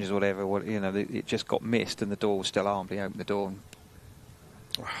 loud passengers or whatever, it just got missed and the door was still armed. He opened the door and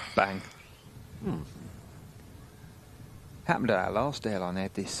bang. Happened at our last airline. They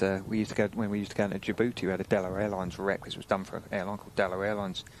had this. When we used to go into Djibouti, we had a Delaware Airlines rep. This was done for an airline called Delaware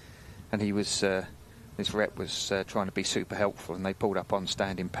Airlines, and he was this rep was trying to be super helpful, and they pulled up on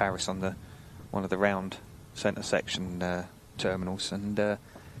stand in Paris on one of the round centre section terminals, and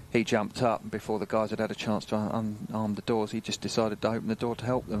he jumped up, and before the guys had had a chance to unarm the doors, he just decided to open the door to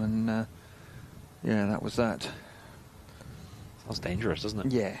help them, and that was that. Sounds dangerous,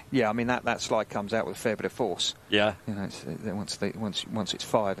 doesn't it? Yeah. I mean that slide comes out with a fair bit of force. Yeah. Once it's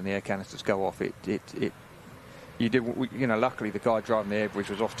fired and the air canisters go off, luckily the guy driving the air bridge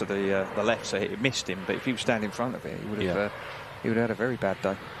was off to the left, so it missed him. But if he was standing in front of it, he would have had a very bad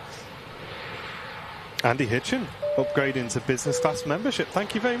day. Andy Hitchin, upgrading to business class membership.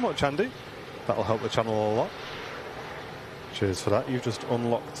 Thank you very much, Andy. That'll help the channel a lot. Cheers for that. You've just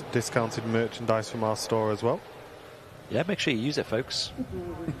unlocked discounted merchandise from our store as well. Yeah, make sure you use it, folks.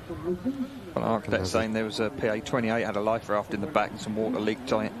 Well, our architect's saying there was a PA-28 had a life raft in the back and some water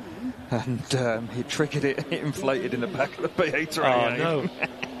leaked on it, and he triggered it, it inflated in the back of the PA-28. Oh no!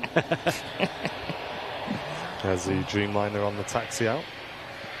 There's the Dreamliner on the taxi out.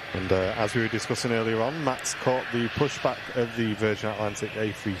 And as we were discussing earlier on, Matt's caught the pushback of the Virgin Atlantic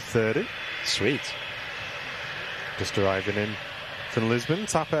A330. Sweet. Just arriving in from Lisbon,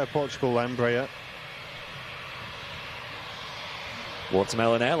 TAP Air Portugal Embraer.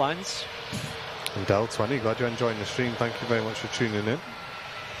 Watermelon Airlines. And Del 20, glad you're enjoying the stream. Thank you very much for tuning in.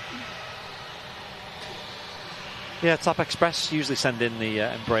 Yeah, TAP Express usually send in the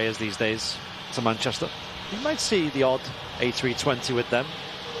Embraers these days to Manchester. You might see the odd A320 with them.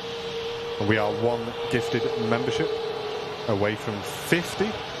 And we are one gifted membership away from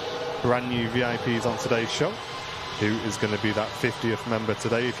 50 brand new VIPs on today's show. Who is going to be that 50th member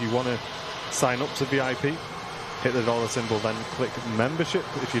today? If you want to sign up to VIP, hit the dollar symbol, then click membership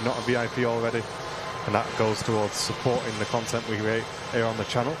if you're not a VIP already, and that goes towards supporting the content we create here on the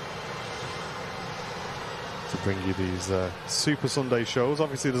channel to bring you these Super Sunday shows.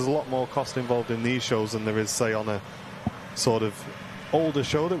 Obviously there's a lot more cost involved in these shows than there is, say, on a sort of older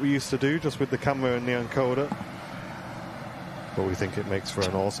show that we used to do just with the camera and the encoder. But we think it makes for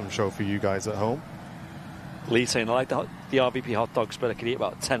an awesome show for you guys at home. Lee saying, I like the RVP hot dogs, but I could eat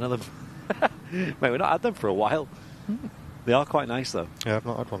about 10 of them. Mate, we've not had them for a while. They are quite nice, though. Yeah, I've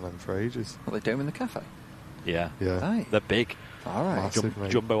not had one of them for ages. What they do in the cafe? Yeah. Right. They're big. All right. Massive,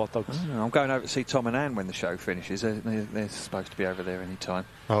 Jumbo hot dogs. I'm going over to see Tom and Anne when the show finishes. They're supposed to be over there any time.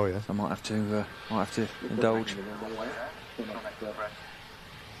 Oh, yeah. So I might have to indulge.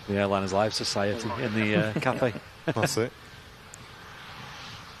 The Airliners Live Society in the cafe. That's it.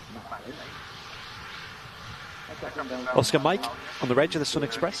 Oscar Mike on the reg of the Sun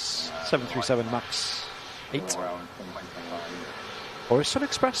Express, 737 MAX 8. Or is Sun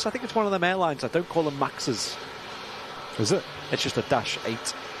Express? I think it's one of them airlines. I don't call them Maxes. Is it? It's just a Dash 8.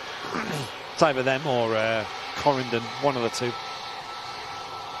 It's either them or Corendon, one of the two.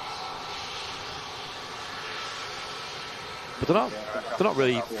 But they're not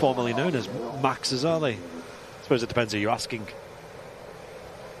really formally known as Maxes, are they? I suppose it depends who you're asking.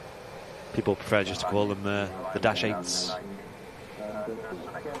 People prefer just to call them the Dash 8s.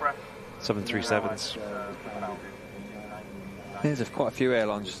 737s. Yeah, there's quite a few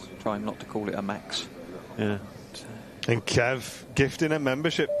airlines trying not to call it a Max. Yeah. And Kev, gifting a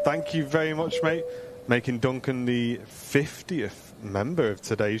membership. Thank you very much, mate. Making Duncan the 50th member of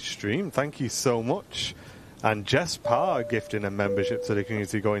today's stream. Thank you so much. And Jess Parr gifting a membership to the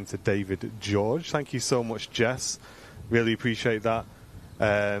community, going to David George. Thank you so much, Jess. Really appreciate that.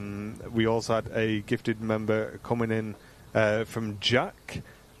 We also had a gifted member coming in from Jack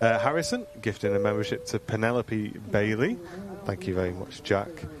Harrison, gifting a membership to Penelope Bailey. Thank you very much, Jack.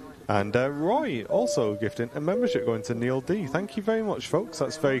 And Roy also gifting a membership, going to Neil D. Thank you very much, folks.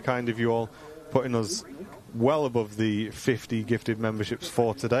 That's very kind of you all, putting us well above the 50 gifted memberships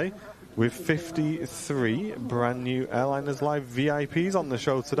for today, with 53 brand new Airliners Live VIPs on the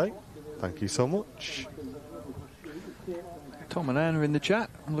show today. Thank you so much. Tom and Anne are in the chat.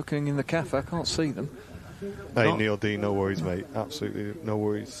 I'm looking in the cafe. I can't see them. Hey, Neil D, no worries, mate. Absolutely no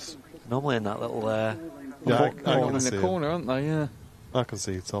worries. Normally in that little... I in can see the him. corner, aren't they? Yeah. I can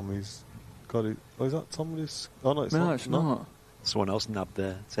see Tommy's got it. Oh, is that Tommy's? Oh, no, it's not. No, it's not. Someone else nabbed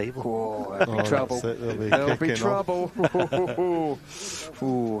the table. Oh, there'll be trouble. That's it. There'll be kicking trouble.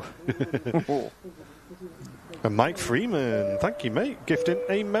 Ooh. And Mike Freeman, thank you, mate. Gifting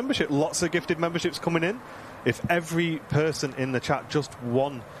a membership. Lots of gifted memberships coming in. If every person in the chat, if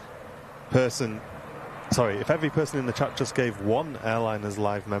every person in the chat just gave one Airliners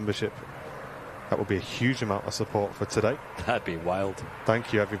Live membership, that would be a huge amount of support for today. That'd be wild.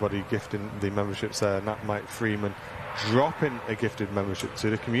 Thank you, everybody, gifting the memberships there. Nat Mike Freeman dropping a gifted membership to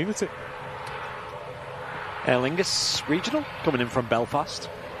the community. Aer Lingus Regional coming in from Belfast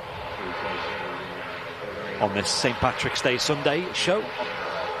on this St. Patrick's Day Sunday show.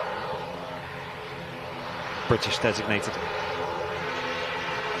 British designated.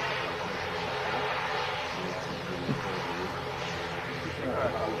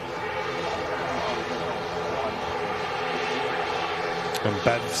 And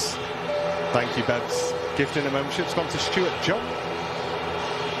Bevs, thank you, Bevs. Gifting a membership's gone to Stuart John.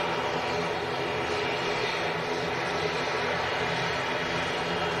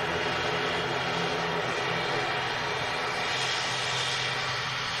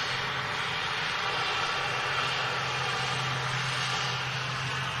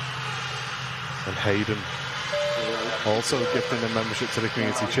 And Hayden also gifting a membership to the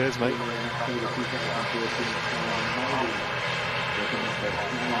community. Cheers, mate.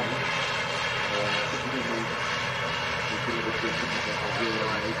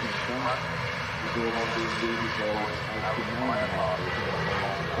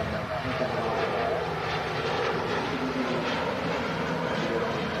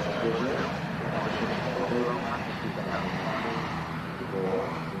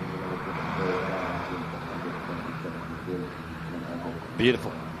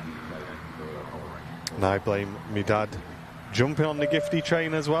 Beautiful. And I blame me dad. Jumping on the gifty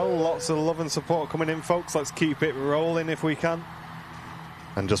train as well. Lots of love and support coming in, folks. Let's keep it rolling if we can.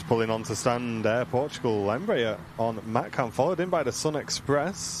 And just pulling on to stand Air Portugal Embraer on Matcam, followed in by the Sun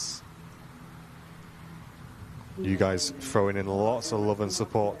Express. You guys throwing in lots of love and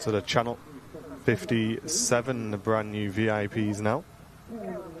support to the channel. 57 brand new VIPs now.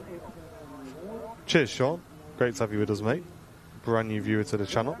 Cheers, Sean. Great to have you with us, mate. Brand new viewer to the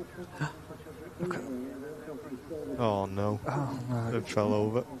channel. Oh no. Oh, no. It fell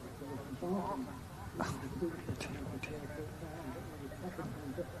over.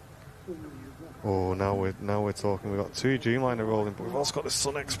 Oh, now we're talking. We've got 2 Dreamliner rolling, but we've also got the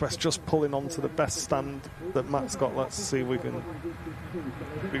Sun Express just pulling onto the best stand that Matt's got. Let's see if we can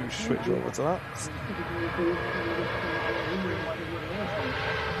switch over to that.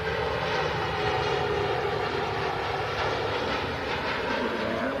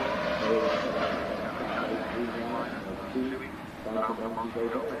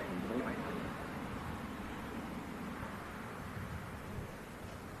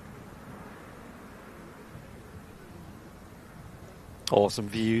 Awesome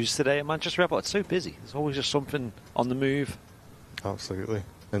views today at Manchester Airport. It's so busy. There's always just something on the move. Absolutely.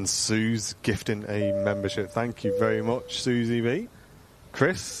 And Sue's gifting a membership. Thank you very much, Susie B.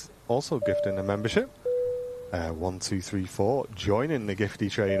 Chris also gifting a membership. 1234 joining the gifty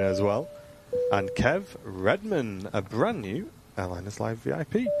train as well. And Kev Redman, a brand new Airliners Live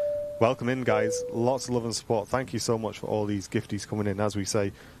VIP. Welcome in, guys. Lots of love and support. Thank you so much for all these gifties coming in. As we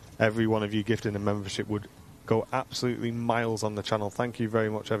say, every one of you gifting a membership would go absolutely miles on the channel. Thank you very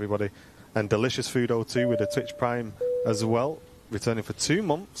much, everybody. And Delicious Food 02 with a Twitch Prime as well, returning for 2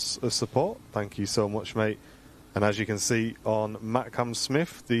 months of support. Thank you so much, mate. And as you can see on Matt Cam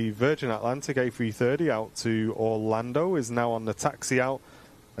Smith, the Virgin Atlantic A330 out to Orlando is now on the taxi out,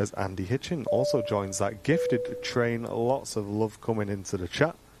 as Andy Hitchin also joins that gifted train. Lots of love coming into the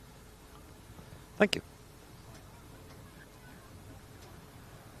chat. Thank you.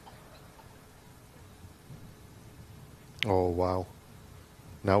 Oh, wow.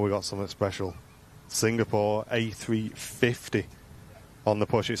 Now we got something special. Singapore A350 on the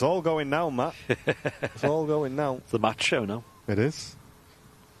push. It's all going now, Matt. It's all going now. It's the match show now. It is.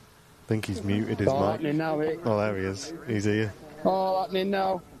 I think he's muted his mic. Now, oh, there he is. He's here. All happening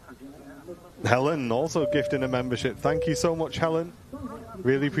now. Helen also gifting a membership. Thank you so much, Helen.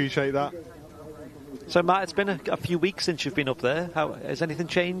 Really appreciate that. So, Matt, it's been a few weeks since you've been up there. Has anything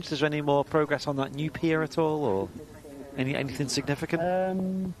changed? Is there any more progress on that new pier at all, or anything significant?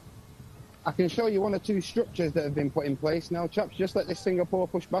 I can show you 1 or 2 structures that have been put in place now, chaps. Just let this Singapore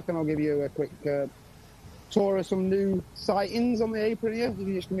push back and I'll give you a quick tour of some new sightings on the apron here. You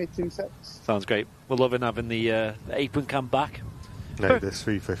can just give me 2 seconds. Sounds great. We're loving having the apron cam back. No, this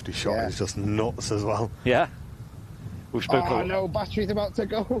 350 shot is just nuts as well. Yeah. We've spoken. Oh no, battery's about to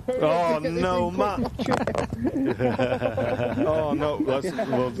go. Oh no, Matt. Oh no,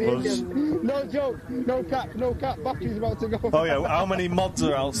 no joke, no cap, battery's about to go. Oh yeah, how many mods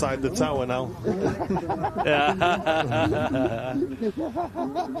are outside the tower now?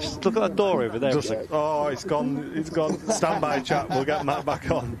 Just look at that door over there. Oh, it's gone. Stand by, chat. We'll get Matt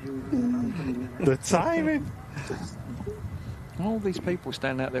back on. The timing. All these people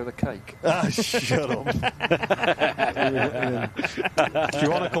standing out there with a cake. Ah, shut up. If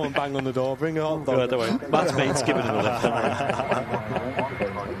you want to come and bang on the door, bring it on. Don't worry. Matt's mate's giving him a lift.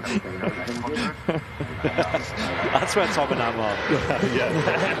 That's where Tom and Am are.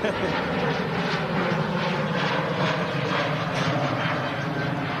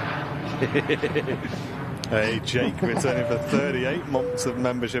 Hey, Jake returning for 38 months of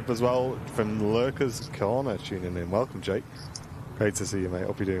membership as well from Lurker's Corner tuning in. Welcome, Jake. Great to see you, mate.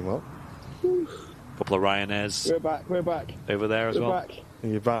 Hope you're doing well. Couple of Ryanairs. We're back. Over there as well. Back.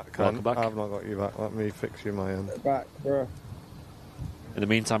 You're back. Welcome back. I've not got you back. Let me fix you my end. We're back, bro. In the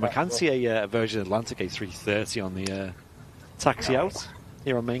meantime, I can see a Virgin Atlantic A330 on the taxi out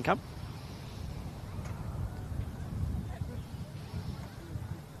here on main cam.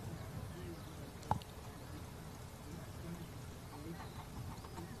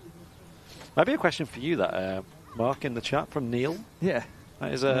 Maybe a question for you, that Mark, in the chat from Neil. Yeah.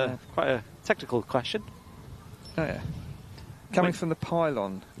 That is quite a technical question. Oh, yeah. Coming from the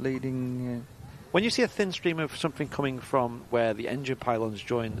pylon, leading... When you see a thin stream of something coming from where the engine pylons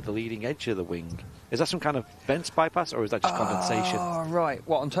join the leading edge of the wing, is that some kind of vents bypass, or is that just condensation? Oh, right.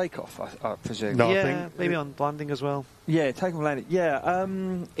 What, on takeoff, I presume? No, yeah, I think maybe on landing as well. Yeah, takeoff landing.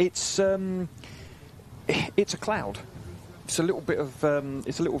 Yeah, it's a cloud. It's a little bit of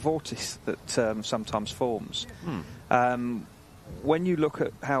it's a little vortice that sometimes forms. When you look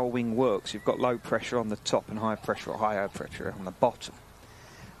at how a wing works, you've got low pressure on the top and high pressure or higher pressure on the bottom.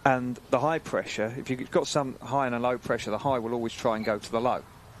 And the high pressure, if you've got some high and a low pressure, the high will always try and go to the low.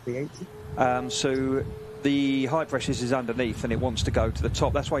 So the high pressure is underneath and it wants to go to the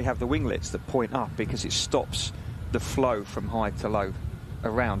top. That's why you have the winglets that point up, because it stops the flow from high to low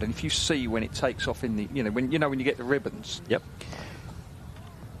around. And if you see when it takes off in the, when you get the ribbons, yep,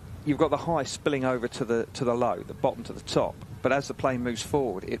 you've got the high spilling over to the low, the bottom to the top. But as the plane moves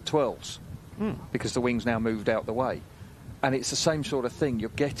forward, it twirls because the wing's now moved out the way. And it's the same sort of thing. You're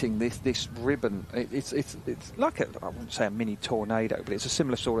getting this ribbon. It's like I wouldn't say a mini tornado, but it's a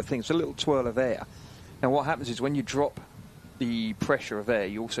similar sort of thing. It's a little twirl of air. Now what happens is when you drop the pressure of air,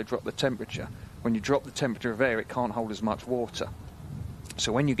 you also drop the temperature. When you drop the temperature of air, it can't hold as much water.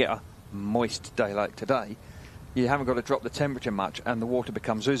 So when you get a moist day like today, you haven't got to drop the temperature much, and the water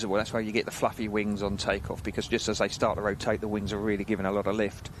becomes visible. That's why you get the fluffy wings on takeoff, because just as they start to rotate, the wings are really giving a lot of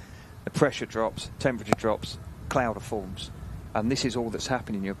lift. The pressure drops, temperature drops, cloud forms, and this is all that's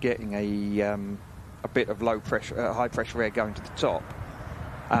happening. You're getting a bit of low pressure, high pressure air going to the top,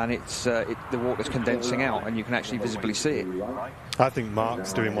 and the water's condensing out, and you can actually visibly see it. I think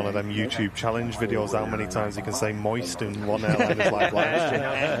Mark's doing one of them YouTube challenge videos, how many times he can say moist in one airliner's live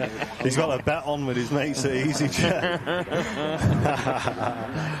stream. He's got a bet on with his mates at EasyJet.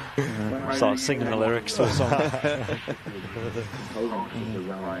 Start singing the lyrics to a song. I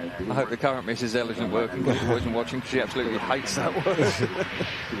hope the current Mrs. L isn't working, wasn't watching, because she absolutely hates that word.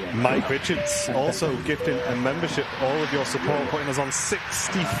 Mike Richards also gifting a membership, all of your support, putting us on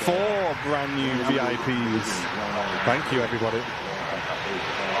 64 brand new VIPs. Thank you, everybody.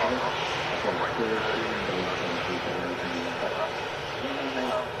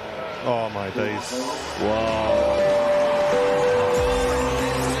 Oh my days. Wow.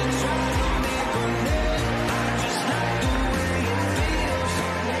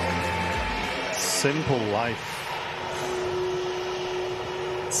 Simple life.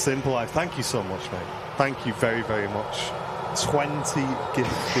 Simple life. Thank you so much, mate. Thank you very, very much. 20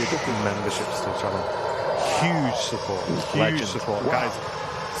 gifted memberships to the channel. Huge support. Huge support. Wow. Guys,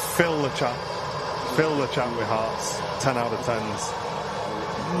 fill the chat. Fill the chat with hearts. 10 out of 10s.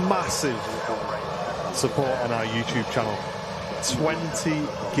 Massive support on our YouTube channel. 20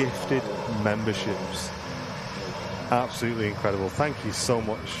 gifted memberships. Absolutely incredible. Thank you so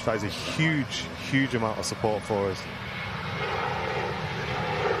much. That is a huge, huge amount of support for us.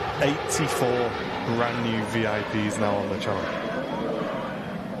 84 brand new VIPs now on the channel.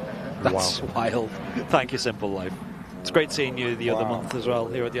 That's wild. Thank you, Simple Life. It's great seeing you the other month as well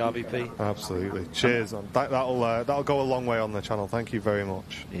here at the RVP. Absolutely. Cheers. That'll go a long way on the channel. Thank you very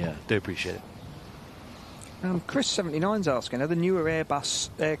much. Yeah, do appreciate it. Chris79's asking, are the newer Airbus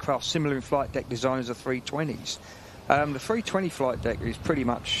aircraft similar in flight deck design as the 320s? The 320 flight deck is pretty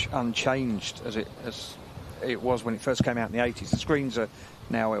much unchanged as it was when it first came out in the 80s. The screens are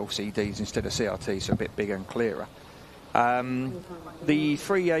now LCDs instead of CRT, so a bit bigger and clearer. The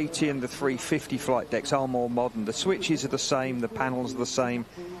 380 and the 350 flight decks are more modern. The switches are the same, the panels are the same,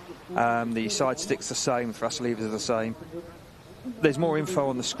 the side sticks the same, the thrust levers are the same. There's more info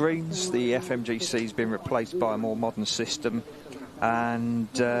on the screens. The FMGC has been replaced by a more modern system, and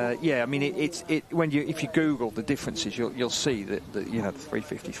yeah, I mean if you Google the differences, you'll see that the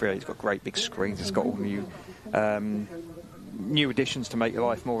 350 380's got great big screens. It's got all new additions to make your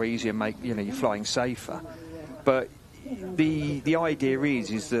life more easier, make your flying safer. But the idea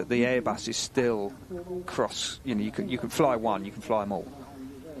is that the Airbus is still cross. You can fly one, you can fly them all.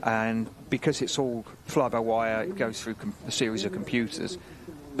 And because it's all fly-by-wire, it goes through a series of computers,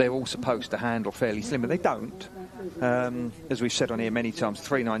 they're all supposed to handle fairly slim, but they don't. As we've said on here many times, the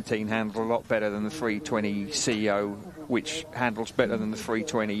 319 handles a lot better than the 320 CEO, which handles better than the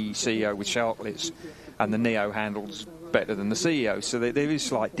 320 CEO with sharklets, and the Neo handles better than the CEO. So there is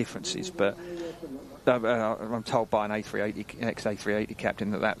slight differences, but I'm told by an ex-A380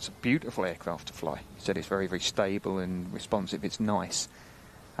 captain that that's a beautiful aircraft to fly. He said it's very, very stable and responsive. It's nice.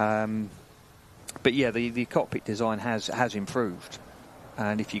 But yeah, the cockpit design has improved,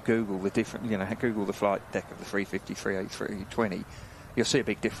 and if you Google the different, Google the flight deck of the 350, 380, 320, you'll see a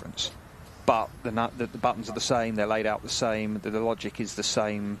big difference. But the buttons are the same, they're laid out the same, the logic is the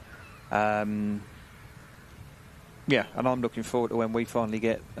same. Yeah, and I'm looking forward to when we finally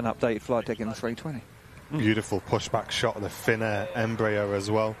get an updated flight deck in the 320. Beautiful pushback shot of the Finnair Embraer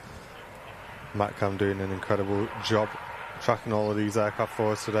as well. Matcam doing an incredible job tracking all of these aircraft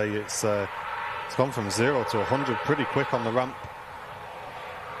for us today. It's gone from 0 to 100 pretty quick on the ramp.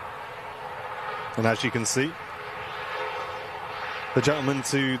 And as you can see, the gentleman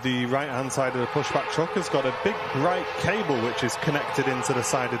to the right-hand side of the pushback truck has got a big bright cable which is connected into the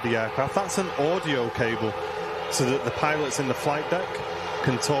side of the aircraft. That's an audio cable, so that the pilots in the flight deck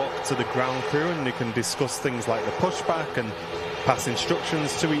can talk to the ground crew and they can discuss things like the pushback and pass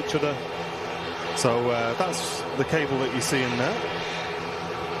instructions to each other. So that's the cable that you see in there.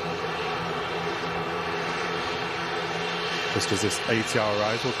 Just as this ATR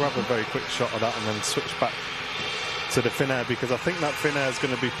arrives, we'll grab a very quick shot of that and then switch back to the Finnair, because I think that Finnair is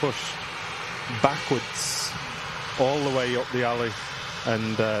going to be pushed backwards all the way up the alley,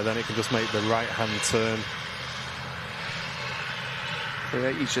 and then it can just make the right-hand turn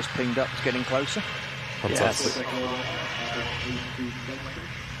 380's just pinged up, it's getting closer. Fantastic.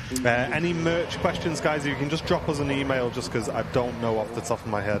 Any merch questions, guys? You can just drop us an email, just because I don't know off the top of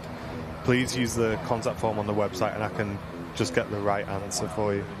my head. Please use the contact form on the website and I can just get the right answer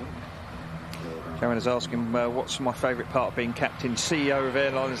for you. Karen is asking, what's my favourite part of being captain, CEO of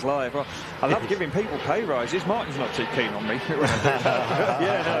Airlines Live? Well, I love giving people pay rises. Martin's not too keen on me.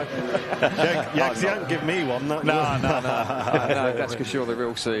 Yeah, because you haven't given me one. No, that's because you're the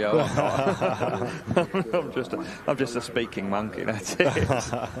real CEO. I'm just a speaking monkey, that's it.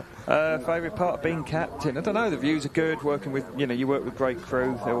 Favourite part of being captain? I don't know, the views are good, working with, you work with great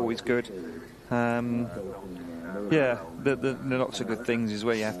crew, they're always good. Yeah, the lots of good things is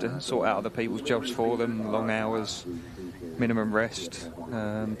where you have to sort out other people's jobs for them, long hours, minimum rest.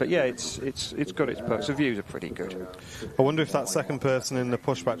 But yeah, it's got its perks. The views are pretty good. I wonder if that second person in the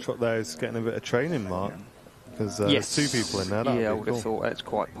pushback truck there is getting a bit of training, Mark. Because yes. There's 2 people in there. I would have thought that's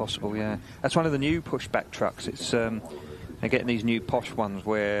quite possible. Yeah, that's one of the new pushback trucks. It's they're getting these new posh ones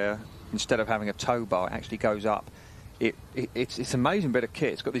where instead of having a tow bar, it actually goes up. It's an amazing bit of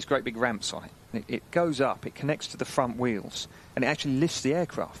kit. It's got these great big ramps on it. It goes up, it connects to the front wheels, and it actually lifts the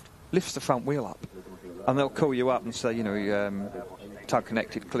aircraft, lifts the front wheel up. And they'll call you up and say, tug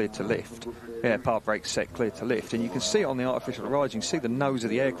connected, clear to lift. Yeah, power brake set, clear to lift. And you can see it on the artificial rise, you can see the nose of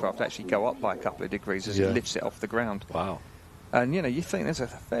the aircraft actually go up by a couple of degrees as it lifts it off the ground. Wow. And, you think there's a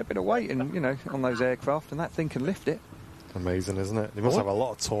fair bit of weight on those aircraft, and that thing can lift it. Amazing, isn't it? They must have a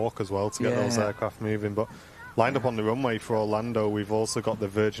lot of torque as well to get those aircraft moving. But lined up on the runway for Orlando, we've also got the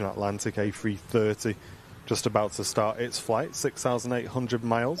Virgin Atlantic A330 just about to start its flight, 6,800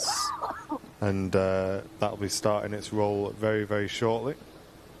 miles. And that'll be starting its roll very, very shortly.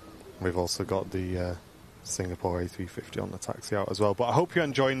 We've also got the Singapore A350 on the taxi out as well. But I hope you're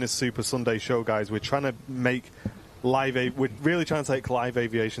enjoying this Super Sunday show, guys. We're trying to make we're really trying to take live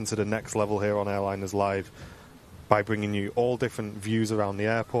aviation to the next level here on Airliners Live, by bringing you all different views around the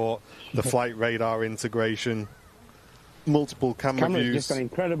airport, the flight radar integration, multiple camera views. Camera's just gone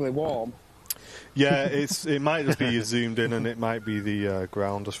incredibly warm. Yeah, it might just be you zoomed in, and it might be the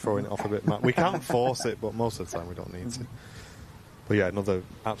ground just throwing it off a bit. We can't force it, but most of the time we don't need to. But yeah, another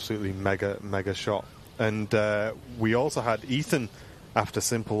absolutely mega shot. And we also had Ethan, after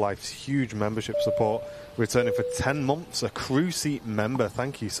Simple Life's huge membership support, returning for 10 months, a crew seat member.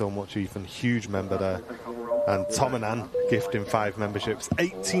 Thank you so much, Ethan. Huge member there. And Tom and Ann gifting 5 memberships,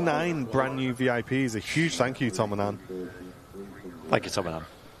 89 brand new VIPs. A huge thank you, Tom and Ann. Thank you, Tom and Ann.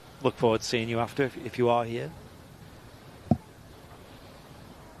 Look forward to seeing you after if you are here.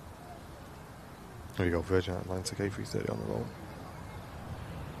 There you go, Virgin Atlantic A330 on the roll.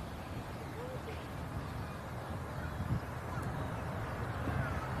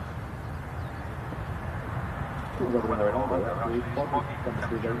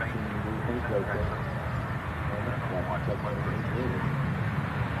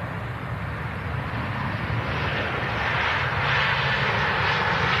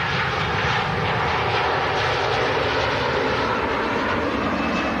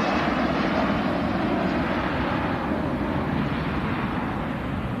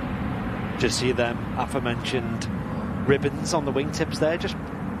 Just see them aforementioned ribbons on the wingtips there, just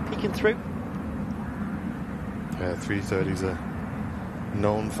peeking through. Yeah, 330s are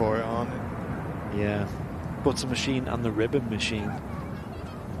known for it, aren't they? Yeah, butter machine and the ribbon machine.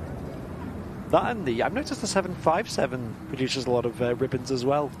 That and I've noticed the 757 produces a lot of ribbons as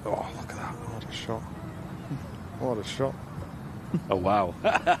well. Oh, look at that! What a shot! What a shot! Oh wow!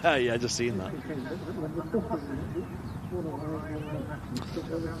 Yeah, just seen that.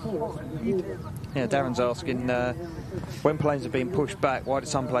 Yeah, Darren's asking, when planes are being pushed back, why do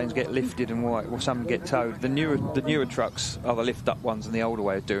some planes get lifted and why some get towed? The newer trucks are the lift-up ones, and the older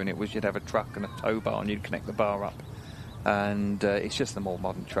way of doing it was you'd have a truck and a tow bar and you'd connect the bar up. And it's just the more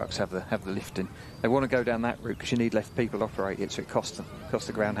modern trucks have the lifting. They want to go down that route because you need less people to operate it, so it costs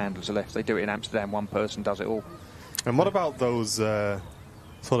the ground handlers a left. They do it in Amsterdam, one person does it all. And what about those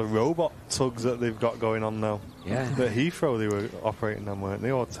sort of robot tugs that they've got going on now? Yeah. At Heathrow they were operating them, weren't they,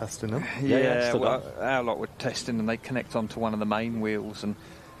 or testing them? Yeah, well, our lot were testing and they connect onto one of the main wheels. And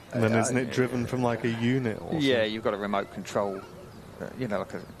then isn't it driven from like a unit or something? Yeah, you've got a remote control,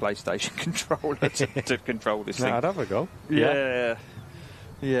 like a PlayStation controller to control this thing. I'd have a go. Yeah.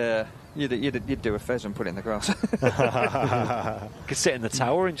 You'd do a fez and put it in the grass. Could sit in the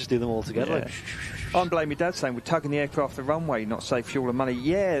tower and just do them all together. Yeah. I'm blaming Dad saying we're tugging the aircraft the runway, not save fuel and money.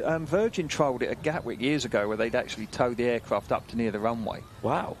 Yeah, Virgin trialled it at Gatwick years ago where they'd actually tow the aircraft up to near the runway.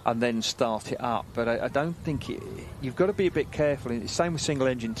 Wow. And then start it up. But I don't think you've got to be a bit careful. It's the same with single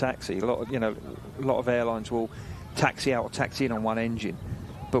engine taxi. A lot of airlines will taxi out or taxi in on one engine.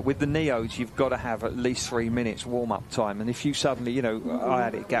 But with the Neos, you've got to have at least 3 minutes warm-up time. And if you suddenly, you know, I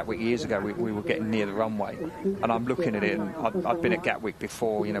had it at Gatwick years ago, we were getting near the runway, and I'm looking at it, and I'd been at Gatwick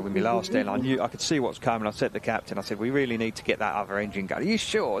before, you know, with my last airline. I could see what's coming. I said to the captain, I said, we really need to get that other engine going. Are you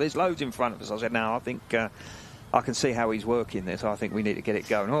sure? There's loads in front of us. I said, no, I think I can see how he's working this. I think we need to get it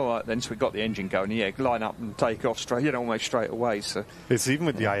going. All right, then, so we got the engine going. Yeah, line up and take off straight, you know, almost straight away. So it's even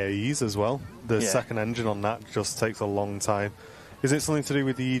with the IAEs as well. The second engine on that just takes a long time. Is it something to do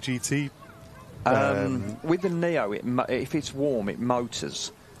with the EGT? With the Neo, if it's warm, it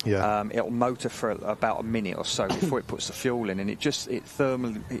motors. Yeah. It'll motor for about a minute or so before it puts the fuel in, and it just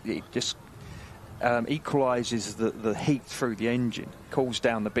equalises the heat through the engine, cools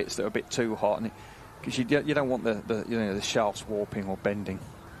down the bits that are a bit too hot, because you don't want the shafts warping or bending.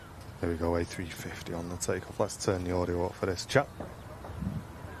 There we go, A350 on the takeoff. Let's turn the audio up for this chat.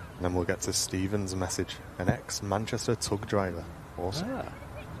 And then we'll get to Stephen's message, an ex-Manchester tug driver. Awesome. Ah.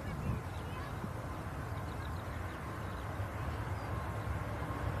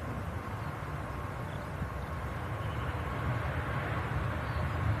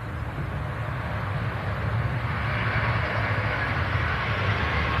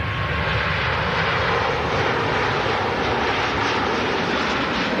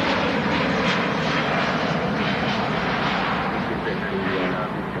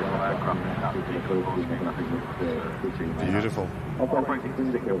 Beautiful.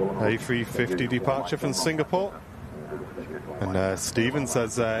 A350 departure from Singapore. And Stephen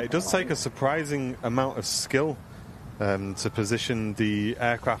says it does take a surprising amount of skill to position the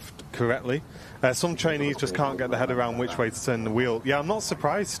aircraft correctly. Some trainees just can't get their head around which way to turn the wheel. Yeah, I'm not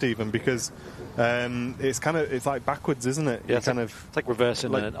surprised, Stephen, because it's like backwards, isn't it? Yeah, it's like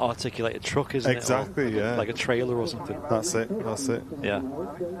reversing an articulated truck, isn't exactly, it? Exactly, yeah. Like a trailer or something. That's it. Yeah.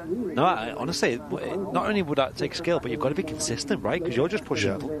 No, honestly, not only would that take skill, but you've got to be consistent, right? Because you're just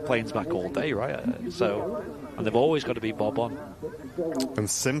pushing planes back all day, right? And they've always got to be bob on. And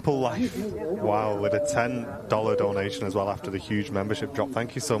Simple Life, wow, with a $10 donation as well after the huge membership drop.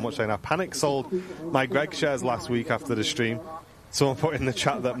 Thank you so much, Shane. I panic sold my Greg shares last week after the stream. Someone put in the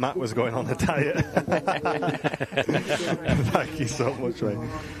chat that Matt was going on a diet. Thank you so much, mate.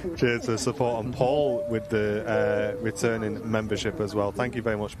 Cheers for the support. And Paul with the returning membership as well. Thank you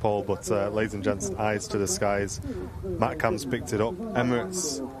very much, Paul. But ladies and gents, eyes to the skies. Matt Cam's picked it up.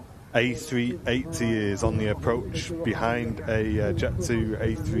 Emirates A380 is on the approach behind a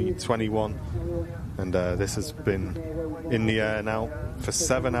Jet2 A321. And this has been in the air now for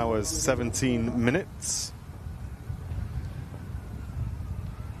 7 hours, 17 minutes.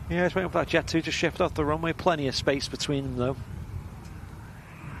 Yeah, it's waiting for that Jet2 to shift off the runway. Plenty of space between them, though.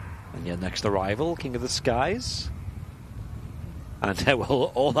 And your next arrival, King of the Skies. And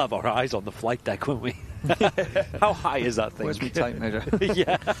we'll all have our eyes on the flight deck, won't we? How high is that thing? Where's my tape measure?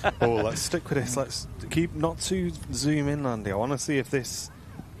 Yeah. Oh, let's stick with this. Let's keep not too zoom in, Andy. I want to see if this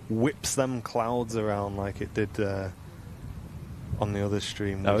whips them clouds around like it did on the other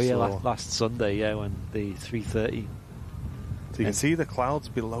stream. Oh, yeah, last Sunday, yeah, when the 330... So you can see the clouds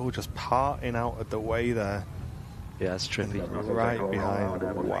below just parting out of the way there. Yeah, it's trippy. Right behind.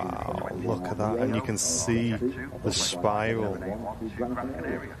 Wow, look at that. And you can see the spiral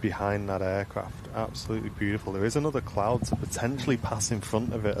behind that aircraft. Absolutely beautiful. There is another cloud to potentially pass in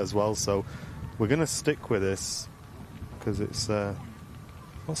front of it as well. So we're going to stick with this because it's not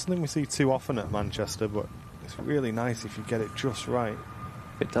something we see too often at Manchester, but it's really nice if you get it just right.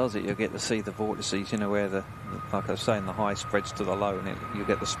 If it does it, you'll get to see the vortices, you know, where like I was saying, the high spreads to the low, and you'll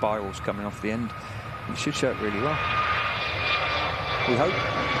get the spirals coming off the end. It should show it really well. We hope.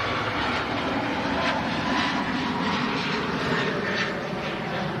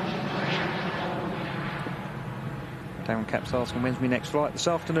 Darren Cap's asking, when's my next flight? This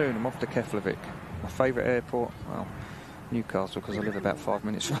afternoon. I'm off to Keflavik, my favourite airport. Well, Newcastle, because I live about 5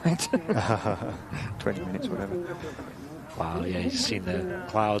 minutes from it. 20 minutes, whatever. Wow, yeah, you've seen the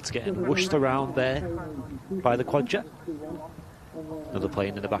clouds getting whooshed around there by the quadjet. Another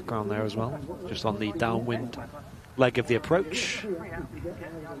plane in the background there as well, just on the downwind leg of the approach.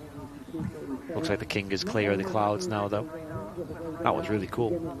 Looks like the King is clear of the clouds now, though. That was really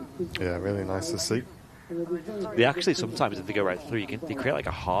cool. Yeah, really nice to see. They actually sometimes, if they go right through, they create like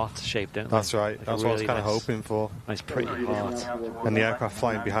a heart shape, don't they? That's right. Like that's what I was kind of hoping for. Nice, pretty heart. And the aircraft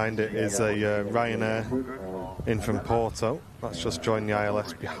flying behind it is a Ryanair in from Porto. That's just joined the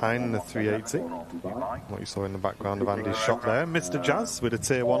ILS behind the 380. What you saw in the background of Andy's shot there. Mr. Jazz with a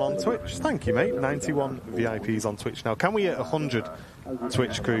tier 1 on Twitch. Thank you, mate. 91 VIPs on Twitch now. Can we hit 100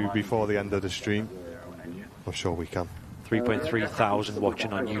 Twitch crew before the end of the stream? I'm sure we can. 3.3 thousand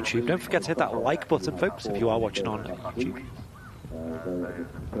watching on YouTube. Don't forget to hit that like button, folks, if you are watching on YouTube.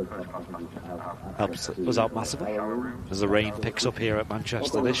 Helps us out massively. As the rain picks up here at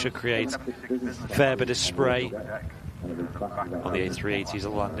Manchester, this should create a fair bit of spray on the A380s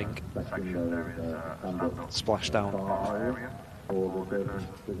at landing. Splashdown.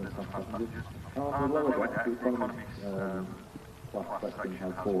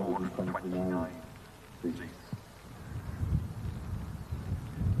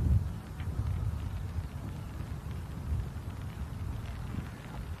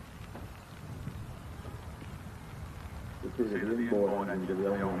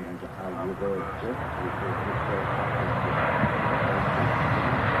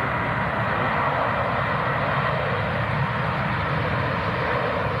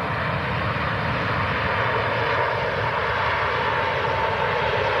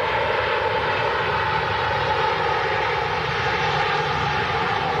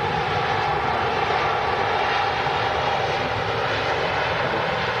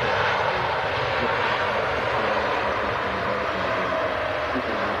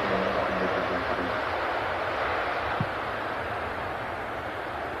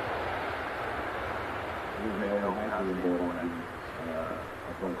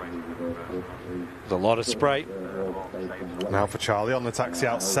 There's a lot of spray. Now for Charlie on the taxi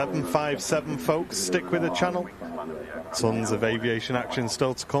out 757, folks. Stick with the channel. Tons of aviation action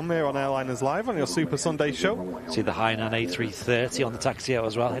still to come here on Airliners Live on your Super Sunday show. See the Hainan A330 on the taxi out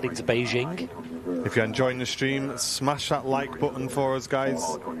as well, heading to Beijing. If you're enjoying the stream, smash that like button for us, guys.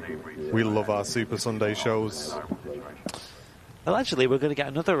 We love our Super Sunday shows. Well, actually, we're going to get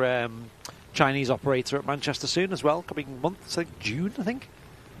another Chinese operator at Manchester soon as well, coming month, it's like June, I think.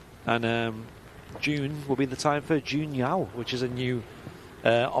 And June will be the time for Jun Yao, which is a new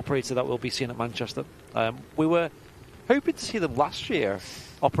operator that we'll be seeing at Manchester. We were hoping to see them last year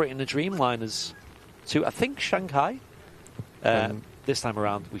operating the Dreamliners to, I think, Shanghai. This time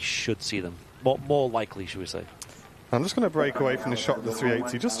around, we should see them. More likely, should we say. I'm just going to break away from the shot of the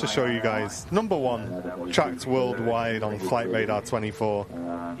 380 just to show you guys. Number one, tracked worldwide on Flight Radar 24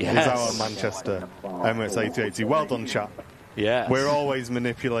 is our Manchester Emirates A380. Well done, chat. Yeah, we're always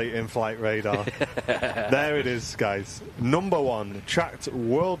manipulating Flight Radar. There it is, guys. Number one, tracked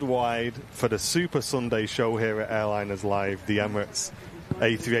worldwide for the Super Sunday show here at Airliners Live, the Emirates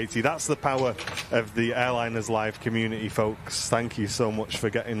A380. That's the power of the Airliners Live community, folks. Thank you so much for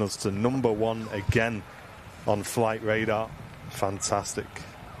getting us to number one again on Flight Radar. Fantastic.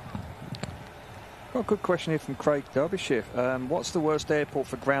 Got a good question here from Craig Derbyshire. What's the worst airport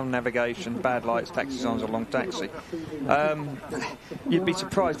for ground navigation, bad lights, taxi signs, or long taxi? You'd be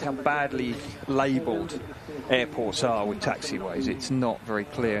surprised how badly labelled airports are with taxiways. It's not very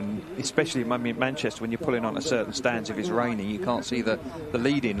clear, and especially in Manchester, when you're pulling on a certain stands, if it's raining, you can't see the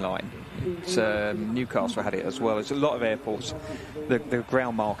lead-in line. It's, Newcastle had it as well. There's a lot of airports. The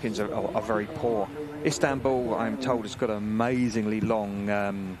ground markings are very poor. Istanbul, I'm told, has got an amazingly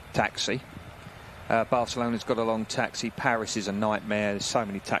long taxi. Barcelona's got a long taxi. Paris is a nightmare. There's so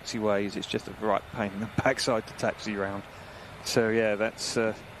many taxiways. It's just a right pain in the backside to taxi round. So yeah, that's.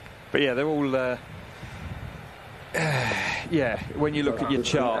 But yeah, they're all. Yeah, when you look at your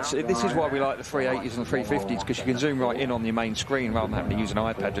charts, this is why we like the 380s and the 350s, because you can zoom right in on your main screen rather than having to use an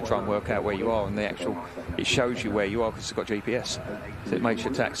iPad to try and work out where you are, and it shows you where you are because it's got GPS. So it makes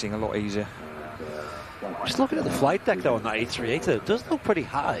your taxiing a lot easier. Just looking at the flight deck though on that A380, it does look pretty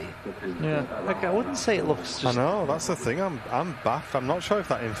high. Yeah, like I wouldn't say it looks. Just... I know, that's the thing. I'm baffed. I'm not sure if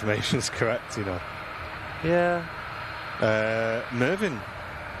that information is correct. You know. Yeah. Mervyn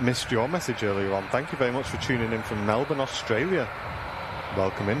missed your message earlier on. Thank you very much for tuning in from Melbourne, Australia.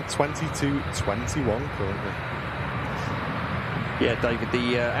 Welcome in. 22:21 currently. Yeah, David,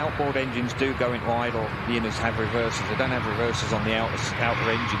 the outboard engines do go in wide, or the inners have reversers. They don't have reversers on the outer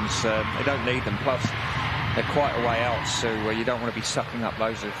engines. They don't need them. Plus, they're quite a way out, so you don't want to be sucking up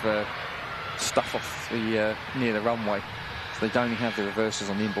loads of stuff off the near the runway. So they only have the reversers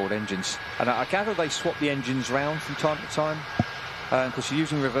on the inboard engines. And I gather they swap the engines round from time to time, because you're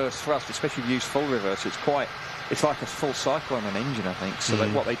using reverse thrust, especially if you use full reverse. It's like a full cycle on an engine, I think. So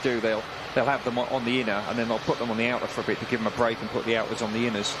what they do, they'll have them on the inner, and then they'll put them on the outer for a bit to give them a break and put the outwards on the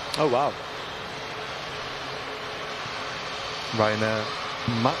inners. Oh, wow. Ryanair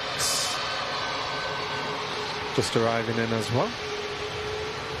Max just arriving in as well.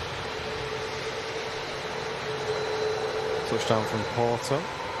 Touchdown from Porto.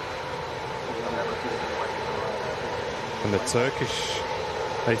 And the Turkish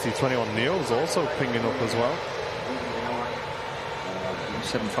A321neo is also pinging up as well.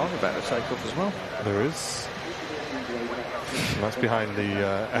 7.5 about to take off as well. There is. And that's behind the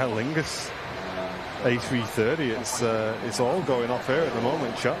Aer Lingus A330. It's all going off here at the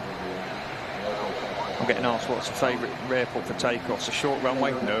moment, chat. I'm getting asked what's the favourite airport for takeoffs. A short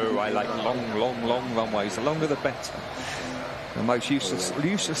runway? No, I like long runways. The longer the better. The most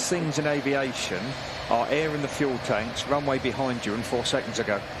useless things in aviation are air in the fuel tanks, runway behind you, and 4 seconds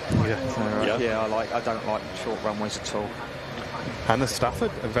ago. Yeah. I don't like short runways at all. Hannah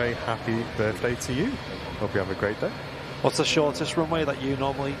Stafford, a very happy birthday to you. Hope you have a great day. What's the shortest runway that you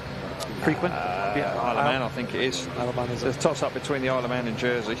normally frequent? Isle of Man, I think it is. Isle of Man, is it? There's a toss-up between the Isle of Man and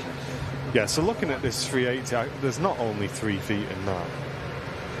Jersey. Yeah, so looking at this 380, there's not only 3 feet in that.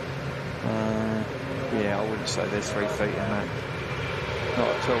 Yeah, I wouldn't say there's 3 feet in that. Not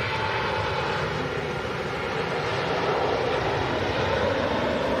at all.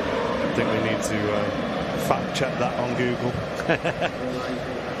 I think we need to fact check that on Google.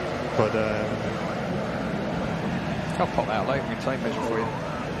 But I'll pop that out later and tape measure for you.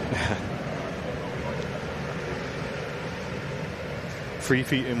 3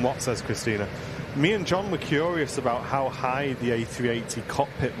 feet in what, says Christina? Me and John were curious about how high the A380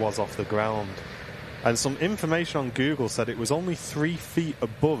 cockpit was off the ground. And some information on Google said it was only 3 feet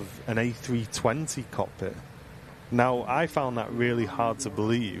above an A320 cockpit. Now, I found that really hard to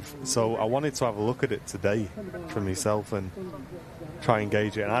believe, so I wanted to have a look at it today for myself and try and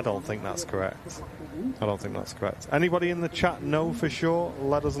gauge it, and I don't think that's correct. I don't think that's correct. Anybody in the chat know for sure?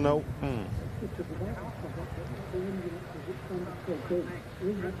 Let us know.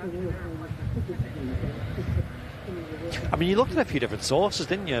 I mean, you looked at a few different sources,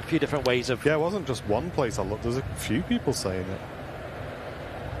 didn't you? A few different ways of... Yeah, it wasn't just one place I looked. There's a few people saying it.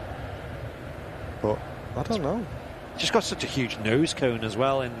 But I don't know. Just got such a huge nose cone as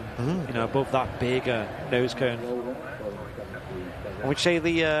well, and you know, above that bigger nose cone. I would say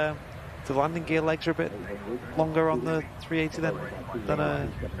the landing gear legs are a bit longer on the 380 than a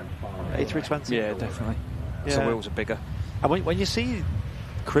A320. Yeah, definitely. Yeah. The wheels are bigger. And when you see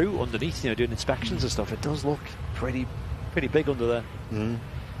crew underneath, you know, doing inspections and stuff, it does look pretty big under there.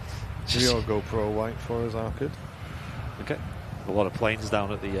 Rio GoPro white for us, Arkid. Okay. A lot of planes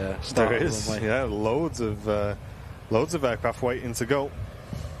down at the start there of is, the runway. yeah, loads of aircraft waiting to go.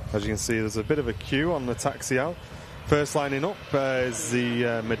 As you can see, there's a bit of a queue on the taxi out. First lining up is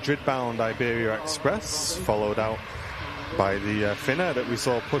the Madrid-bound Iberia Express, followed out by the Finnair that we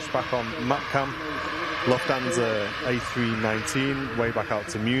saw push back on map cam. Lufthansa A319 way back out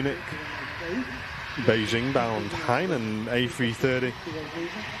to Munich. Beijing-bound Hainan A330.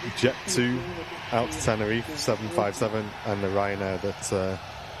 Jet2 out to Tenerife 757, and the Ryanair that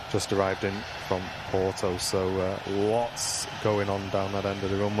just arrived in from Porto. So lots going on down that end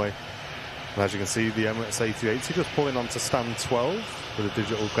of the runway. And as you can see, the Emirates A380 just pulling on to stand 12 with a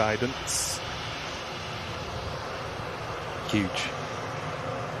digital guidance. Huge.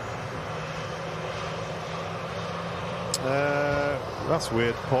 That's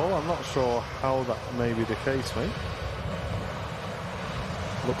weird, Paul. I'm not sure how that may be the case, mate.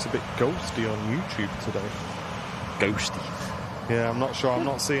 Looks a bit ghosty on YouTube today. Ghosty. Yeah, I'm not sure. I'm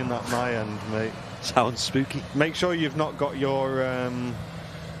not seeing that on my end, mate. Sounds spooky. Make sure you've not got your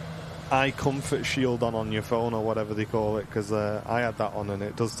eye comfort shield on your phone or whatever they call it, because I had that on and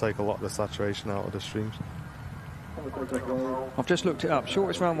it does take a lot of the saturation out of the streams. I've just looked it up.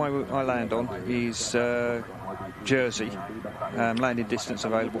 Shortest runway I land on is Jersey. Landing distance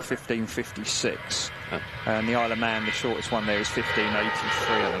available 15:56. And the Isle of Man, the shortest one there is 15:83,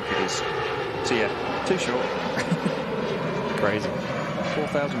 I think it is. So yeah, too short. Crazy.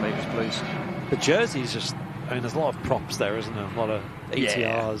 4,000 metres, please. The Jersey's just... I mean, there's a lot of props there, isn't there? A lot of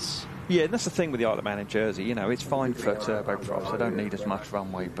ATRs. Yeah, and that's the thing with the Isle of Man and Jersey. You know, it's fine for turboprops. They don't need as much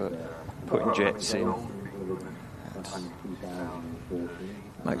runway, but putting jets in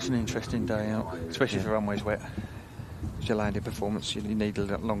makes an interesting day out, especially if the runway's wet. It's your landing performance, you need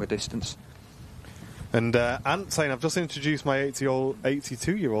a longer distance. And Ant saying, I've just introduced my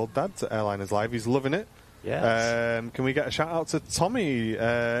 82-year-old dad to Airliners Live. He's loving it. Yes. Can we get a shout out to Tommy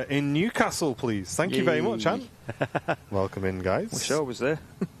in Newcastle, please? Thank you very much, Ant. Welcome in, guys. Wish I was there.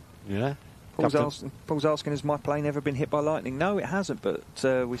 Yeah. Paul's asking, has my plane ever been hit by lightning? No, it hasn't, but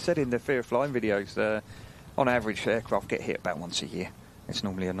we said in the Fear of Flying videos, on average, aircraft get hit about once a year. It's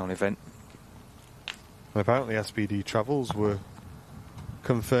normally a non-event. And apparently SPD Travels were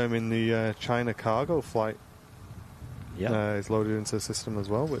confirming the China cargo flight is loaded into the system as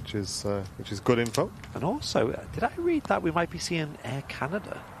well, which is good info. And also, did I read that we might be seeing Air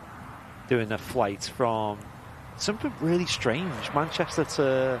Canada doing a flight from something really strange, Manchester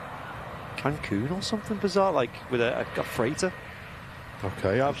to Cancun or something bizarre, like with a freighter?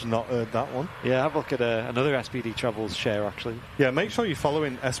 Okay, I've not heard that one. Yeah, have a look at another SPD Travels share, actually. Yeah, make sure you're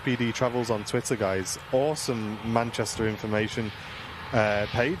following SPD Travels on Twitter, guys. Awesome Manchester information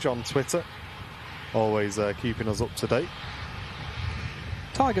page on Twitter. Always keeping us up to date.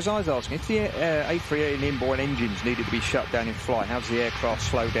 Tiger's Eyes asking, if the A380 inboard engines needed to be shut down in flight, how does the aircraft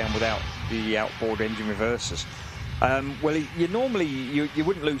slow down without the outboard engine reversers? Well, you normally you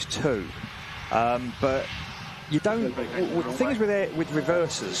wouldn't lose two, but you don't. The thing is with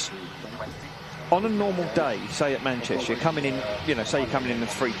reversers, on a normal day, say at Manchester, you're coming in, say you're coming in the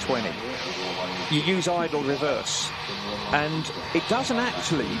 320, you use idle reverse, and it doesn't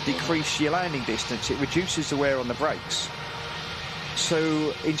actually decrease your landing distance, it reduces the wear on the brakes.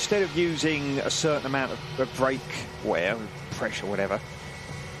 So instead of using a certain amount of brake wear, pressure, whatever,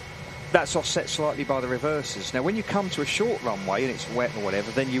 that's offset slightly by the reversers. Now, when you come to a short runway and it's wet or whatever,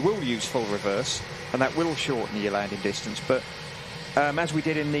 then you will use full reverse, and that will shorten your landing distance. But as we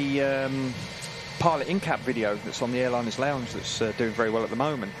did in the pilot in-cap video that's on the Airliners Lounge that's doing very well at the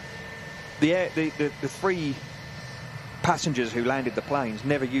moment, the three passengers who landed the planes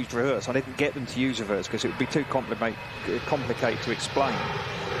never used reverse. I didn't get them to use reverse because it would be too complicated to explain.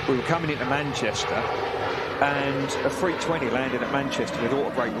 We were coming into Manchester, and a 320 landed at Manchester with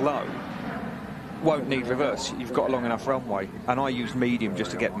auto brake low won't need reverse. You've got a long enough runway, and I used medium just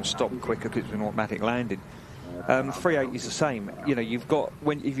to get them stopped quicker because it's an automatic landing. 380 is the same. If you've got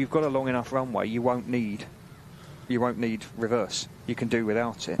a long enough runway, you won't need reverse. You can do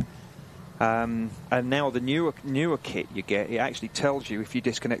without it. And now the newer kit you get, it actually tells you if you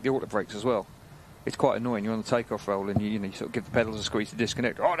disconnect the auto brakes as well. It's quite annoying. You're on the takeoff roll and you sort of give the pedals a squeeze to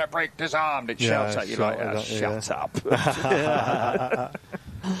disconnect. Auto brake disarmed. It shouts at you like, shut up.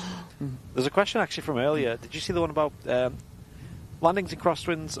 There's a question actually from earlier. Did you see the one about landings in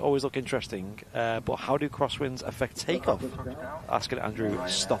crosswinds? Always look interesting, but how do crosswinds affect takeoff? Asking Andrew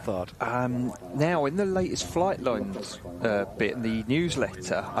Stothard. Now, in the latest flight lines bit in the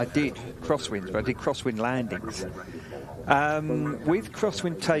newsletter, I did crosswinds, but I did crosswind landings. With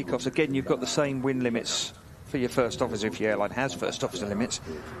crosswind takeoffs, again, you've got the same wind limits for your first officer, if your airline has first officer limits,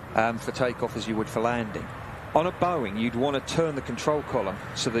 for takeoff as you would for landing. On a Boeing, you'd want to turn the control column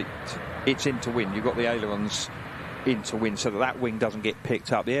so that it's into wind. You've got the ailerons into wind so that wing doesn't get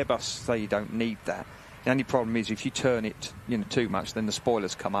picked up. The Airbus say you don't need that. The only problem is if you turn it too much, then the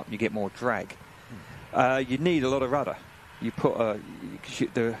spoilers come up and you get more drag. You need a lot of rudder. You put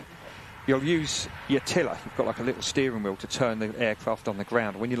you'll use your tiller. You've got like a little steering wheel to turn the aircraft on the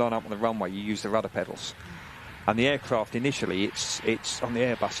ground. When you line up on the runway, you use the rudder pedals. And the aircraft initially, it's on the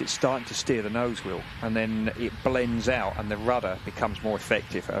Airbus, it's starting to steer the nose wheel, and then it blends out, and the rudder becomes more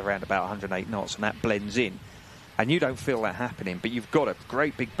effective at around about 108 knots, and that blends in. And you don't feel that happening, but you've got a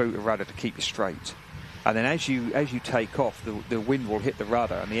great big boot of rudder to keep you straight. And then as you take off, the wind will hit the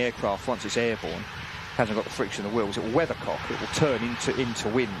rudder, and the aircraft, once it's airborne, hasn't got the friction of the wheels. It will weathercock. It will turn into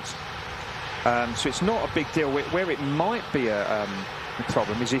wind. So it's not a big deal. Where it might be a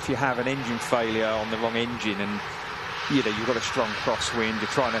problem is if you have an engine failure on the wrong engine, and you've got a strong crosswind. You're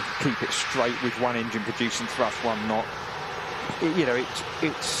trying to keep it straight with one engine producing thrust, one knot.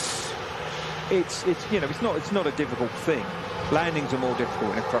 It's not a difficult thing. Landings are more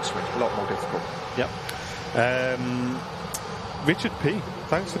difficult in a crosswind, a lot more difficult. Yep. Richard P,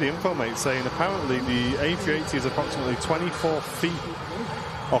 thanks for the info, mate, saying apparently the A380 is approximately 24 feet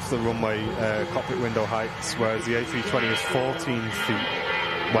off the runway cockpit window heights, whereas the A320 is 14 feet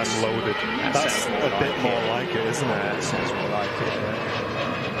when loaded. That's a bit more like it, isn't it? That sounds more like it,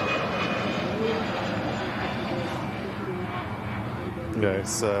 yeah.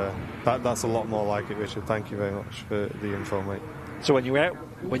 It's that's a lot more like it, Richard. Thank you very much for the info, mate. So when you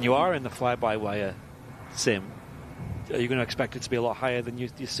are in the fly-by-wire sim, are you going to expect it to be a lot higher than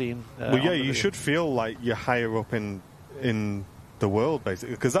you've seen? Well, yeah, you should feel like you're higher up in the world,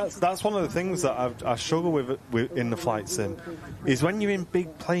 basically, because that's one of the things that I struggle with in the flight sim, is when you're in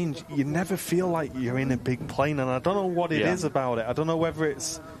big planes, you never feel like you're in a big plane, and I don't know what it is about it. I don't know whether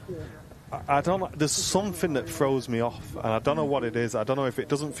it's there's something that throws me off, and I don't know what it is. I don't know if it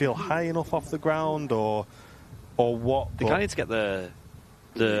doesn't feel high enough off the ground or what. They kind of need to get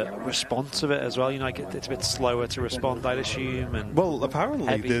the response of it as well. It's a bit slower to respond, I'd assume. And well, apparently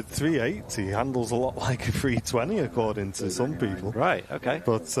heavy. The 380 handles a lot like a 320, according to some people. Right. Okay.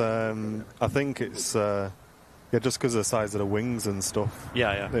 But I think it's just because of the size of the wings and stuff.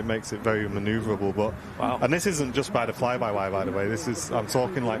 Yeah. It makes it very manoeuvrable. But wow. And this isn't just by the fly-by-wire, by the way. I'm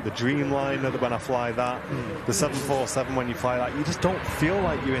talking like the Dreamliner when I fly that, the 747 when you fly that. You just don't feel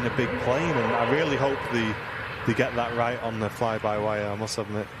like you're in a big plane, and I really hope they get that right on the fly-by-wire, I must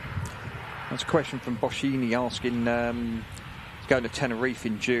admit. That's a question from Boschini asking, going to Tenerife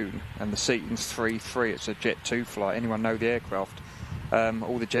in June, and the seating's 3-3. It's a Jet 2 flight. Anyone know the aircraft?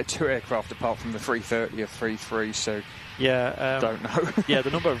 All the Jet 2 aircraft, apart from the 330, are 3-3. So yeah, don't know. Yeah,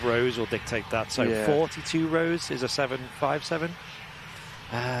 the number of rows will dictate that. So 42 rows is a 757.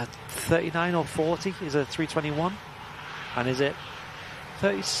 39 or 40 is a 321, and is it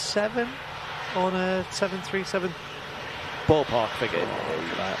 37 on a 737? Ballpark figure.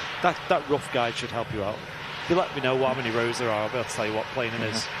 That rough guide should help you out. If you let me know how many rows there are, I'll be able to tell you what plane it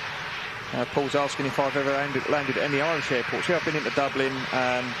is. Paul's asking if I've ever landed at any Irish airports. Yeah, I've been into Dublin,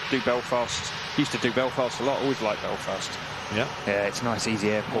 do Belfast. Used to do Belfast a lot, always liked Belfast. Yeah. Yeah, it's a nice, easy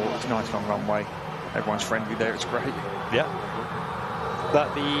airport. It's a nice long runway. Everyone's friendly there, it's great. Yeah.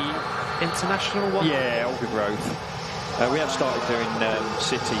 That the international one? Yeah, Old Grove. We have started doing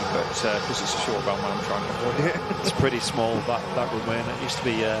City, but because it's a short run, I'm trying to avoid it. It's pretty small, that runway, and it used to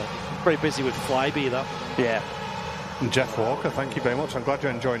be very busy with Flybe, that. Yeah. And Jeff Walker, thank you very much. I'm glad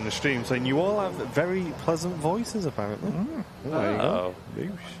you're enjoying the stream. Saying you all have very pleasant voices, apparently. There you go.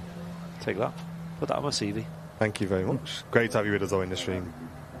 Take that. Put that on my CV. Thank you very much. Great to have you with us all in the stream.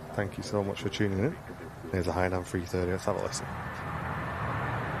 Thank you so much for tuning in. There's a Hainan 330. Let's have a listen.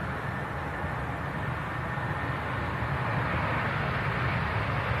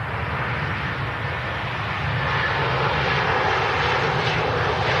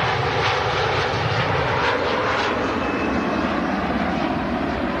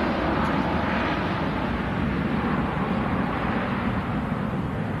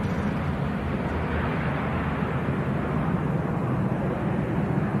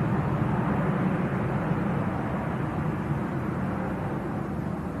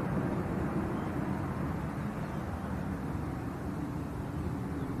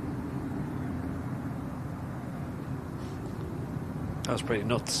 That was pretty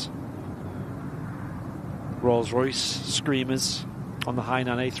nuts. Rolls-Royce screamers on the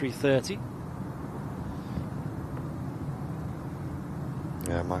Hainan A330.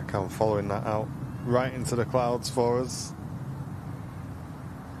 Yeah, Mike Cam following that out right into the clouds for us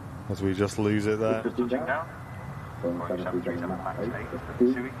as we just lose it there.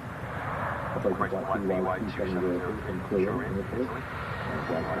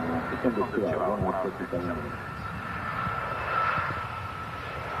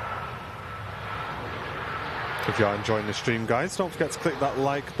 If you are enjoying the stream, guys, don't forget to click that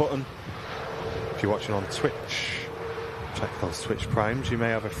like button. If you're watching on Twitch, check those Twitch primes. You may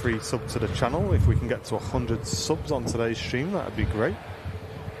have a free sub to the channel. If we can get to 100 subs on today's stream, that would be great.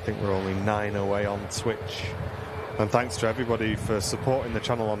 I think we're only 9 away on Twitch. And thanks to everybody for supporting the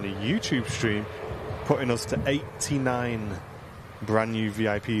channel on the YouTube stream, putting us to 89 brand new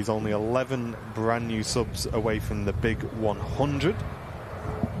VIPs, only 11 brand new subs away from the big 100.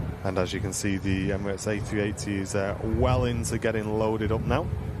 And as you can see, the Emirates A380 is well into getting loaded up now.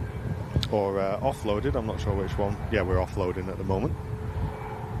 Or offloaded, I'm not sure which one. Yeah, we're offloading at the moment.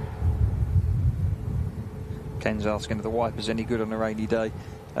 Ken's asking if the wipers any good on a rainy day.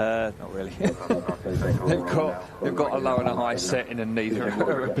 Not really. they've got a low and a high setting, and neither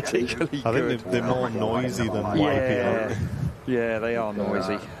are particularly I good. think they're more noisy than wipey. Yeah, they are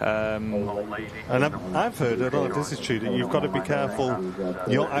noisy. And I've heard, I don't know if this is true, that you've got to be careful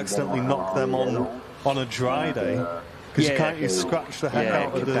you don't accidentally knock them on a dry day, because you can't scratch the heck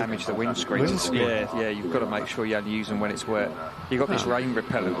out of the... damage the windscreen. Yeah, you've got to make sure you only use them when it's wet. You've got this rain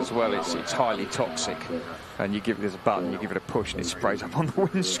repellent as well, it's highly toxic, and you give it, there's a button, you give it a push and it sprays up on the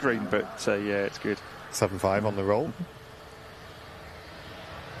windscreen, but yeah, it's good. 7.5 on the roll.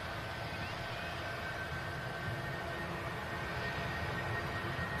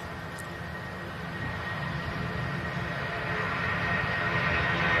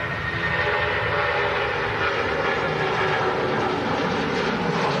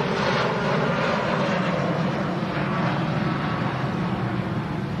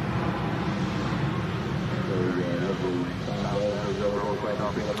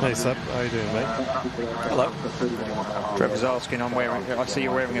 Hey Seb, how you doing, mate? Hello. Trevor's asking, I see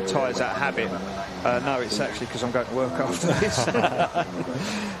you're wearing a tie, is that a habit? No, it's actually because I'm going to work after this.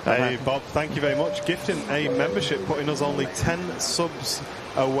 Hey Bob, thank you very much. Gifting a membership, putting us only 10 subs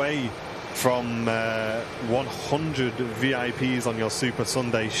away from 100 VIPs on your Super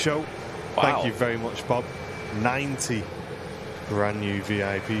Sunday show. Wow. Thank you very much, Bob. 90 brand new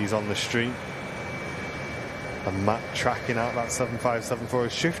VIPs on the stream. And Matt tracking out that 757 for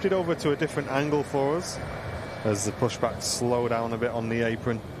us. Shifted over to a different angle for us as the pushback slow down a bit on the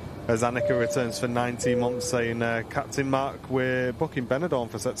apron. As Annika returns for 19 months, saying, Captain Mark, we're booking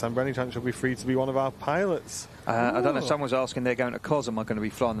Benidorm for September. Any chance you'll be free to be one of our pilots? I don't know. Someone's asking they're going to COS. Am I going to be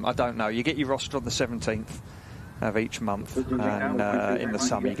flying them? I don't know. You get your roster on the 17th. of each month, and in the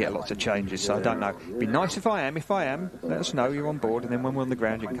summer you get lots of changes, so I don't know. It'd be nice if I am, let us know you're on board, and then when we're on the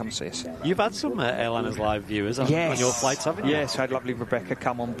ground you can come see us. You've had some Airliners Live viewers on your flights, haven't you? Yes, I had lovely Rebecca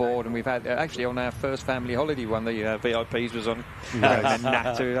come on board, and we've had, actually on our first family holiday, one of the VIPs was on, and then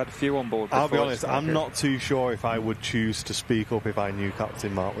Natu had a few on board. I'll be honest, I'm not too sure if I would choose to speak up if I knew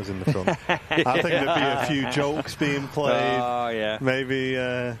Captain Mark was in the front. I think there'd be a few jokes being played. Oh, yeah. Maybe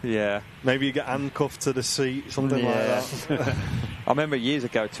you get handcuffed to the seat, something like that. I remember years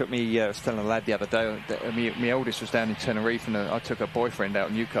ago, it took me, I was telling a lad the other day, my oldest was down in Tenerife, and I took a boyfriend out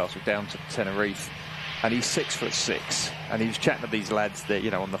of Newcastle down to Tenerife, and he's 6'6", and he was chatting to these lads that,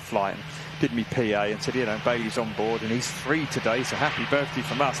 on the flight, and did me PA and said, Bailey's on board, and he's 3 today, so happy birthday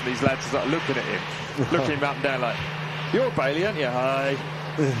from us. And these lads are like looking at him, looking him up and down like, you're Bailey, aren't you? Hi.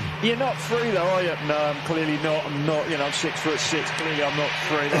 You're not 3 though, are you? No, I'm clearly not. I'm not. I'm 6'6". Clearly, I'm not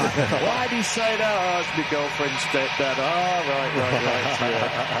 3. Like, why did he say that? Oh, it's my girlfriend's stepdad. Oh, right.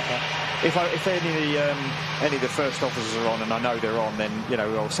 Yeah. If any of the first officers are on, and I know they're on, then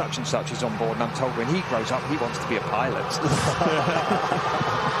such and such is on board, and I'm told when he grows up he wants to be a pilot.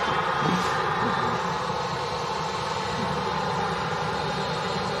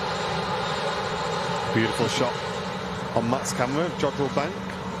 Beautiful shot on Matt's camera of Jodrell Bank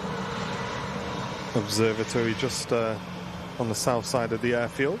Observatory, just on the south side of the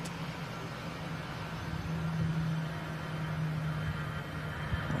airfield.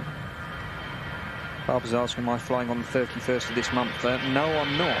 Barbara's asking, am I flying on the 31st of this month? No,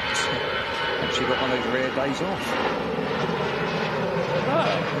 I'm not. Actually got one of those rare days off.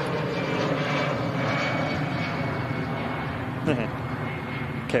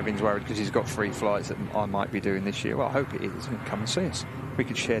 Kevin's worried because he's got 3 flights that I might be doing this year. Well, I hope it is. Come and see us. We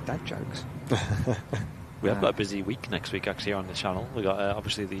could share dad jokes. We have got a busy week next week, actually, on the channel. We got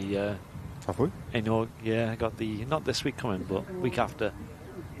obviously the. Have we? Got the not this week coming, but week after.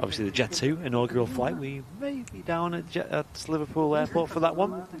 Obviously, the Jet 2 inaugural flight. We may be down at Liverpool Airport for that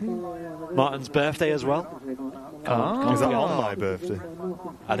one. Martin's birthday as well. Is that on my birthday?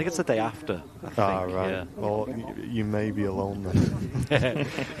 I think it's the day after. Right. Yeah. Well, you may be alone then.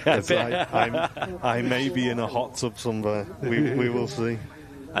 I may be in a hot tub somewhere. We will see.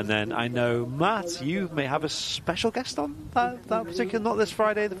 And then I know, Matt, you may have a special guest on that particular, not this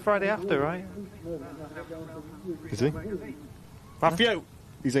Friday, the Friday after, right? Is he? Matthew!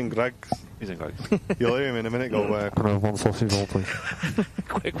 He's in Greg's. You'll hear him in a minute go, can I have one sausage roll, please?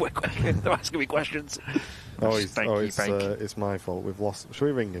 quick. They're asking me questions. It's my fault. We've lost. Should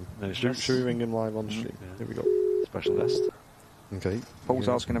we ring him? No, should we ring him live on stream? Yeah. Here we go. Special guest. Okay. Paul's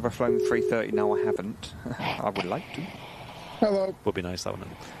asking if I've flown 330. No, I haven't. I would like to. Hello. Would be nice, that one.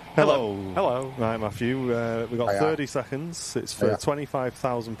 Hello. Right, Matthew. We've got 30 seconds. It's for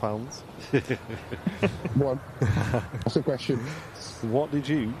 £25,000. One. What's the question? What did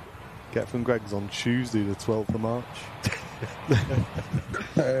you get from Greg's on Tuesday, the 12th of March?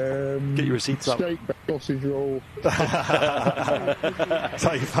 Get your receipts up. Steak, sausage roll. That's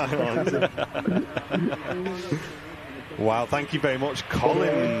how you find one. Wow, thank you very much,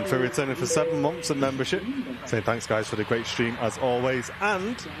 Colin, for returning for 7 months of membership. Saying thanks, guys, for the great stream, as always.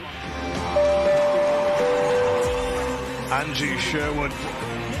 And Andrew Sherwood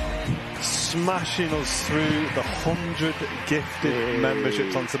smashing us through the 100 gifted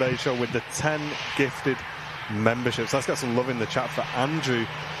memberships on today's show with the 10 gifted memberships. Let's get some love in the chat for Andrew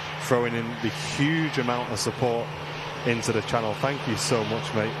throwing in the huge amount of support into the channel. Thank you so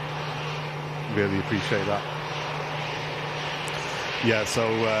much, mate. Really appreciate that. Yeah, so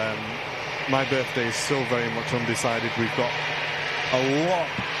my birthday is still very much undecided. We've got a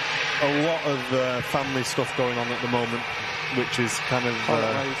lot of family stuff going on at the moment, which is kind of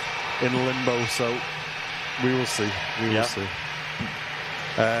in limbo, so we will see. We will see.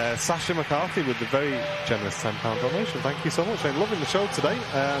 Sasha McCarthy with the very generous £10 donation. Thank you so much. I'm loving the show today.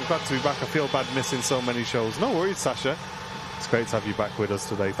 I'm glad to be back. I feel bad missing so many shows. No worries, Sasha. It's great to have you back with us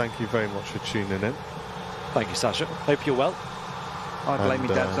today. Thank you very much for tuning in. Thank you, Sasha. Hope you're well. I blame me.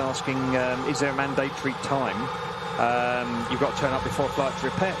 Dad's asking, is there a mandatory time? You've got to turn up before a flight to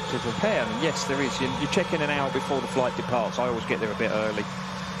repair. And yes, there is. You check in an hour before the flight departs. I always get there a bit early,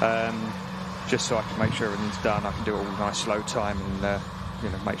 just so I can make sure everything's done. I can do it all in nice slow time and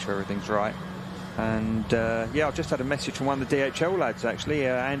make sure everything's right. And I've just had a message from one of the DHL lads, actually.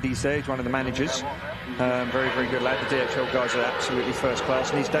 Andy's there, he's one of the managers. Very, very good lad. The DHL guys are absolutely first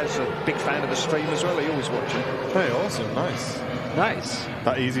class, and his dad's a big fan of the stream as well. He always watching. Hey, awesome, nice.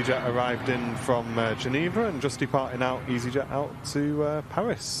 That EasyJet arrived in from Geneva and just departing out, EasyJet out to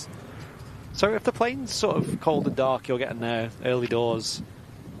Paris. So if the plane's sort of cold and dark, you're getting there early doors,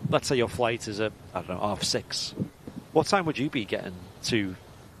 let's say your flight is at, I don't know, 6:30. What time would you be getting to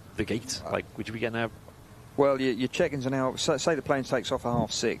the gate? Like, would you be getting there? Well, your check-in's an hour. Say the plane takes off at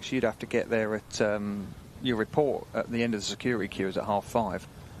 6:30. You'd have to get there at your report at the end of the security queue is at 5:30.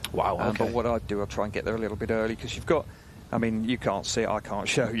 Wow. Okay. But what I'd do, I'd try and get there a little bit early because you've got. I mean, you can't see it, I can't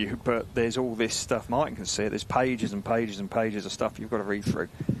show you, but there's all this stuff. Martin can see it. There's pages and pages and pages of stuff you've got to read through.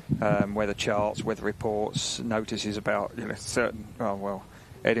 Weather charts, weather reports, notices about certain. Oh well,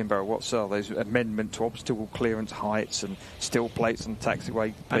 Edinburgh. What's all those amendment to obstacle clearance heights and still plates on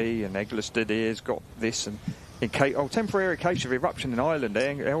taxiway B and Eggleston got this and. Temporary case of eruption in Ireland.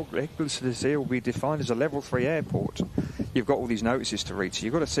 Eggleston will be defined as a level 3 airport. You've got all these notices to read, so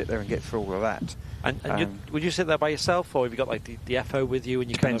you've got to sit there and get through all of that. And would you sit there by yourself, or have you got like the FO with you?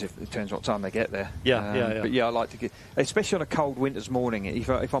 And you depends what time they get there. Yeah. But yeah, I like to get, especially on a cold winter's morning.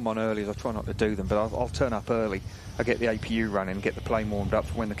 If I'm on early, I try not to do them, but I'll turn up early. I get the APU running, get the plane warmed up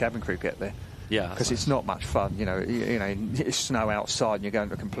for when the cabin crew get there. Yeah, because it's not much fun, it's snow outside and you're going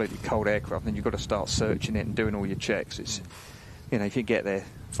to a completely cold aircraft, and you've got to start searching it and doing all your checks. It's, if you get there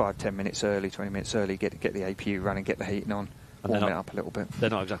 5-10 minutes early, 20 minutes early, get the APU running, get the heating on, warm it up a little bit. They're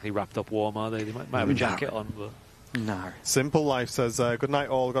not exactly wrapped up warm, are they? They might have a jacket on, but no. Simple Life says, good night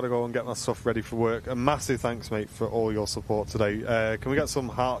all, got to go and get my stuff ready for work. A massive thanks, mate, for all your support today. Can we get some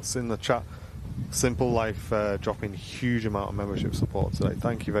hearts in the chat? Simple Life dropping huge amount of membership support today.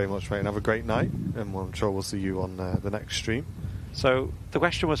 Thank you very much, mate, and have a great night, and I'm sure we'll see you on the next stream. So the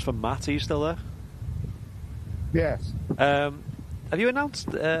question was from Matt. Are you still there? Yes. Have you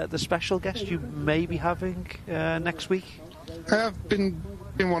announced the special guest you may be having next week? I've been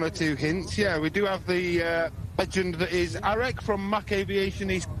one or two hints. Yeah, we do have the legend that is Arek from Mac Aviation.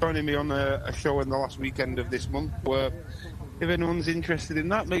 He's joining me on a show in the last weekend of this month, where if anyone's interested in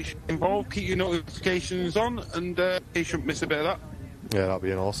that, make sure you're involved, keep your notifications on, and you shouldn't miss a bit of that. Yeah, that'll be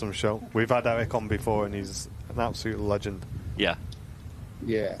an awesome show. We've had Eric on before, and he's an absolute legend. Yeah,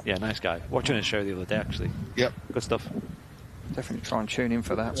 nice guy. Watching his show the other day, actually. Yep, good stuff. Definitely try and tune in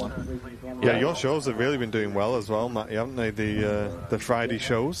for that one. Yeah, your shows have really been doing well as well, Matty, haven't they? The Friday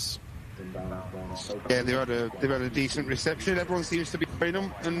shows. Yeah, they've had a decent reception. Everyone seems to be enjoying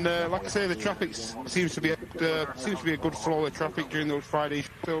them, and like I say, the traffic seems to be a good flow of traffic during those Fridays.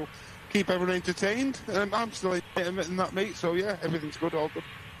 So keep everyone entertained. I'm still in that, mate. So yeah, everything's good, all good.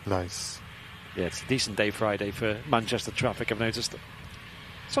 Nice. Yeah, it's a decent day Friday for Manchester traffic. I've noticed.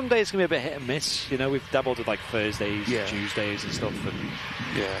 Some days can be a bit hit and miss. We've dabbled with like Thursdays, Tuesdays, and stuff.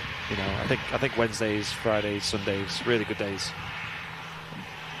 And I think Wednesdays, Fridays, Sundays, really good days.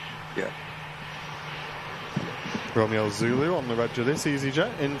 Yeah. Romeo Zulu on the reg of this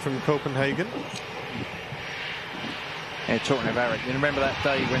EasyJet in from Copenhagen. Yeah, talking of Eric, you remember that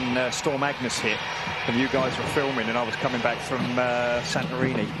day when Storm Agnes hit and you guys were filming and I was coming back from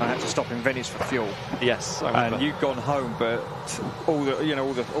Santorini. I had to stop in Venice for fuel. Yes, I remember. And you'd gone home, but all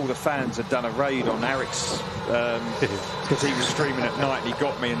the fans had done a raid on Eric's because he was streaming at night and he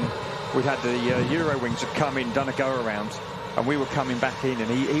got me, and we had the Eurowings had come in, done a go around. And we were coming back in,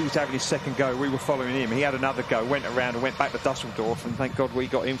 and he was having his second go. We were following him. He had another go, went around and went back to Dusseldorf, and thank God we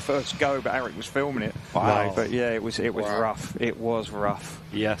got him first go, but Eric was filming it. Wow. But yeah, it was rough. It was rough.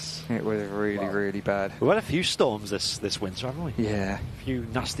 Yes. It was really, really bad. We've had a few storms this winter, haven't we? Yeah. A few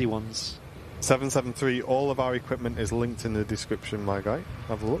nasty ones. 773, all of our equipment is linked in the description, my guy.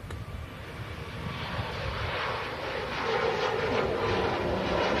 Have a look.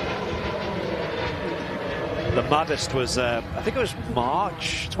 The maddest was, I think it was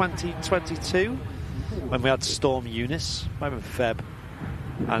March 2022, when we had Storm Eunice, maybe Feb.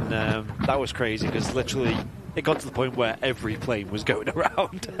 And that was crazy, because literally it got to the point where every plane was going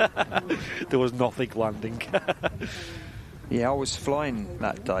around. There was nothing landing. Yeah, I was flying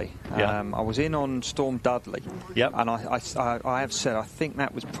that day. I was in on Storm Dudley. Yep. And I have said, I think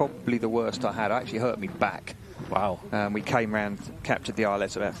that was probably the worst I had. It actually hurt me back. Wow. We came round, captured the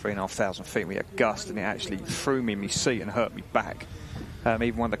islets about 3,500 feet. We had a gust, and it actually threw me in my seat and hurt me back.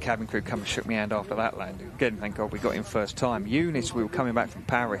 Even one of the cabin crew come and shook my hand after that landing. Again, thank God we got in first time. Eunice, we were coming back from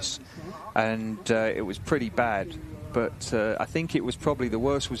Paris, and it was pretty bad. But I think it was probably the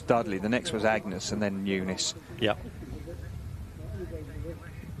worst was Dudley. The next was Agnes, and then Eunice. Yep.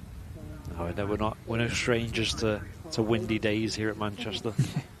 No, we're no strangers to windy days here at Manchester.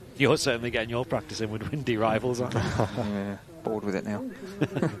 You're certainly getting your practice in with windy rivals, aren't you? Yeah, bored with it now.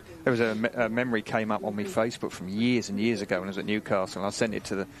 There was a memory came up on my Facebook from years and years ago when I was at Newcastle, and I sent it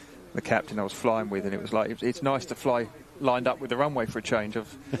to the captain I was flying with, and it was like, it's nice to fly lined up with the runway for a change.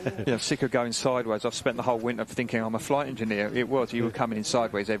 I've sick of going sideways. I've spent the whole winter thinking I'm a flight engineer. You were coming in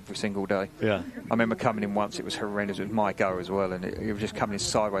sideways every single day. Yeah. I remember coming in once, it was horrendous. It was my go as well, and it was just coming in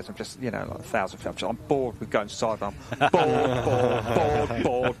sideways. I'm just, like 1,000 feet. I'm bored with going sideways.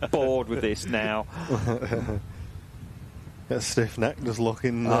 I'm bored with this now. Get stiff neck, just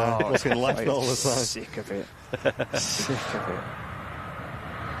looking left all the time. Sick of it. Sick of it.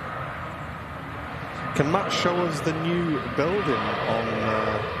 Can Matt show us the new building on...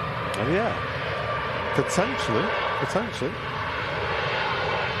 oh, yeah. Potentially.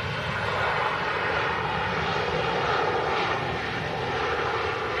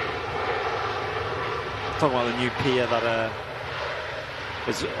 Talking about the new pier that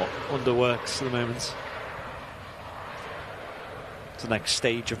is under works at the moment. It's the next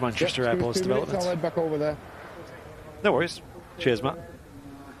stage of Manchester Airport's development. I'll head back over there. No worries. Cheers, Matt.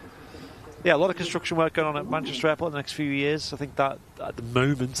 Yeah, a lot of construction work going on at Manchester Airport in the next few years. I think that at the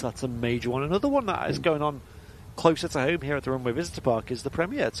moment that's a major one. Another one that is going on closer to home here at the Runway Visitor Park is the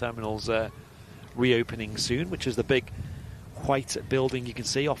Premier Terminal's reopening soon, which is the big white building you can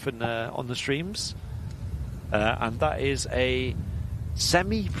see often on the streams. And that is a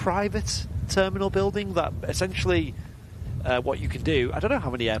semi-private terminal building that essentially what you can do, I don't know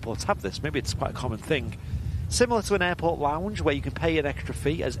how many airports have this, maybe it's quite a common thing, similar to an airport lounge where you can pay an extra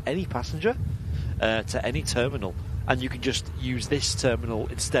fee as any passenger to any terminal, and you can just use this terminal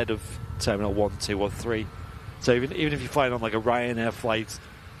instead of Terminal 1, 2 or 3. So even if you're flying on like a Ryanair flight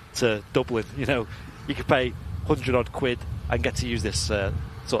to Dublin, you can pay 100 odd quid and get to use this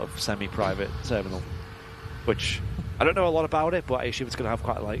sort of semi-private terminal, which I don't know a lot about it, but I assume it's going to have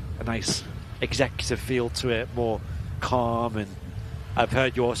quite like a nice executive feel to it, more calm, and I've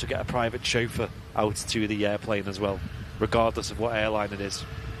heard you also get a private chauffeur out to the airplane as well, regardless of what airline it is.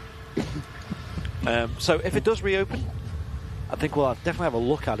 So if it does reopen, I think we'll definitely have a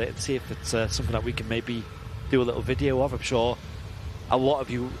look at it and see if it's something that we can maybe do a little video of. I'm sure a lot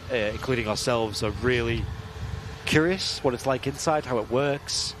of you, including ourselves, are really curious what it's like inside, how it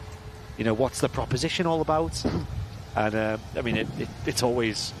works, what's the proposition all about. And I mean, it's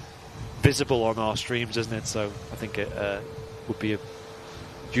always visible on our streams, isn't it? So I think it would be a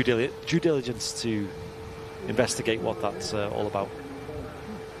due diligence to investigate what that's all about.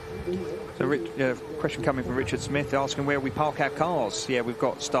 So, question coming from Richard Smith asking where we park our cars. Yeah, we've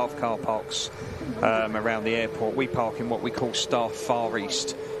got staff car parks around the airport. We park in what we call Staff Far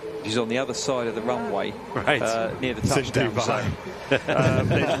East, which is on the other side of the runway, right, near the touchdown zone.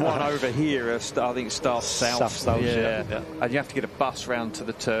 There's one over here, I think it's Staff South. Yeah. And you have to get a bus round to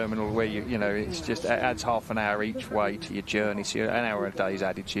the terminal where it's just, it adds half an hour each way to your journey. So an hour a day is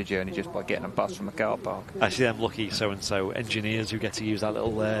added to your journey just by getting a bus from a car park. Actually, I'm lucky so-and-so engineers who get to use that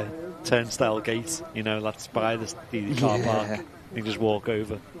little turnstile gate, that's by the car park. You can just walk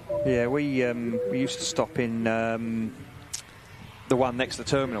over. Yeah, we used to stop in the one next to the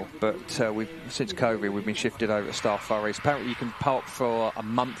terminal, but since COVID we've been shifted over to Staff Far East. Apparently you can park for a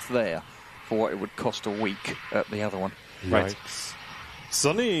month there for what it would cost a week at the other one. Right.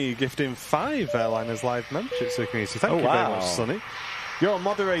 Sonny gifting 5 airliners live memberships to the community. Thank you very much, Sonny. You're a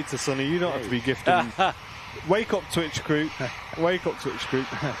moderator, Sonny. You don't have to be gifting. Wake up, Twitch group. Wake up, Twitch group.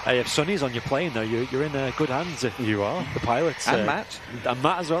 Hey, if Sonny's on your plane, though, you're in good hands. If you are. The pilots. And Matt. And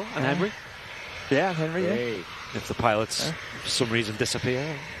Matt as well. And Henry. Yeah, Henry, yeah. If the pilots, for some reason,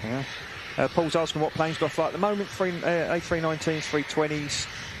 disappear. Yeah. Paul's asking what planes do I fly at the moment. A319s, 320s.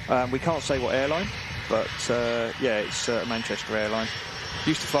 We can't say what airline, but it's a Manchester airline.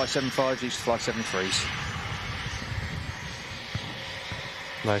 Used to fly 75s, used to fly 73s.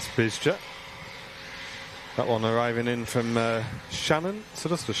 Nice BizJet. That one arriving in from Shannon, so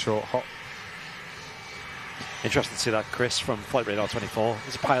just a short hop. Interesting to see that Chris from Flight Radar 24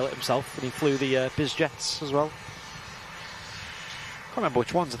 is a pilot himself, and he flew the BizJets as well. Can't remember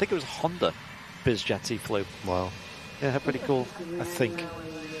which ones. I think it was Honda BizJets he flew. Wow. Yeah, pretty cool, I think.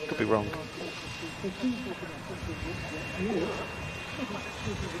 Could be wrong.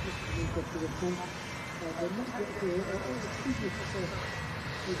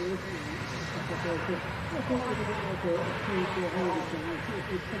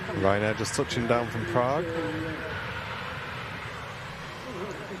 Ryanair just touching down from Prague.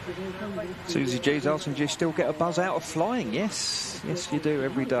 Susie G's asking, do you still get a buzz out of flying? Yes, you do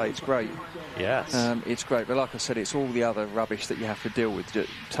every day. It's great. Yes. It's great, but like I said, it's all the other rubbish that you have to deal with that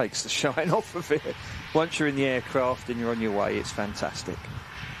takes the shine off of it. Once you're in the aircraft and you're on your way, it's fantastic.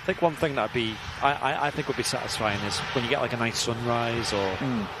 I think one thing that'd be, I think would be satisfying is when you get like a nice sunrise or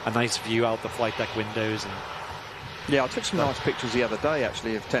a nice view out the flight deck windows. And yeah, I took some nice pictures the other day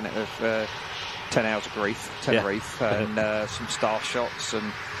actually of 10 hours of grief, Tenerife, and some star shots,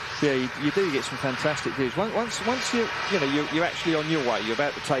 and you do get some fantastic views. Once you're actually on your way, you're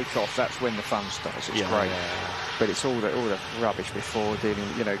about to take off. That's when the fun starts. It's great, but it's all the rubbish before, dealing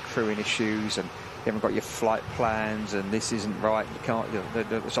with crewing issues, and you haven't got your flight plans, and this isn't right. You can't.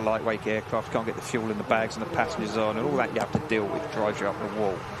 It's a lightweight aircraft. You can't get the fuel in the bags and the passengers on, and all that you have to deal with drives you up the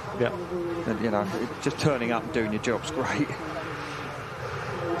wall. Yeah, and just turning up and doing your job's great.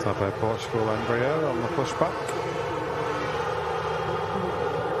 Top Air Portugal Embraer on the pushback.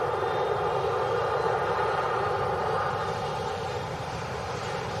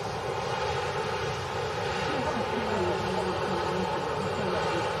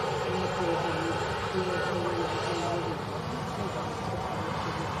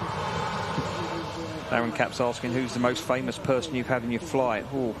 Aaron Cap's asking who's the most famous person you've had in your flight.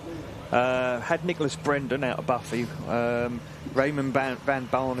 Had Nicholas Brendan out of Buffy, Raymond van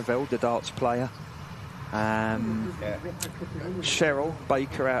Barneveld, the darts player, Cheryl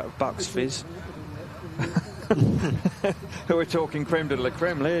Baker out of Bucks Fizz. We're talking creme de la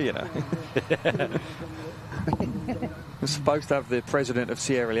creme here, We're supposed to have the president of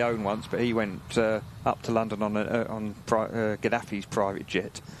Sierra Leone once, but he went up to London on Gaddafi's private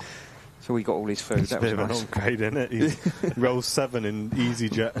jet. So we got all his food. It's that a bit was of an upgrade, isn't it? He's row 7 in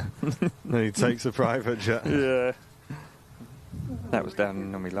EasyJet, and he takes a private jet. Yeah. That was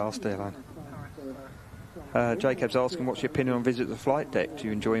down on my last airline. Jacob's asking, what's your opinion on visit to the flight deck? Do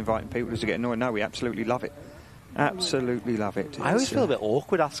you enjoy inviting people? Does it get annoying? No, we absolutely love it. Absolutely love it. I always feel a bit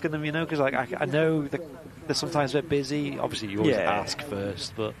awkward asking them, because I know they're sometimes a bit busy. Obviously, you always ask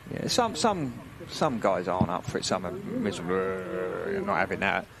first, but some guys aren't up for it. Some are miserable, not having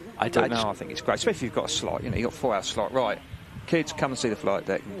that. I think it's great, especially if you've got a slot. You've got a 4-hour slot, right? Kids, come and see the flight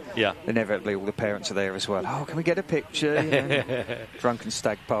deck. Yeah. Inevitably, all the parents are there as well. Oh, can we get a picture? Drunken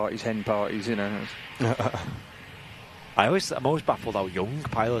stag parties, hen parties, I'm always baffled how young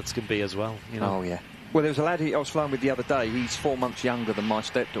pilots can be as well. Oh yeah. Well, there was a lad I was flying with the other day. He's 4 months younger than my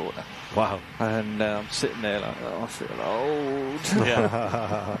stepdaughter. Wow. And I'm sitting there like, I feel old.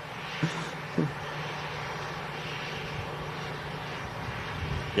 Yeah.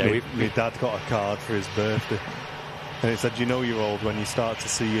 My dad got a card for his birthday, and it said, "You know you're old when you start to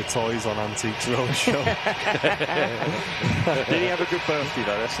see your toys on Antiques Roadshow." Did he have a good birthday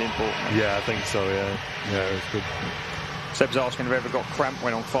though? That's the important one. Yeah, I think so. Yeah, it was good. Seb's asking if I ever got cramp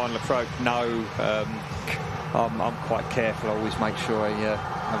when on final approach. No, I'm quite careful. I always make sure I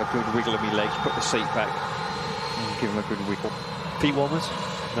have a good wiggle of my legs, put the seat back, and give them a good wiggle. Feet warmers?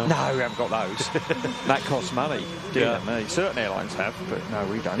 No, we haven't got those. That costs money. Me. Certain airlines have, but no,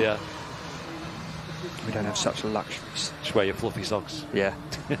 we don't. Yeah. We don't have such luxuries. Just wear your fluffy socks. Yeah.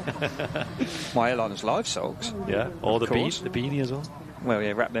 My airline's live socks. Yeah. Or the beanie as well. Well,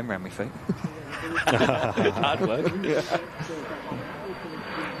 yeah, wrap them around my feet. Hard work. Yeah.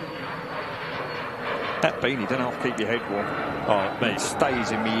 That beanie don't have to keep your head warm. Oh, mate. It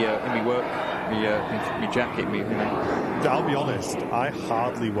stays in me work, me jacket, I'll be honest, I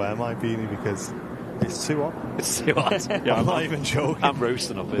hardly wear my beanie because it's too hot. It's too hot. Yeah, I'm not even joking. I'm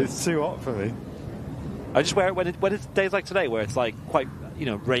roasting up here. It's too hot for me. I just wear it when it's days like today, where it's like quite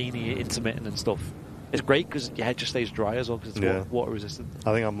rainy, intermittent and stuff. It's great because your head just stays dry as well because it's water resistant.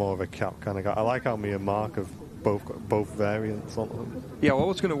 I think I'm more of a cap kind of guy. I like how me and Mark have both variants on them. Yeah, well, I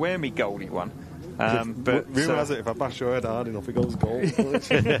was going to wear me Goldie one. But rumour has it, if I bash your head hard enough, it goes gold.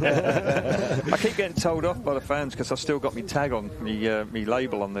 I keep getting told off by the fans because I've still got my tag on me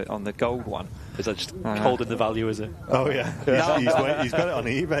label on the gold one. Is that just holding the value? Is it? Oh yeah, he's got it on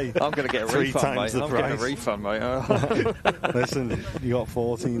eBay. I'm going to get a 3 refund, times mate. the I'm price. getting a refund, mate. Listen, you got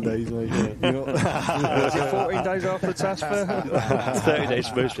 14 days, mate. Was it 14 days after the transfer? 30 days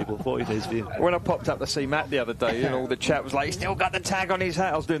for most people, 40 days for you. When I popped up to see Matt the other day, all the chat was like, "He's still got the tag on his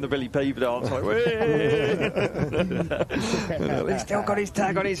hat." I was doing the Billy Peeper dance, like, he's still got his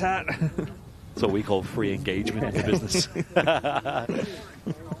tag on his hat. That's what we call free engagement in the business.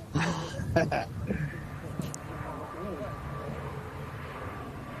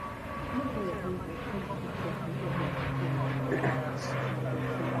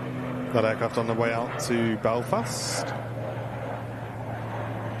 That aircraft on the way out to Belfast.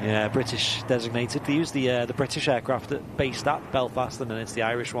 Yeah, British designated. They use the British aircraft based at Belfast, and then it's the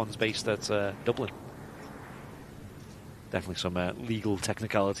Irish ones based at Dublin. Definitely some legal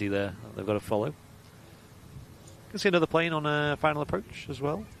technicality there that they've got to follow. You can see another plane on final approach as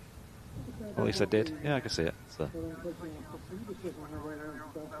well. Or at least I did. Yeah, I can see it.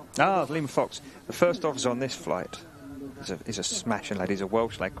 Liam Fox. The first officer on this flight is a smashing lad. He's a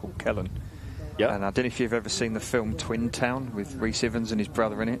Welsh lad called Kellen. Yeah. And I don't know if you've ever seen the film Twin Town with Rhys Ifans and his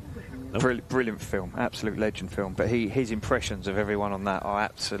brother in it. Nope. Brilliant film, absolute legend film. But his impressions of everyone on that are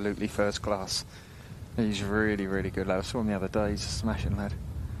absolutely first class. He's really, really good lad. I saw him the other day. He's a smashing lad.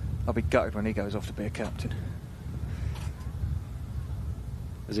 I'll be gutted when he goes off to be a captain.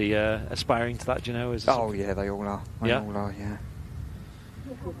 Is he aspiring to that, do you know? Yeah, they all are. They all are, yeah.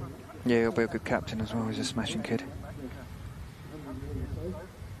 Yeah, he'll be a good captain as well. He's a smashing kid.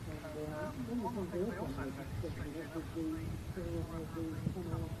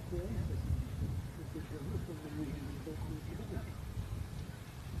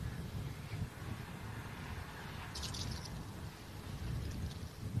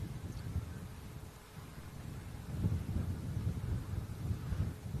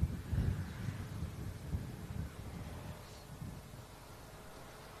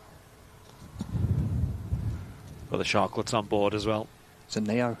 Got the Sharklets on board as well. It's a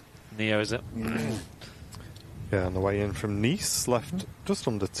Neo. Neo, is it? Yeah, on the way in from Nice, left just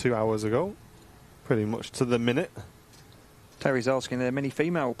under 2 hours ago, pretty much to the minute. Terry's asking, are there many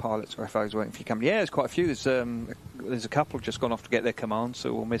female pilots or FOs waiting for you coming? Yeah, there's quite a few. There's a couple just gone off to get their commands,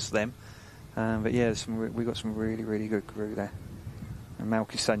 so we'll miss them. But yeah, we've got some really, really good crew there. And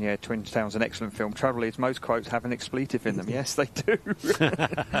Malky's saying, yeah, Twin Towers an excellent film. Trouble is, most quotes have an expletive in them. Yes, they do.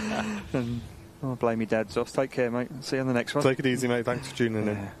 And I'll blame me dad's off. Take care, mate. See you on the next one. Take it easy, mate. Thanks for tuning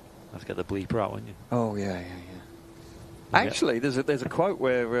in. Have to get the bleeper out, wouldn't you? Oh, yeah. Actually, there's a quote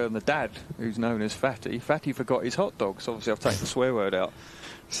where the dad, who's known as Fatty forgot his hot dogs. Obviously, I've taken the swear word out.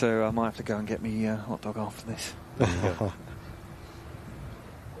 So I might have to go and get me hot dog after this.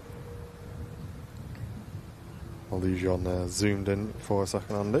 I'll leave you on zoomed in for a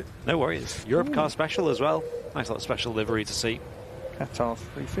second, Andy. No worries. Europe car special as well. Nice little special livery to see. Qatar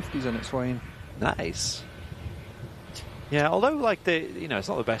 350's on its way in. Nice. Yeah, although it's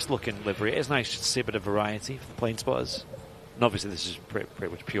not the best looking livery, it is nice to see a bit of variety for the plane spotters. And obviously this is pretty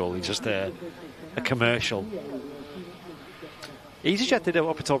much purely just a commercial. EasyJet did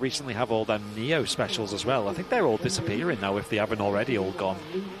up until recently have all them Neo specials as well. I think they're all disappearing now if they haven't already all gone.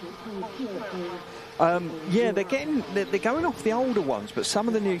 Yeah, they're going off the older ones, but some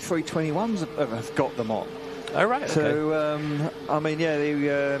of the new 321s have got them on. Oh, right, okay. So, I mean, yeah,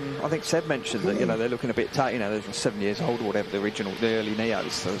 I think Seb mentioned that, they're looking a bit tight, they're 7 years old or whatever, the early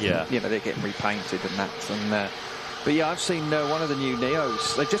Neos. So, yeah. They're getting repainted and that. And, but yeah, I've seen one of the new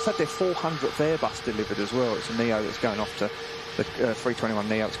Neos. They just had their 400th Airbus delivered as well. It's a Neo that's going off to the 321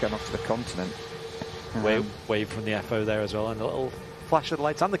 Neo that's going off to the continent. Wave from the FO there as well, and a little flash of the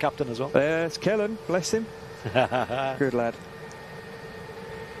lights, and the captain as well. There's Kellen, bless him. Good lad.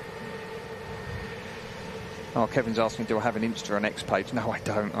 Oh, Kevin's asking, do I have an Insta or an X page? No, I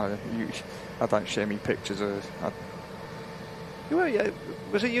don't. I don't share me pictures. Was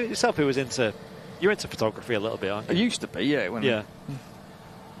it you yourself who was into... You're into photography a little bit, aren't you? I used to be, yeah.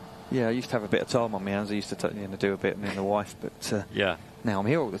 Yeah, I used to have a bit of time on my hands. I used to do a bit, me and the wife, but now I'm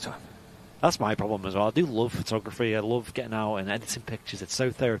here all the time. That's my problem as well. I do love photography. I love getting out and editing pictures. It's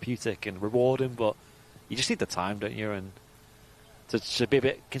so therapeutic and rewarding, but you just need the time, don't you? And to be a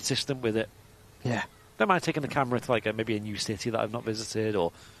bit consistent with it. Yeah. Don't mind taking the camera to maybe a new city that I've not visited,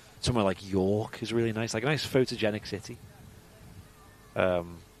 or somewhere like York is really nice, like a nice photogenic city. I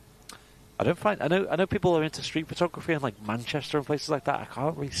know people are into street photography and Manchester and places like that. I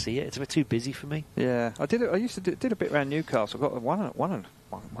can't really see it. It's a bit too busy for me. Yeah, I used to did a bit around Newcastle. Got won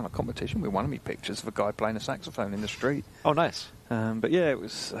a competition with one of my pictures of a guy playing a saxophone in the street. Oh, nice. But yeah, it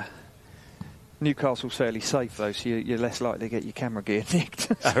was. Newcastle's fairly safe though, so you're less likely to get your camera gear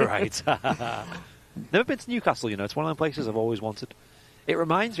nicked. Oh, right. Never been to Newcastle, It's one of the places I've always wanted. It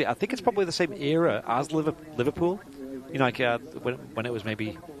reminds me, I think it's probably the same era as Liverpool. When it was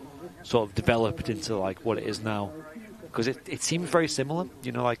maybe sort of developed into what it is now. Because it seems very similar,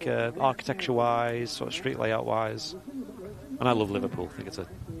 architecture-wise, sort of street layout-wise. And I love Liverpool. I think it's a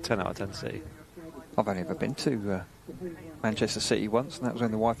 10 out of 10 city. I've only ever been to Manchester City once, and that was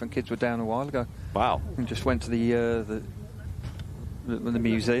when the wife and kids were down a while ago. Wow. And just went to the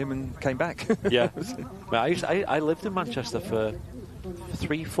museum and came back. Yeah. I lived in Manchester for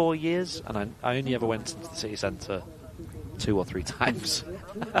 3-4 years, and I only ever went into the city centre 2 or 3 times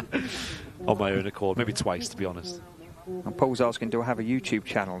on my own accord. Maybe twice, to be honest. And Paul's asking, do I have a YouTube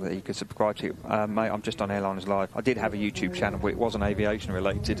channel that you could subscribe to? Mate, I'm just on Airliners Live. I did have a YouTube channel, but it wasn't aviation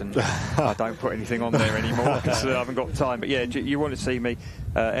related, and I don't put anything on there anymore because I haven't got time. But yeah, you want to see me,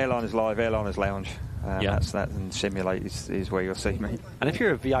 Airliners Live, Airliners Lounge. That's that, and Simulate is where you'll see me. And if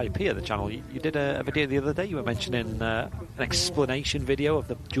you're a VIP of the channel, you did a video the other day. You were mentioning an explanation video of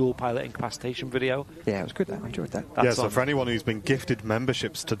the dual pilot incapacitation video. Yeah, it was good. I enjoyed that. So for anyone who's been gifted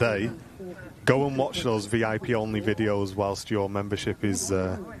memberships today, go and watch those VIP only videos whilst your membership is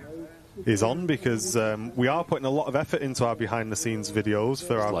is on, because we are putting a lot of effort into our behind-the-scenes videos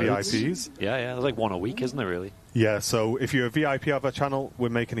for our Loads. VIPs. Yeah, there's like one a week, isn't there, really? Yeah, so if you're a VIP of our channel, we're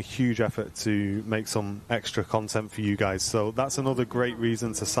making a huge effort to make some extra content for you guys. So that's another great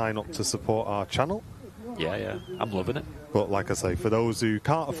reason to sign up to support our channel. Yeah, I'm loving it. But like I say, for those who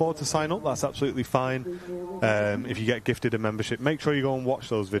can't afford to sign up, that's absolutely fine. If you get gifted a membership, make sure you go and watch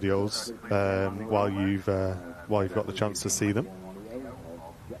those videos while you've got the chance to see them.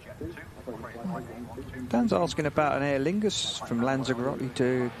 Dan's asking about an Aer Lingus from Lanzarote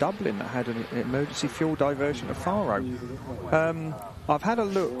to Dublin that had an emergency fuel diversion at Faro. I've had a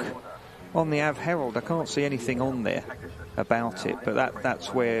look on the Av Herald. I can't see anything on there about it, but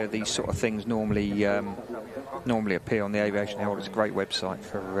that's where these sort of things normally appear on the Aviation Herald. It's a great website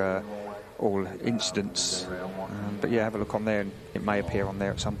for all incidents. But yeah, have a look on there, and it may appear on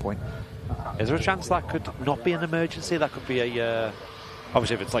there at some point. Is there a chance that could not be an emergency? That could be a...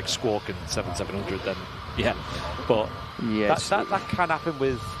 obviously, if it's like Squawk and 7700, then yeah. But yes, that can happen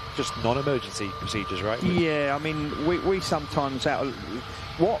with just non-emergency procedures, right? Yeah, I mean, we sometimes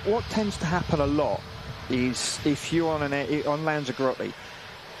what tends to happen a lot is if you're on Lanzarote,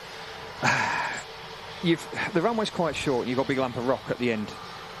 the runway's quite short, and you've got a big lump of rock at the end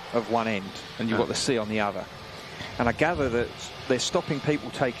of one end, and you've got the sea on the other. And I gather that they're stopping people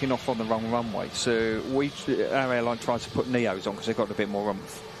taking off on the wrong runway. So our airline tries to put Neos on because they've got a bit more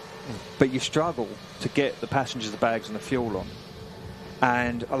oomph. But you struggle to get the passengers, the bags and the fuel on.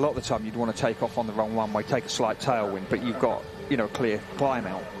 And a lot of the time you'd want to take off on the wrong runway, take a slight tailwind, but you've got, a clear climb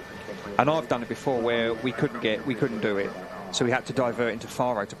out. And I've done it before where we couldn't do it. So we had to divert into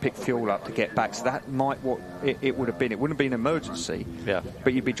Faro to pick fuel up to get back. So that might what it would have been. It wouldn't have been an emergency, yeah,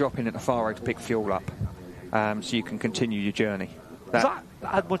 but you'd be dropping into Faro to pick fuel up. So you can continue your journey. Does that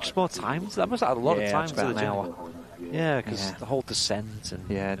add much more time? That must add a lot of time it's to about the an journey. hour. Yeah, because the whole descent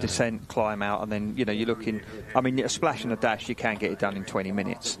and descent, climb out, and then you're looking. I mean, a splash and a dash, you can get it done in 20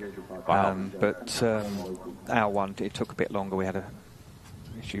 minutes. Wow. But our one, it took a bit longer. We had an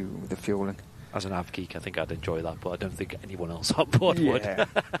issue with the fueling. As an av geek, I think I'd enjoy that, but I don't think anyone else on board would.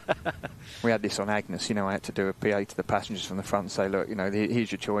 We had this on Agnes. I had to do a PA to the passengers from the front and say, look,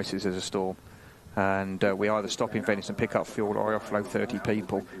 here's your choices. There's a storm. And we either stop in Venice and pick up fuel, or I offload 30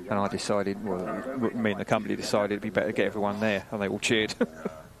 people. And I decided, me and the company decided it'd be better to get everyone there, and they all cheered.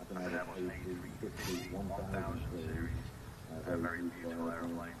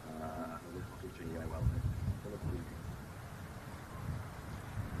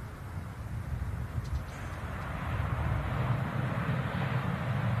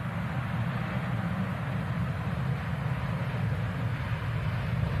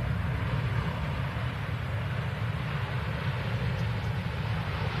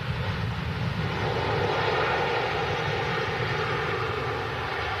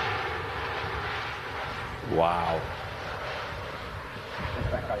 Wow.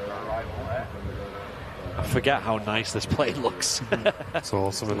 I forget how nice this plane looks. It's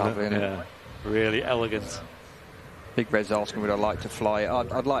awesome, isn't it? Yeah, really elegant. Big Red's asking, would I like to fly?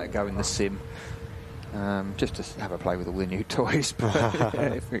 I'd like to go in the sim, just to have a play with all the new toys, but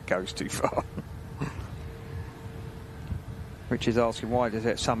if it goes too far. Which is asking, why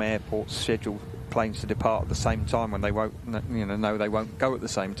does some airports schedule planes to depart at the same time when they won't, no, they won't go at the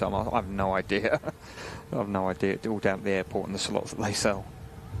same time? I have no idea. I have no idea. It's all down to the airport and the slots that they sell.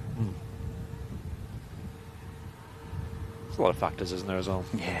 There's a lot of factors, isn't there, as well?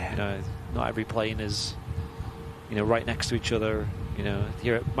 Yeah. Not every plane is, right next to each other.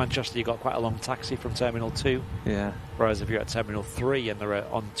 Here at Manchester, you've got quite a long taxi from Terminal 2. Yeah. Whereas if you're at Terminal 3 and they're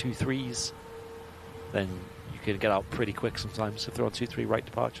on 2-3s, then you can get out pretty quick sometimes if they're on 2-3 right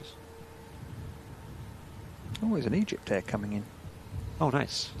departures. Oh, there's an Egypt Air coming in. Oh,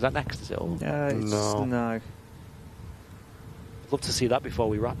 nice. Is that next, is it? Or? No. Love to see that before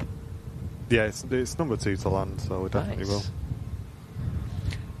we wrap. Yeah, it's number 2 to land, so we definitely will.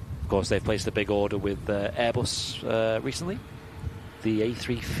 Of course, they've placed a big order with Airbus recently. The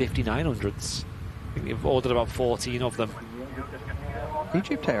A350-900s. I think they've ordered about 14 of them.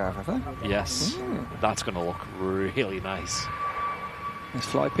 Egypt Air, have they? Yes. That's going to look really nice. There's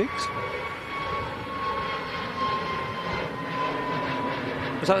fly pigs.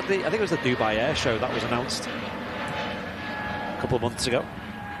 Was that I think it was the Dubai Air Show that was announced a couple of months ago.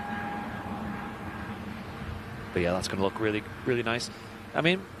 But yeah, that's going to look really, really nice. I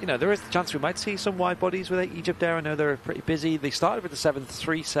mean, there is the chance we might see some wide bodies with Egypt Air. I know they're pretty busy. They started with the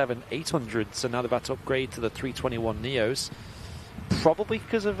 737-800s, and now they've had to upgrade to the 321 Neos. Probably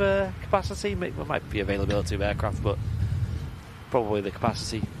because of capacity. It might be availability of aircraft, but probably the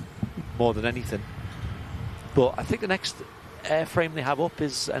capacity more than anything. But I think the next airframe they have up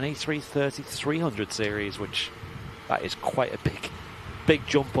is an A330-300 series, which that is quite a big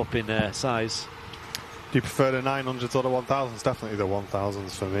jump up in size. Do you prefer the 900s or the 1000s? Definitely the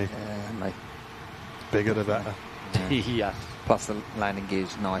 1000s for me. Yeah, mate. Bigger the better. Yeah. Plus the landing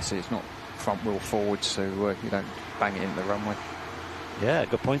gear's nicer. It's not front wheel forward, so you don't bang it into the runway. Yeah,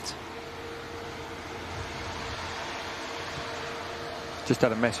 good point. Just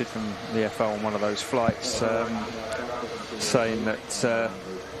had a message from the FO on one of those flights saying that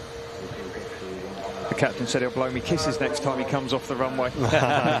the captain said he'll blow me kisses next time he comes off the runway.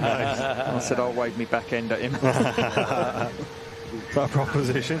 I said I'll wave me back end at him. Is that a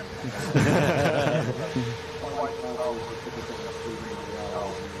proposition?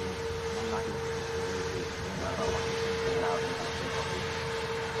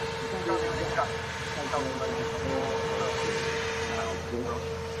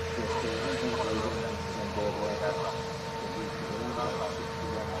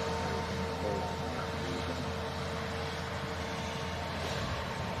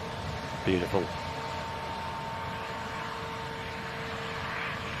 Beautiful.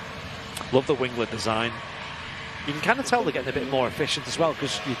 Love the winglet design. You can kind of tell they're getting a bit more efficient as well,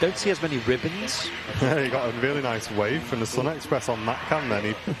 because you don't see as many ribbons. You got a really nice wave from the Sun Express on that cam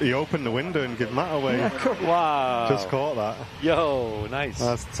then. He opened the window and gave Matt a wave. Yeah, wow. Just caught that. Yo, nice.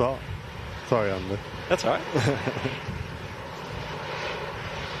 That's top. Sorry, Andy. That's all right.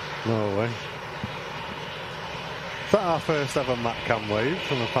 No way. Is that our first ever Matt cam wave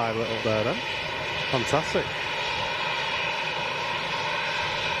from a pilot up there then? Fantastic.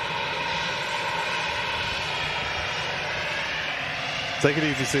 Take it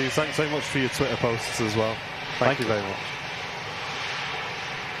easy, Steve. Thanks so much for your Twitter posts as well. Thank you very much.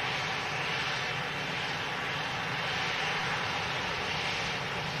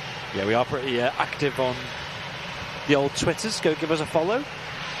 Yeah, we are pretty active on the old Twitters. Go give us a follow.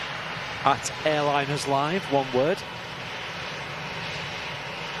 At Airliners Live, one word.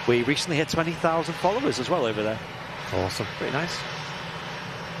 We recently hit 20,000 followers as well over there. Awesome. Pretty nice.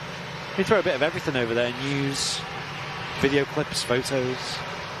 We throw a bit of everything over there. News, video clips, photos,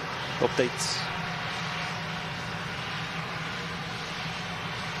 updates.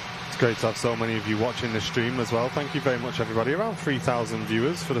 It's great to have so many of you watching the stream as well. Thank you very much, everybody. Around 3,000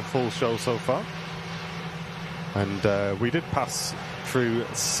 viewers for the full show so far. And we did pass through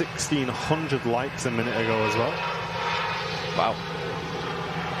 1,600 likes a minute ago as well. Wow.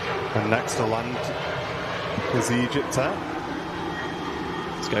 And next to land is the Egypt Air.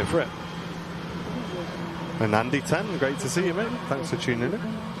 Let's go for it. And Andy 10, great to see you, mate. Thanks for tuning in.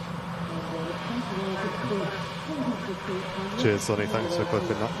 Cheers, Sonny. Thanks for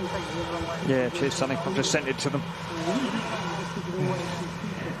clipping that. Yeah, cheers, Sonny. I've just sent it to them.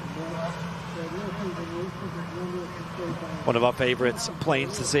 One of our favourite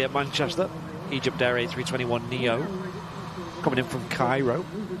planes to see at Manchester, Egypt Air A321neo, coming in from Cairo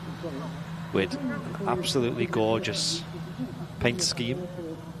with an absolutely gorgeous paint scheme.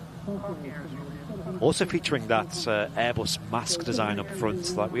 Also featuring that Airbus mask design up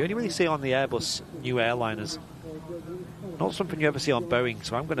front, like we only really see on the Airbus new airliners. Not something you ever see on Boeing,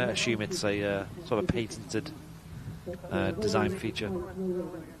 so I'm going to assume it's a sort of patented design feature.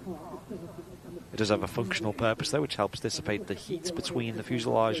 It does have a functional purpose though, which helps dissipate the heat between the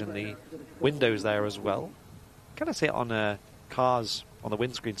fuselage and the windows there as well. Kind of see it on cars on the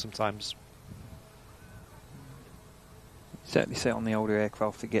windscreen sometimes. Certainly see it on the older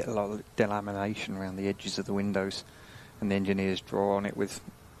aircraft to get a lot of delamination around the edges of the windows, and the engineers draw on it with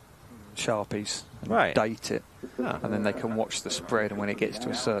Sharpies and date it, and then they can watch the spread, and when it gets to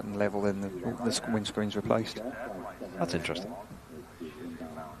a certain level then the windscreen's replaced. That's interesting.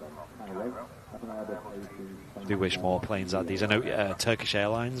 I do wish more planes had these. I know Turkish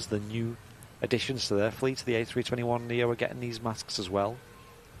Airlines, the new additions to their fleet, the A321neo, are getting these masks as well.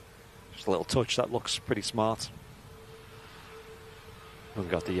 Just a little touch that looks pretty smart. We've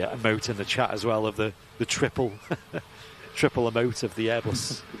got the emote in the chat as well of the triple triple emote of the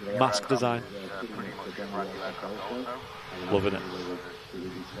Airbus mask design. Loving it.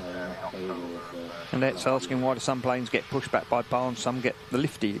 And that's asking why do some planes get pushed back by bar and some get the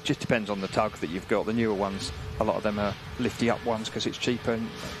lifty. It just depends on the tug that you've got. The newer ones, a lot of them are lifty up ones because it's cheaper, and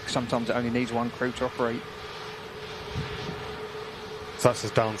sometimes it only needs one crew to operate. So that's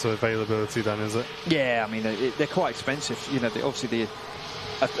just down to availability then, is it? Yeah, I mean, they're quite expensive. You know, obviously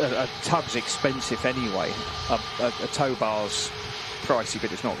a tug's expensive anyway. A tow bar's pricey,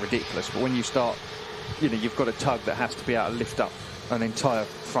 but it's not ridiculous. But when you start you've got a tug that has to be able to lift up an entire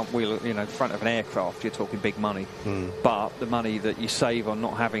front wheel, front of an aircraft. You're talking big money. But the money that you save on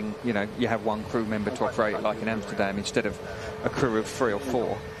not having, you have one crew member to operate it, like in Amsterdam, instead of a crew of 3 or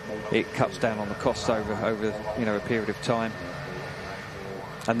 4, it cuts down on the costs over a period of time.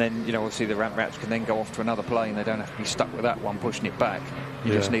 And then, obviously the ramp rats can then go off to another plane. They don't have to be stuck with that one pushing it back.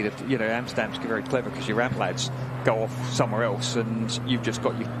 You just need Amsterdam's very clever because your ramp lads go off somewhere else and you've just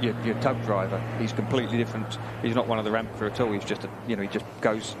got your tug driver. He's completely different. He's not one of the ramp crew at all. He's just, he just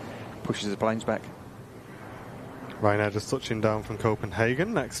goes, pushes the planes back. Ryanair just touching down from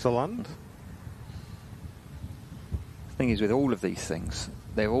Copenhagen, next to land. The thing is, with all of these things,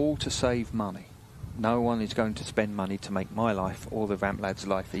 they're all to save money. No one is going to spend money to make my life or the ramp lad's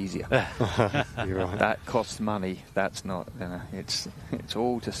life easier. You're right. That costs money. That's not. It's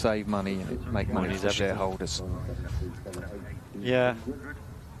all to save money and make money for shareholders. Yeah.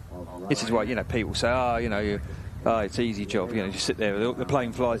 This is why people say, it's an easy job. You sit there. The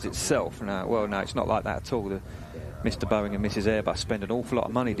plane flies itself. No, it's not like that at all. Mr. Boeing and Mrs. Airbus spend an awful lot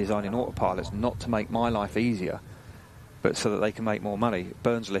of money designing autopilots, not to make my life easier, but so that they can make more money. It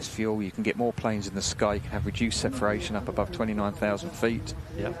burns less fuel, you can get more planes in the sky, you can have reduced separation up above 29,000 feet.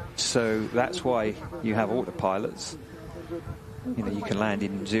 Yep. So that's why you have autopilots. You can land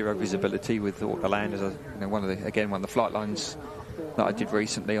in zero visibility with autolanders. One of the flight lines that I did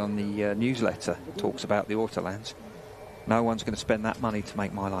recently on the newsletter talks about the autolands. No one's going to spend that money to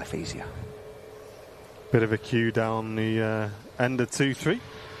make my life easier. Bit of a queue down the end of 2-3.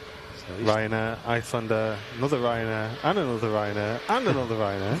 Ryanair, Icelander, another Ryanair, and another Ryanair, and another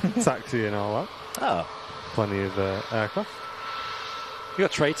Ryanair. Taxi and all that. Oh. Plenty of aircraft. You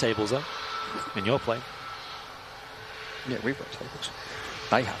got tray tables, though, in your plane. Yeah, we've got tables.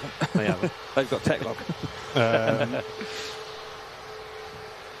 They haven't. They haven't. They've got tech log.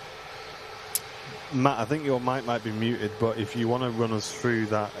 Matt, I think your mic might be muted, but if you want to run us through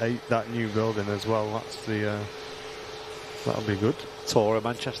that new building as well, that'll be good. Tour of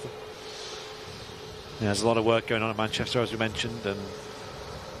Manchester. Yeah, there's a lot of work going on in Manchester, as we mentioned, and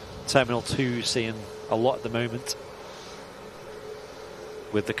Terminal 2 seeing a lot at the moment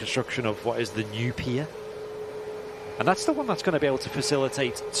with the construction of what is the new pier. And that's the one that's going to be able to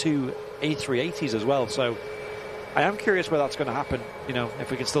facilitate 2 A380s as well. So I am curious where that's going to happen,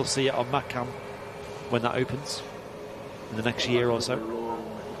 if we can still see it on MatCam when that opens in the next year or so.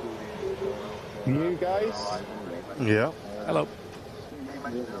 You guys? Yeah. Hello.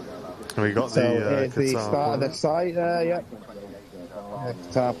 We got here's the start of the site there, yep.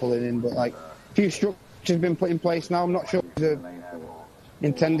 Qatar pulling in, but a few structures been put in place now. I'm not sure what they're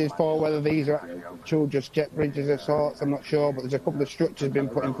intended for, whether these are actual just jet bridges of sorts, I'm not sure, but there's a couple of structures been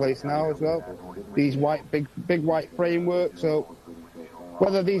put in place now as well. These big white framework, so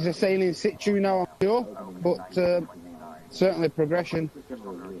whether these are staying in situ now, I'm sure, but certainly progression.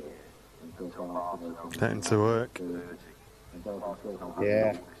 Getting to work.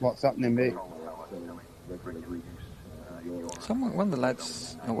 Yeah, what's happening, mate? One of the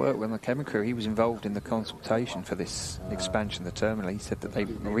lads I worked with on the cabin crew, he was involved in the consultation for this expansion of the terminal. He said that they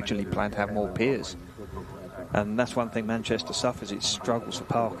originally planned to have more piers. And that's one thing Manchester suffers, it struggles for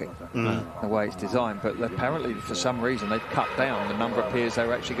parking, the way it's designed. But apparently, for some reason, they've cut down the number of piers they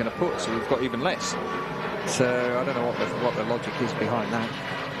were actually going to put, so we've got even less. So I don't know what the logic is behind that.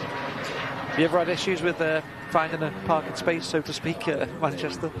 Have you ever had issues with finding a parking space, so to speak, at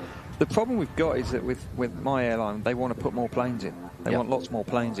Manchester? The problem we've got is that with my airline, they want to put more planes in. They want lots more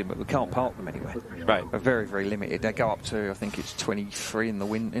planes in, but we can't park them anywhere. Right. They're very, very limited. They go up to, I think it's 23 in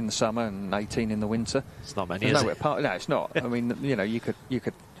the summer and 18 in the winter. It's not many, is it? No, it's not. I mean, you could.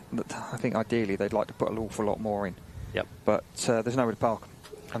 I think ideally they'd like to put an awful lot more in. Yep. But there's nowhere to park them,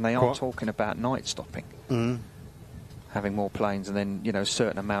 and they are talking about night stopping. Having more planes, and then a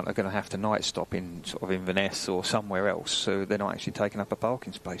certain amount are going to have to night stop in sort of Inverness or somewhere else, so they're not actually taking up a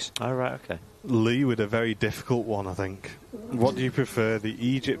parking space. Oh, right, okay. Lee with a very difficult one, I think. What do you prefer, the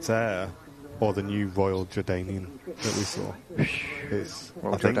Egypt Air or the new Royal Jordanian that we saw?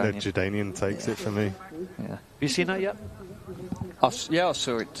 I think the Jordanian takes it for me. Yeah. Have you seen that yet? I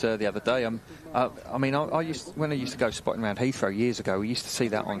saw it the other day. When I used to go spotting around Heathrow years ago, we used to see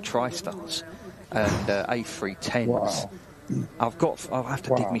that on TriStars and A310s. Wow. I'll have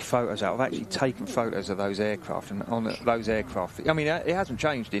to dig me photos out. I've actually taken photos of those aircraft, and on those aircraft, I mean, it hasn't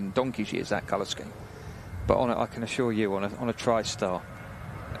changed in donkey's years, that colour scheme. But I can assure you, on a TriStar,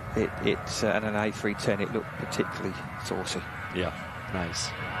 it's and an A310, it looked particularly saucy. Yeah, nice.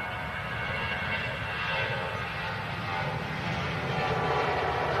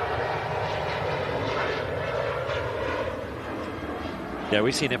 Yeah,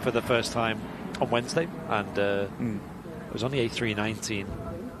 we've seen it for the first time on Wednesday, and it was on the A319.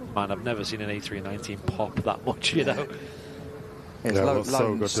 Man, I've never seen an A319 pop that much, you know. There's low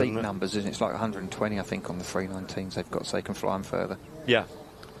so good, seat numbers, isn't it? It's like 120, I think, on the 319s they've got, so they can fly them further. Yeah.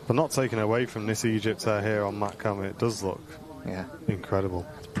 But not taken away from this Egypt Air here on Matcam, it does look incredible.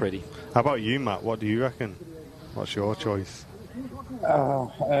 It's pretty. How about you, Matt? What do you reckon? What's your choice?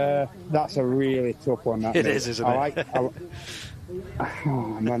 That's a really tough one. That It is, isn't it? Oh,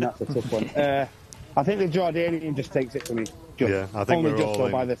 man, that's a tough one. I think the Jordanian just takes it for me. I think we're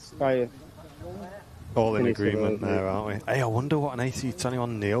all in finish agreement the there, aren't we? Hey, I wonder what an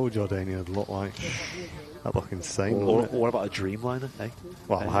AC-21 Neo Jordanian would look like. That'd look insane. Or what about a Dreamliner? Eh?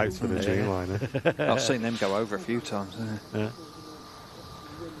 Well, I'm hyped for the Dreamliner. I've seen them go over a few times.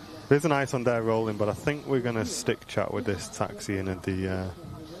 There's an nice one there rolling, but I think we're going to stick chat with this taxiing of the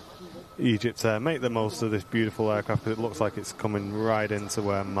Egypt Air. Make the most of this beautiful aircraft, because it looks like it's coming right into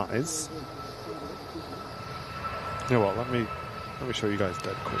where Matt is. You know what, let me show you guys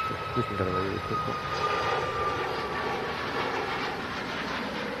dead quickly. We can get away really quickly.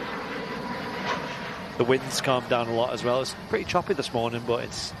 The wind's calmed down a lot as well. It's pretty choppy this morning, but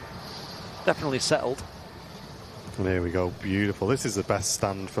it's definitely settled. And here we go, beautiful. This is the best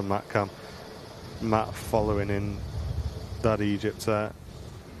stand for Matcam. Matt following in that Egypt Air.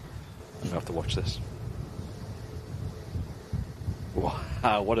 I'm going to have to watch this.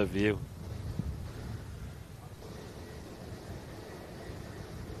 Wow, what a view.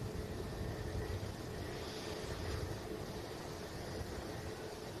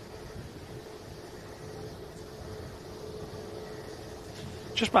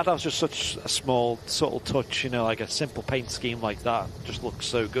 Just mad, that was just such a small, subtle touch, you know, like a simple paint scheme like that just looks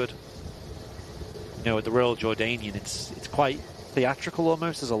so good. You know, with the Royal Jordanian, it's quite theatrical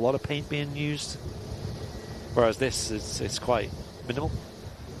almost. There's a lot of paint being used, whereas this it's quite minimal.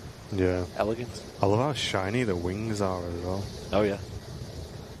 Yeah, elegant. I love how shiny the wings are as well. Oh yeah.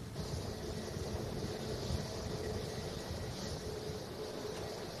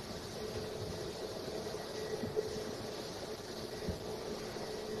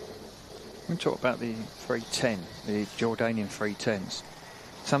 We talk about the 310, the Jordanian 310s.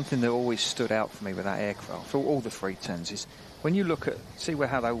 Something that always stood out for me with that aircraft, for all the 310s, is when you look at, see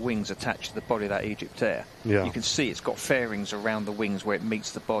how those wings attach to the body of that Egypt Air, you can see it's got fairings around the wings where it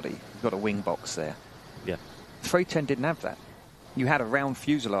meets the body. You've got a wing box there. Yeah. 310 didn't have that. You had a round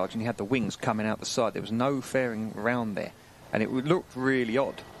fuselage and you had the wings coming out the side. There was no fairing around there, and it looked really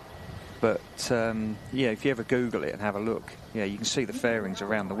odd. But if you ever Google it and have a look, you can see the fairings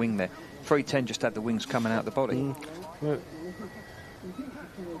around the wing there. 310 just had the wings coming out the body.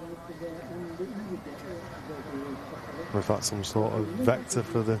 If that's some sort of vector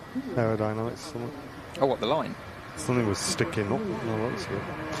for the aerodynamics. Something. Oh, what, the line? Something was sticking up. No, that's good.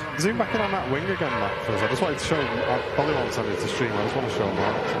 Zoom back in on that wing again, Matt, first. I just wanted to show, I probably won't send it to stream, I just want to show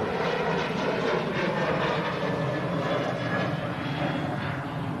Mark.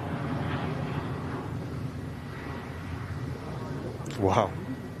 Wow.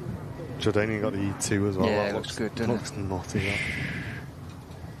 Jordanian got the E2 as well. Yeah, that it looks good, doesn't it? Looks nutty, that.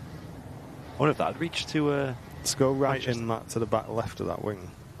 I wonder if that'd reach to... Let's go right in that to the back left of that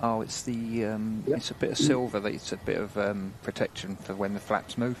wing. Oh, it's the it's a bit of silver. That it's a bit of protection for when the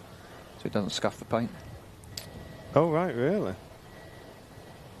flaps move, so it doesn't scuff the paint. Oh right, really?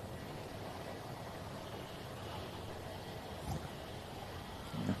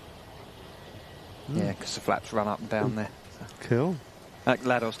 Yeah, because the flaps run up and down there. So. Cool. That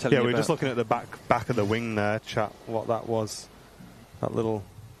lad I was telling you we're about. just looking at the back of the wing there, chat. What that was? That little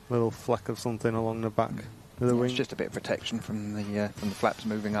fleck of something along the back. It's just a bit of protection from the flaps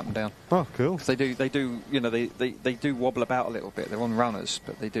moving up and down. Oh, cool. They do, you know, they do wobble about a little bit. They're on runners,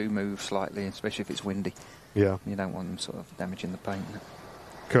 but they do move slightly, especially if it's windy. Yeah. You don't want them sort of damaging the paint.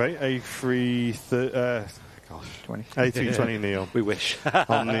 Great. A320 Neo. We wish.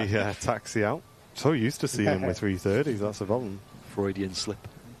 On the taxi out. So used to seeing them with 330s. That's a problem. Freudian slip.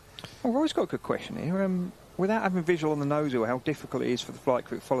 Well, Roy's got a good question here. Without having visual on the nose or how difficult it is for the flight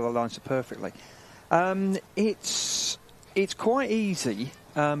crew to follow the lines so perfectly. It's quite easy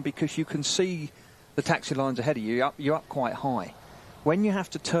because you can see the taxi lines ahead of you. You're up quite high. When you have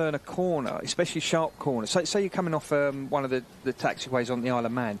to turn a corner, especially sharp corners, say you're coming off one of the taxiways on the Isle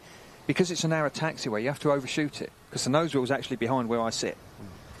of Man, because it's a narrow taxiway, you have to overshoot it because the nose wheel is actually behind where I sit.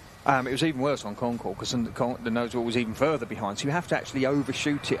 It was even worse on Concorde because the nose wheel was even further behind, so you have to actually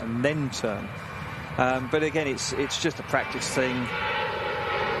overshoot it and then turn. But again, it's just a practice thing.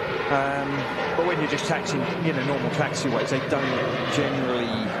 But when you're just taxiing, normal taxiways, they don't generally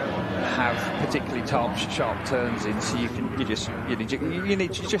have particularly sharp turns in, so you just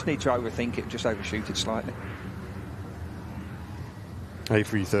need to overthink it, just overshoot it slightly.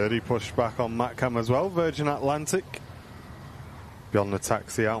 A330 pushed back on MatCam as well. Virgin Atlantic beyond the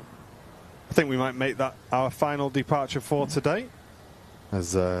taxi out. I think we might make that our final departure for today,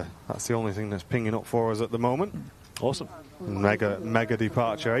 as that's the only thing that's pinging up for us at the moment. Awesome. Mega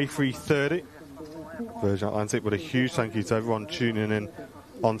departure, A330, Virgin Atlantic. But a huge thank you to everyone tuning in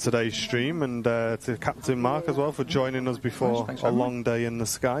on today's stream, and to Captain Mark as well for joining us before a long day in the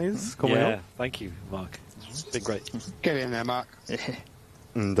skies coming up. Thank you, Mark. It's been great. Get in there, Mark.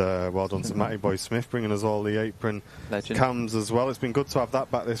 And well done to Matty Boy Smith bringing us all the apron cams as well. It's been good to have that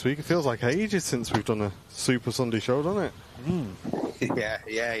back this week. It feels like ages since we've done a Super Sunday show, doesn't it? Yeah,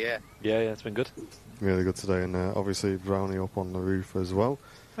 it's been good. Really good today, and obviously Brownie up on the roof as well.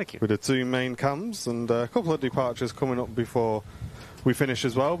 Thank you. With the 2 main cams, and a couple of departures coming up before we finish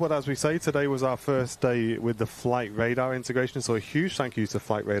as well. But as we say, today was our first day with the Flight Radar integration, so a huge thank you to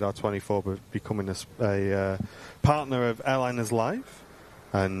Flight Radar 24 for becoming a partner of Airliners Live.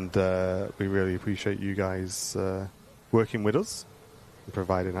 And we really appreciate you guys working with us and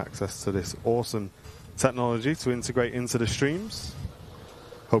providing access to this awesome technology to integrate into the streams.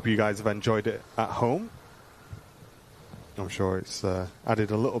 Hope you guys have enjoyed it at home. I'm sure it's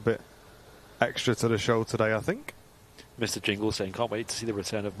added a little bit extra to the show today, I think. Mr. Jingle saying, can't wait to see the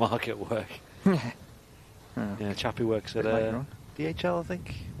return of Mark at work. Yeah, Chappie works at DHL, I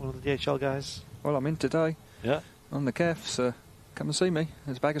think. One of the DHL guys. Well, I'm in today. Yeah. On the KEF, so come and see me.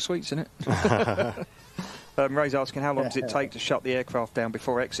 There's a bag of sweets in it. Ray's asking how long does it take to shut the aircraft down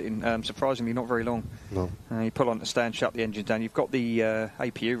before exiting. Surprisingly, not very long. No. You pull on the stand, shut the engine down. You've got the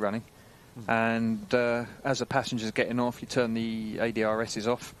APU running, and as the passengers are getting off, you turn the ADRSs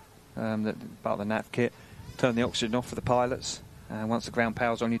off, part of the nav kit. Turn the oxygen off for the pilots. Once the ground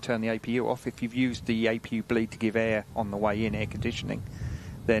power's on, you turn the APU off. If you've used the APU bleed to give air on the way in, air conditioning,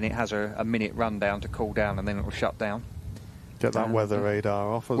 then it has a minute rundown to cool down, and then it'll shut down. Get that weather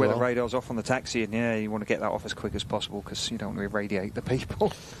radar off as well. Weather radar's off on the taxi, and you want to get that off as quick as possible because you don't want to irradiate the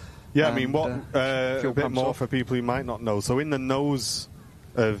people. Yeah, I mean, a bit more for people who might not know. So in the nose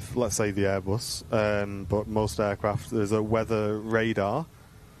of, let's say, the Airbus, but most aircraft, there's a weather radar.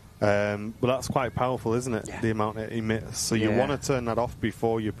 But that's quite powerful, isn't it? Yeah. The amount it emits. So you want to turn that off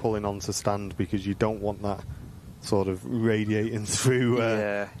before you're pulling onto stand, because you don't want that sort of radiating through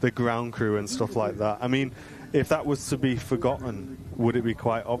the ground crew and stuff like that. I mean, if that was to be forgotten, would it be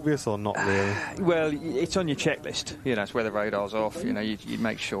quite obvious or not really? Well, it's on your checklist. It's where the radar's off. You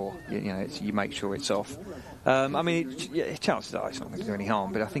make sure. You make sure it's off. I mean, chances are it's not going to do any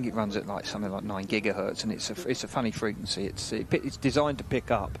harm, but I think it runs at something like 9 gigahertz, and it's a funny frequency. It's designed to pick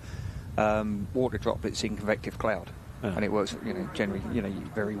up water droplets in convective cloud, and it works generally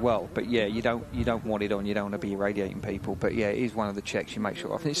very well. But you don't want it on. You don't want to be irradiating people. But it is one of the checks you make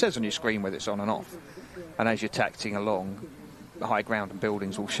sure of. And it says on your screen whether it's on and off. And as you're taxiing along, the high ground and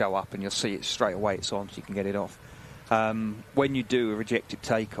buildings will show up, and you'll see it straight away. It's on, so you can get it off. When you do a rejected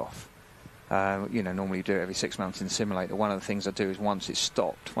takeoff, normally you do it every 6 months in the simulator. One of the things I do is once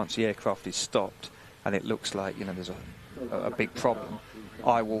the aircraft is stopped, and it looks like there's a big problem,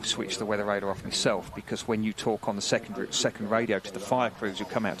 I will switch the weather radar off myself, because when you talk on the second radio to the fire crews who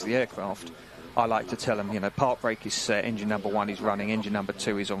come out to the aircraft, I like to tell them, park brake is set, engine number 1 is running, engine number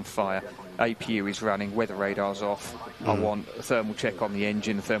 2 is on fire, APU is running, weather radar's off, I want a thermal check on the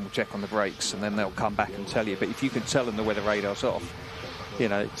engine, a thermal check on the brakes, and then they'll come back and tell you. But if you can tell them the weather radar's off,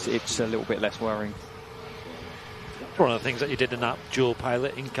 it's a little bit less worrying. One of the things that you did in that dual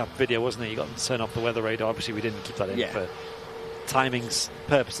pilot in-cab video, wasn't it? You got them to turn off the weather radar. Obviously, we didn't keep that in for timings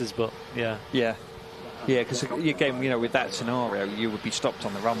purposes, but Yeah, because again, with that scenario, you would be stopped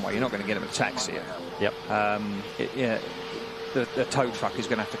on the runway. You're not going to get them to taxi it. Yep. The tow truck is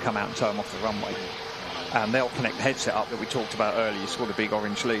going to have to come out and tow them off the runway. And they'll connect the headset up that we talked about earlier. You saw the big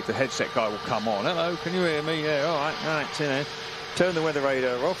orange lead. The headset guy will come on. Hello, can you hear me? Yeah, all right. Turn the weather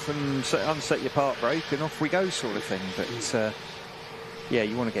radar off and unset your park brake, and off we go, sort of thing. But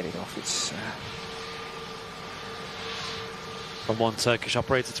you want to get it off. It's from one Turkish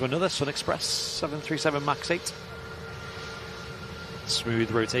operator to another, Sun Express 737 MAX 8.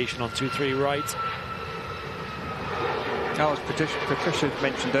 Smooth rotation on 23 right. As Patricia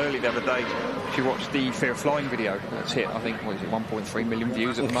mentioned earlier the other day, she watched the Fear of Flying video. That's hit, I think, 1.3 million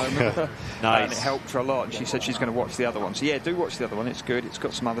views at the moment. Nice. And it helped her a lot. And she said she's going to watch the other one. So do watch the other one. It's good. It's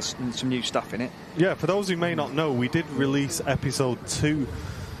got some new stuff in it. Yeah, for those who may not know, we did release episode 2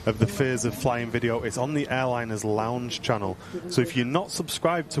 of the Fears of Flying video. It's on the Airliners Lounge channel. So if you're not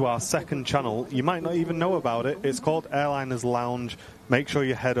subscribed to our second channel, you might not even know about it. It's called Airliners Lounge. Make sure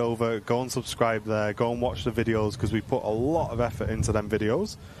you head over, go and subscribe there, go and watch the videos, because we put a lot of effort into them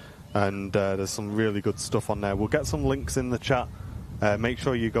videos. And there's some really good stuff on there. We'll get some links in the chat. Make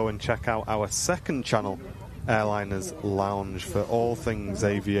sure you go and check out our second channel, Airliners Lounge, for all things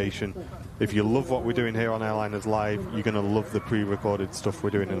aviation. If you love what we're doing here on Airliners Live, you're going to love the pre-recorded stuff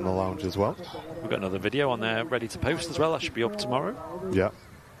we're doing in the lounge as well. We've got another video on there ready to post as well. That should be up tomorrow. Yeah.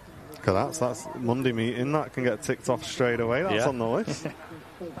 Because that's Monday meeting. That can get ticked off straight away. That's on the list.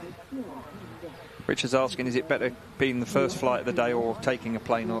 Richard's asking, is it better being the first flight of the day or taking a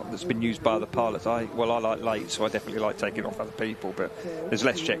plane that's been used by other pilots? I like late, so I definitely like taking off other people, but there's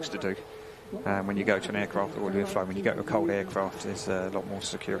less checks to do. When you go to an aircraft or a flight, when you go to a cold aircraft, there's a lot more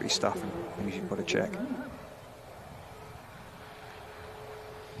security stuff and things you've got to check.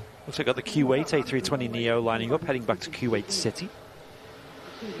 Also got the Kuwait A320neo lining up, heading back to Kuwait City.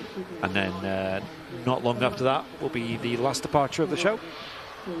 And then not long after that will be the last departure of the show.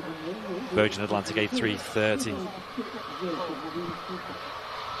 Virgin Atlantic A330.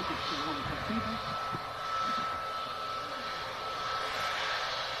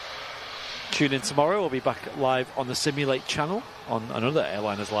 Tune in tomorrow. We'll be back live on the Simulate channel, on another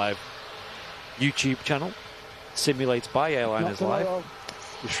Airliners Live YouTube channel. Simulate by Airliners Live.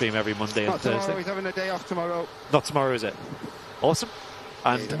 We stream every Monday and Thursday. Tomorrow. He's having a day off tomorrow. Not tomorrow, is it? Awesome.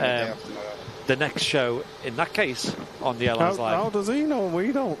 And the next show, in that case, on the Airlines Live. How does he know?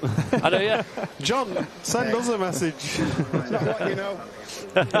 We don't. I know, yeah. John, send us a message. It's not what you know.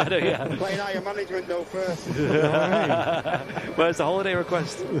 I know, yeah. Letting out your management know first. Where's the holiday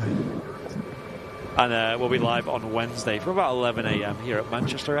request? And we'll be live on Wednesday from about 11 a.m. here at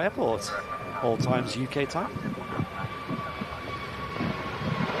Manchester Airport. All times UK time.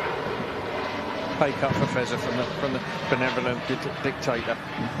 Pay cut for Fezzer from the benevolent dictator.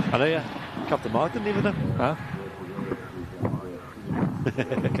 I know, yeah. Captain Mark didn't even know. Huh?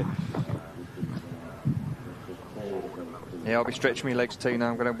 Yeah, I'll be stretching my legs too now.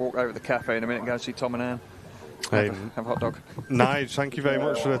 I'm going to walk over to the cafe in a minute and go see Tom and Anne. Have a hot dog. Nige, thank you very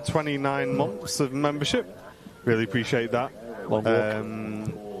much for the 29 months of membership. Really appreciate that. Long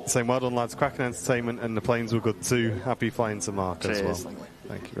walk. Saying well done, lads. Cracking entertainment, and the planes were good too. Happy flying to Mark as well.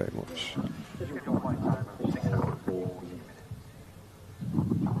 Thank you very much.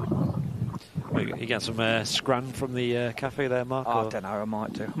 You get some scran from the cafe there, Mark? I don't know, I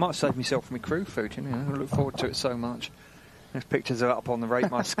might do. I might save myself from my crew food, you know. I look forward to it so much. There's pictures of it up on the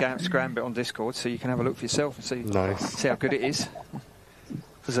Rate My Scram bit on Discord, so you can have a look for yourself and see how good it is.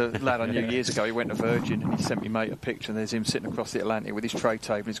 There's a lad I knew years ago, he went to Virgin and he sent me mate a picture, and there's him sitting across the Atlantic with his tray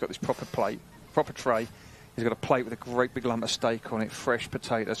table. He's got this proper tray. He's got a plate with a great big lump of steak on it, fresh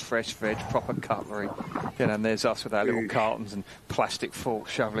potatoes, fresh veg, proper cutlery. You know, and there's us with our little cartons and plastic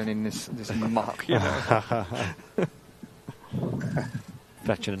forks shoveling in this muck, you know.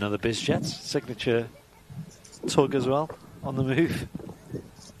 Fetching another BizJet signature tug as well, on the move.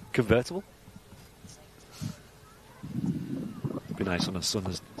 Convertible. Be nice on a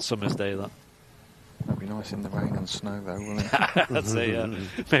summer's day, that. That'd be nice in the rain and snow, though, wouldn't it? That's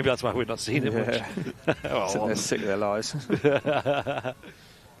maybe that's why we're not seeing it much. They're sick of their lives. They're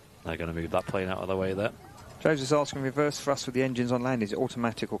going to move that plane out of the way there. James is asking, reverse thrust with the engines on land, is it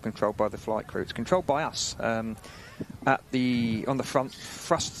automatic or controlled by the flight crew? It's controlled by us. On the front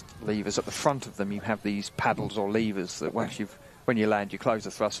thrust levers, at the front of them, you have these paddles or levers that when you land, you close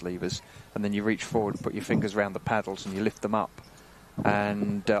the thrust levers, and then you reach forward and put your fingers around the paddles and you lift them up.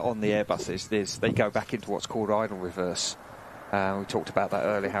 And on the Airbuses, they go back into what's called idle reverse. We talked about that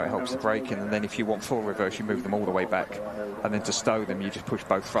earlier, how it helps the braking, and then if you want full reverse, you move them all the way back. And then to stow them, you just push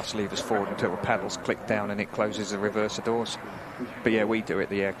both thrust levers forward until the paddles click down and it closes the reverser doors. But yeah, we do it,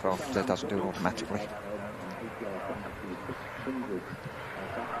 the aircraft doesn't do it automatically.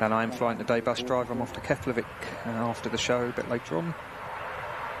 And I'm flying today, bus driver. I'm off to Keflavik after the show a bit later on.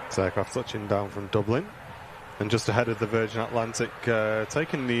 This aircraft touching down from Dublin. And just ahead of the Virgin Atlantic,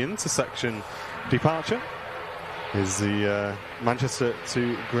 taking the intersection departure, is the Manchester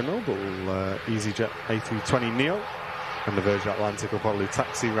to Grenoble EasyJet A320neo. And the Virgin Atlantic will probably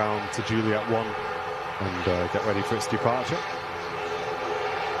taxi round to Juliet 1 and get ready for its departure.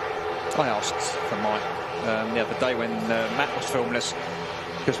 I asked for Mike the other day when Matt was filming us,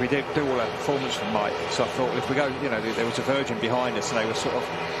 because we did do all our performance from Mike. So I thought, if we go, you know, there was a Virgin behind us, and they were sort of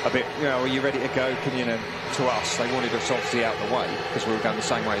a bit, you know, are you ready to go? Can you know, to us, they wanted us obviously out of the way because we were going the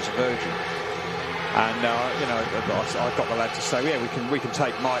same way as a Virgin. And you know, I got the lad to say, yeah, we can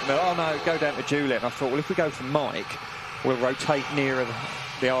take Mike. But, oh no, go down to Juliet. And I thought, well, if we go for Mike, we'll rotate nearer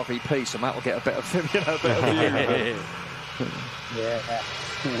the RVP, so Matt will get a better, better view. Yeah.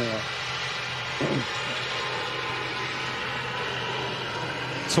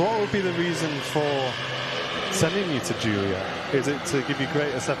 So what would be the reason for sending you to Juliet? Is it to give you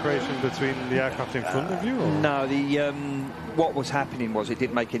greater separation between the aircraft in front of you? Or? No, what was happening was it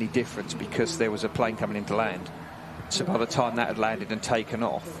didn't make any difference because there was a plane coming in to land. So by the time that had landed and taken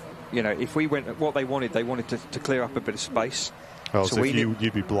off, if we went, what they wanted to clear up a bit of space. Oh, so if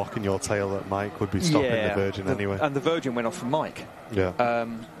you'd be blocking your tail, that Mike would be stopping the Virgin anyway. And the Virgin went off from Mike. Yeah.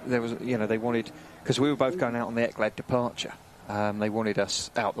 There was, they wanted, because we were both going out on the ECLAD departure. They wanted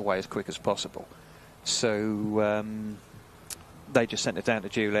us out the way as quick as possible. So they just sent it down to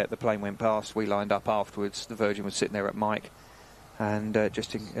Juliet. The plane went past. We lined up afterwards. The Virgin was sitting there at Mike, and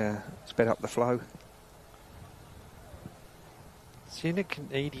just sped up the flow. Seen a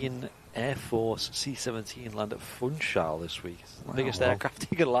Canadian Air Force C-17 land at Funchal this week. It's the biggest aircraft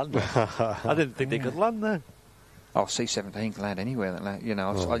you could land with. I didn't think they could land there. Oh, C-17 can land anywhere. I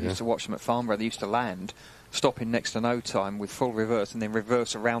used to watch them at Farnborough. They used to land, stop in next to no time with full reverse, and then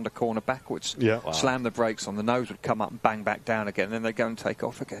reverse around a corner backwards. Yeah. Wow. Slam the brakes on, the nose would come up and bang back down again, and then they'd go and take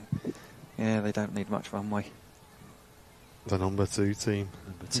off again. Yeah, they don't need much runway. The number 2 team.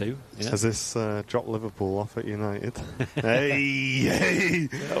 Number 2, yeah. Has this dropped Liverpool off at United? Hey!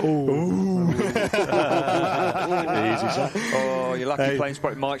 Oh! Easy, son. Oh, you're lucky playing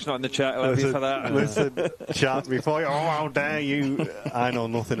spotted Mike's not in the chat. I'll have you for that. Listen, chat, before you... Oh, how dare you... I know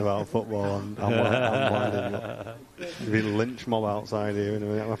nothing about football. I'm winding up. There's been a lynch mob outside here in a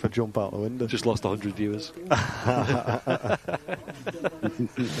minute. I'll have to jump out the window. Just lost 100 viewers.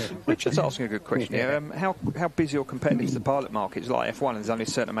 Richard's asking a good question here. How busy or competitive is the pilot market? It's like F1, and there's only a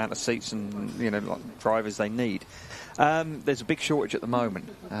certain amount of seats and like drivers they need. There's a big shortage at the moment.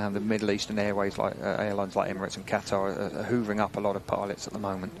 The Middle Eastern airways, like airlines like Emirates and Qatar, are hoovering up a lot of pilots at the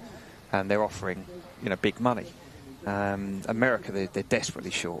moment, and they're offering big money. America, they're desperately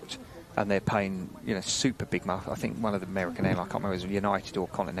short. And they're paying, super big money. I think one of the American airlines, I can't remember, it was United or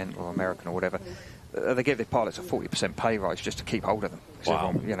Continental or American or whatever. They give their pilots a 40% pay rise just to keep hold of them. Wow.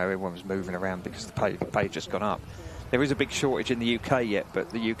 Everyone was moving around because the pay just gone up. There is a big shortage in the UK yet,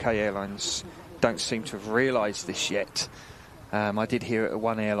 but the UK airlines don't seem to have realised this yet. I did hear at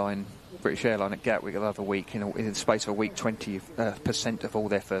one airline, British Airline at Gatwick the other week, in the space of a week, 20% of all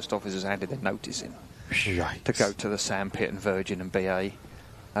their first officers handed their notice in to go to the Sandpit and Virgin and BA.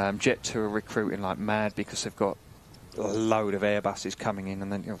 Jet2 are recruiting like mad because they've got a load of Airbuses coming in,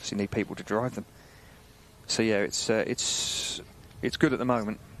 and then you obviously need people to drive them. So yeah, it's good at the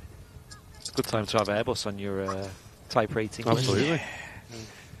moment. Good time to have Airbus on your type rating. Absolutely. Yeah.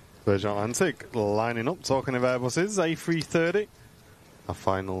 Virgin Atlantic lining up, talking of Airbuses, A330, a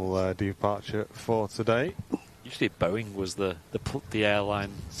final departure for today. Usually Boeing was the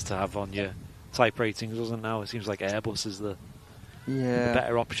airlines to have on your type ratings, wasn't it? Now it seems like Airbus is the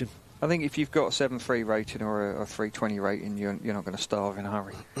better option. I think if you've got a 7.3 rating or a 320 rating, you're not going to starve in a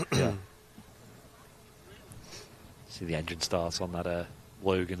hurry. Yeah. See the engine starts on that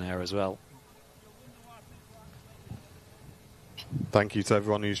Logan there as well. Thank you to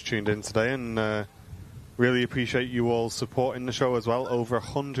everyone who's tuned in today, and really appreciate you all supporting the show as well. Over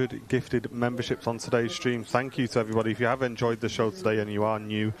 100 gifted memberships on today's stream. Thank you to everybody. If you have enjoyed the show today and you are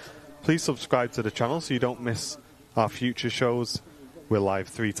new, please subscribe to the channel so you don't miss our future shows. We're live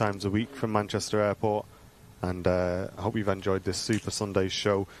 3 times a week from Manchester Airport, and I hope you've enjoyed this Super Sunday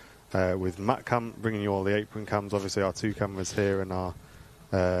show with Matt Cam bringing you all the apron cams, obviously our 2 cameras here, and our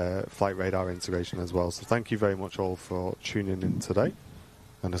flight radar integration as well. So thank you very much all for tuning in today,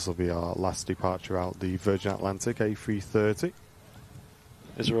 and this will be our last departure out, the Virgin Atlantic A330.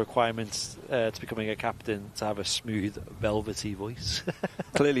 Is a requirement to becoming a captain to have a smooth, velvety voice?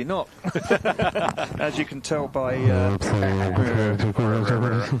 Clearly not. As you can tell by...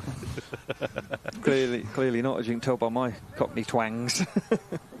 clearly not, as you can tell by my Cockney twangs.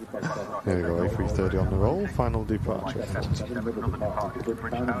 Here we go, A330 on the roll, final departure. This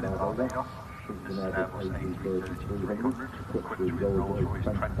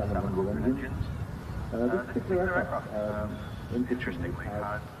particular aircraft, interesting, we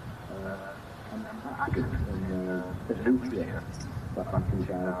had an accident in St. Lucia back in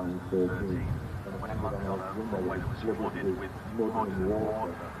 2013. When it landed on a runway that was flooded with mud and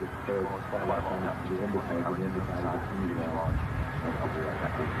water, which caused quite a lot of damage to the indicator of the fuselage.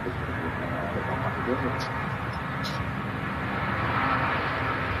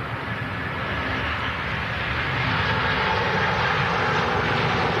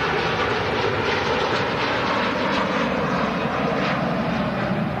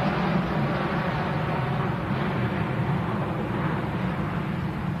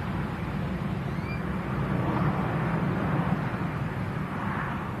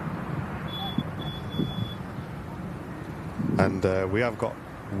 And we have got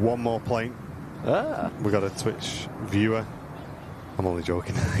one more plane. We got a Twitch viewer. I'm only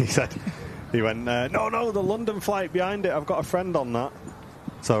joking. He went, no, the London flight behind it. I've got a friend on that.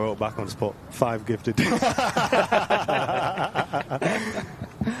 So I wrote back and just put 5 gifted.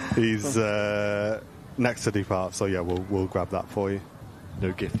 He's next to depart, so yeah, we'll grab that for you.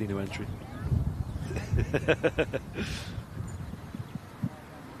 No gifting, no entry.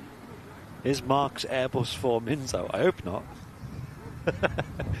 Is Mark's Airbus 4 Minzo? I hope not.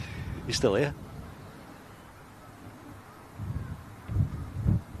 He's still here.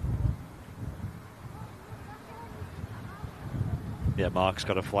 Yeah, Mark's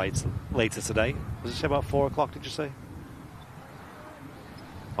got a flight later today. Was it say about 4 o'clock, did you say?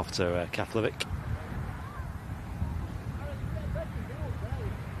 Off to Keflavik.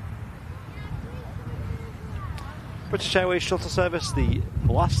 British Airways shuttle service, the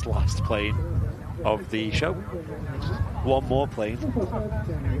last plane of the show. One more plane.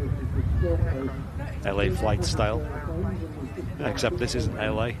 LA flight style. Except this isn't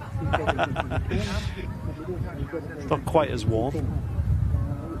LA. It's not quite as warm.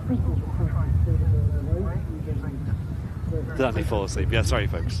 Did Andy fall asleep? Yeah, sorry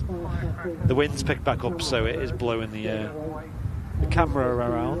folks. The wind's picked back up, so it is blowing the camera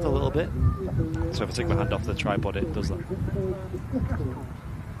around a little bit. So if I take my hand off the tripod, it does that.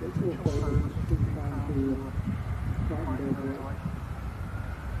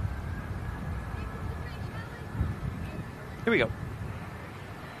 Here we go.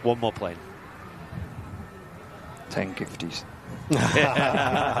 One more plane. 10 gifties.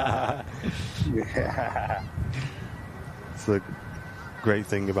 Yeah. It's the great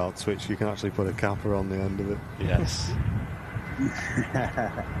thing about Twitch, you can actually put a capper on the end of it. Yes.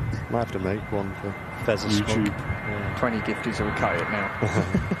 Might have to make one for Fez of YouTube. Yeah. 20 gifties, or we cut it now.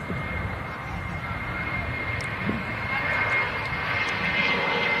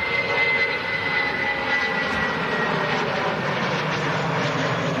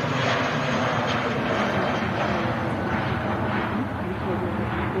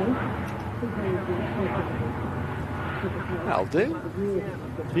 That'll do.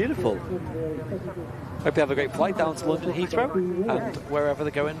 Beautiful. Hope you have a great flight down to London Heathrow and wherever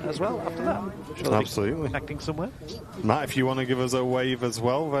they're going as well after that. Sure, absolutely. Connecting somewhere. Matt, if you want to give us a wave as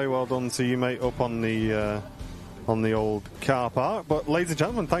well, very well done to you, mate, up on the old car park. But ladies and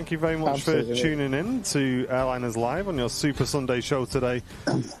gentlemen, thank you very much for tuning in to Airliners Live on your Super Sunday show today.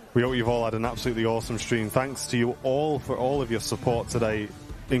 We hope you've all had an absolutely awesome stream. Thanks to you all for all of your support today.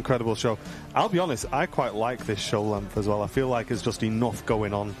 Incredible show. I'll be honest, I quite like this show length as well. I feel like it's just enough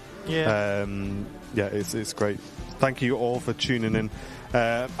going on. Yeah. Yeah, it's great. Thank you all for tuning in.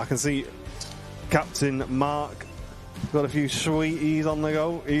 I can see Captain Mark got a few sweeties on the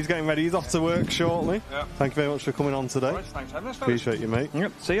go. He's getting ready. He's off to work shortly. Yeah. Thank you very much for coming on today. Right, thanks for having us, fellas. Appreciate you, mate.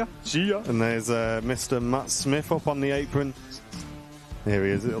 Yep, see ya. See ya. And there's Mr. Matt Smith up on the apron. Here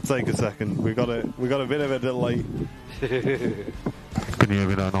he is. It'll take a second. We got a bit of a delay. Can you hear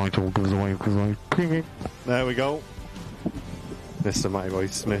me that Nigel goes away because I ping. There we go. Mr. Matty Boy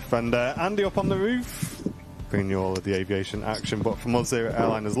Smith and Andy up on the roof, bringing you all of the aviation action. But from us here at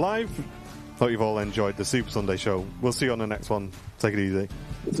Airliners Live, hope you've all enjoyed the Super Sunday show. We'll see you on the next one. Take it easy.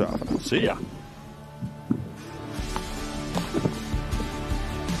 See ya.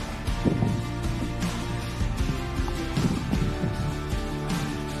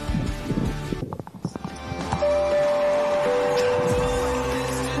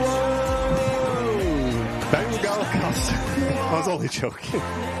 I was only joking.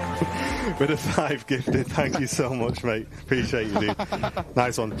 With a 5 gifted, thank you so much, mate. Appreciate you, dude.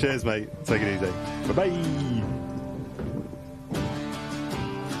 Nice one. Cheers, mate. Take it easy. Bye-bye.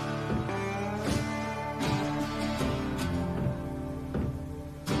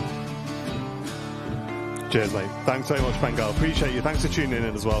 Cheers, mate. Thanks very much, Bengal. Appreciate you. Thanks for tuning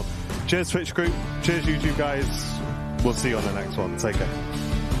in as well. Cheers, Twitch group. Cheers, YouTube guys. We'll see you on the next one. Take care.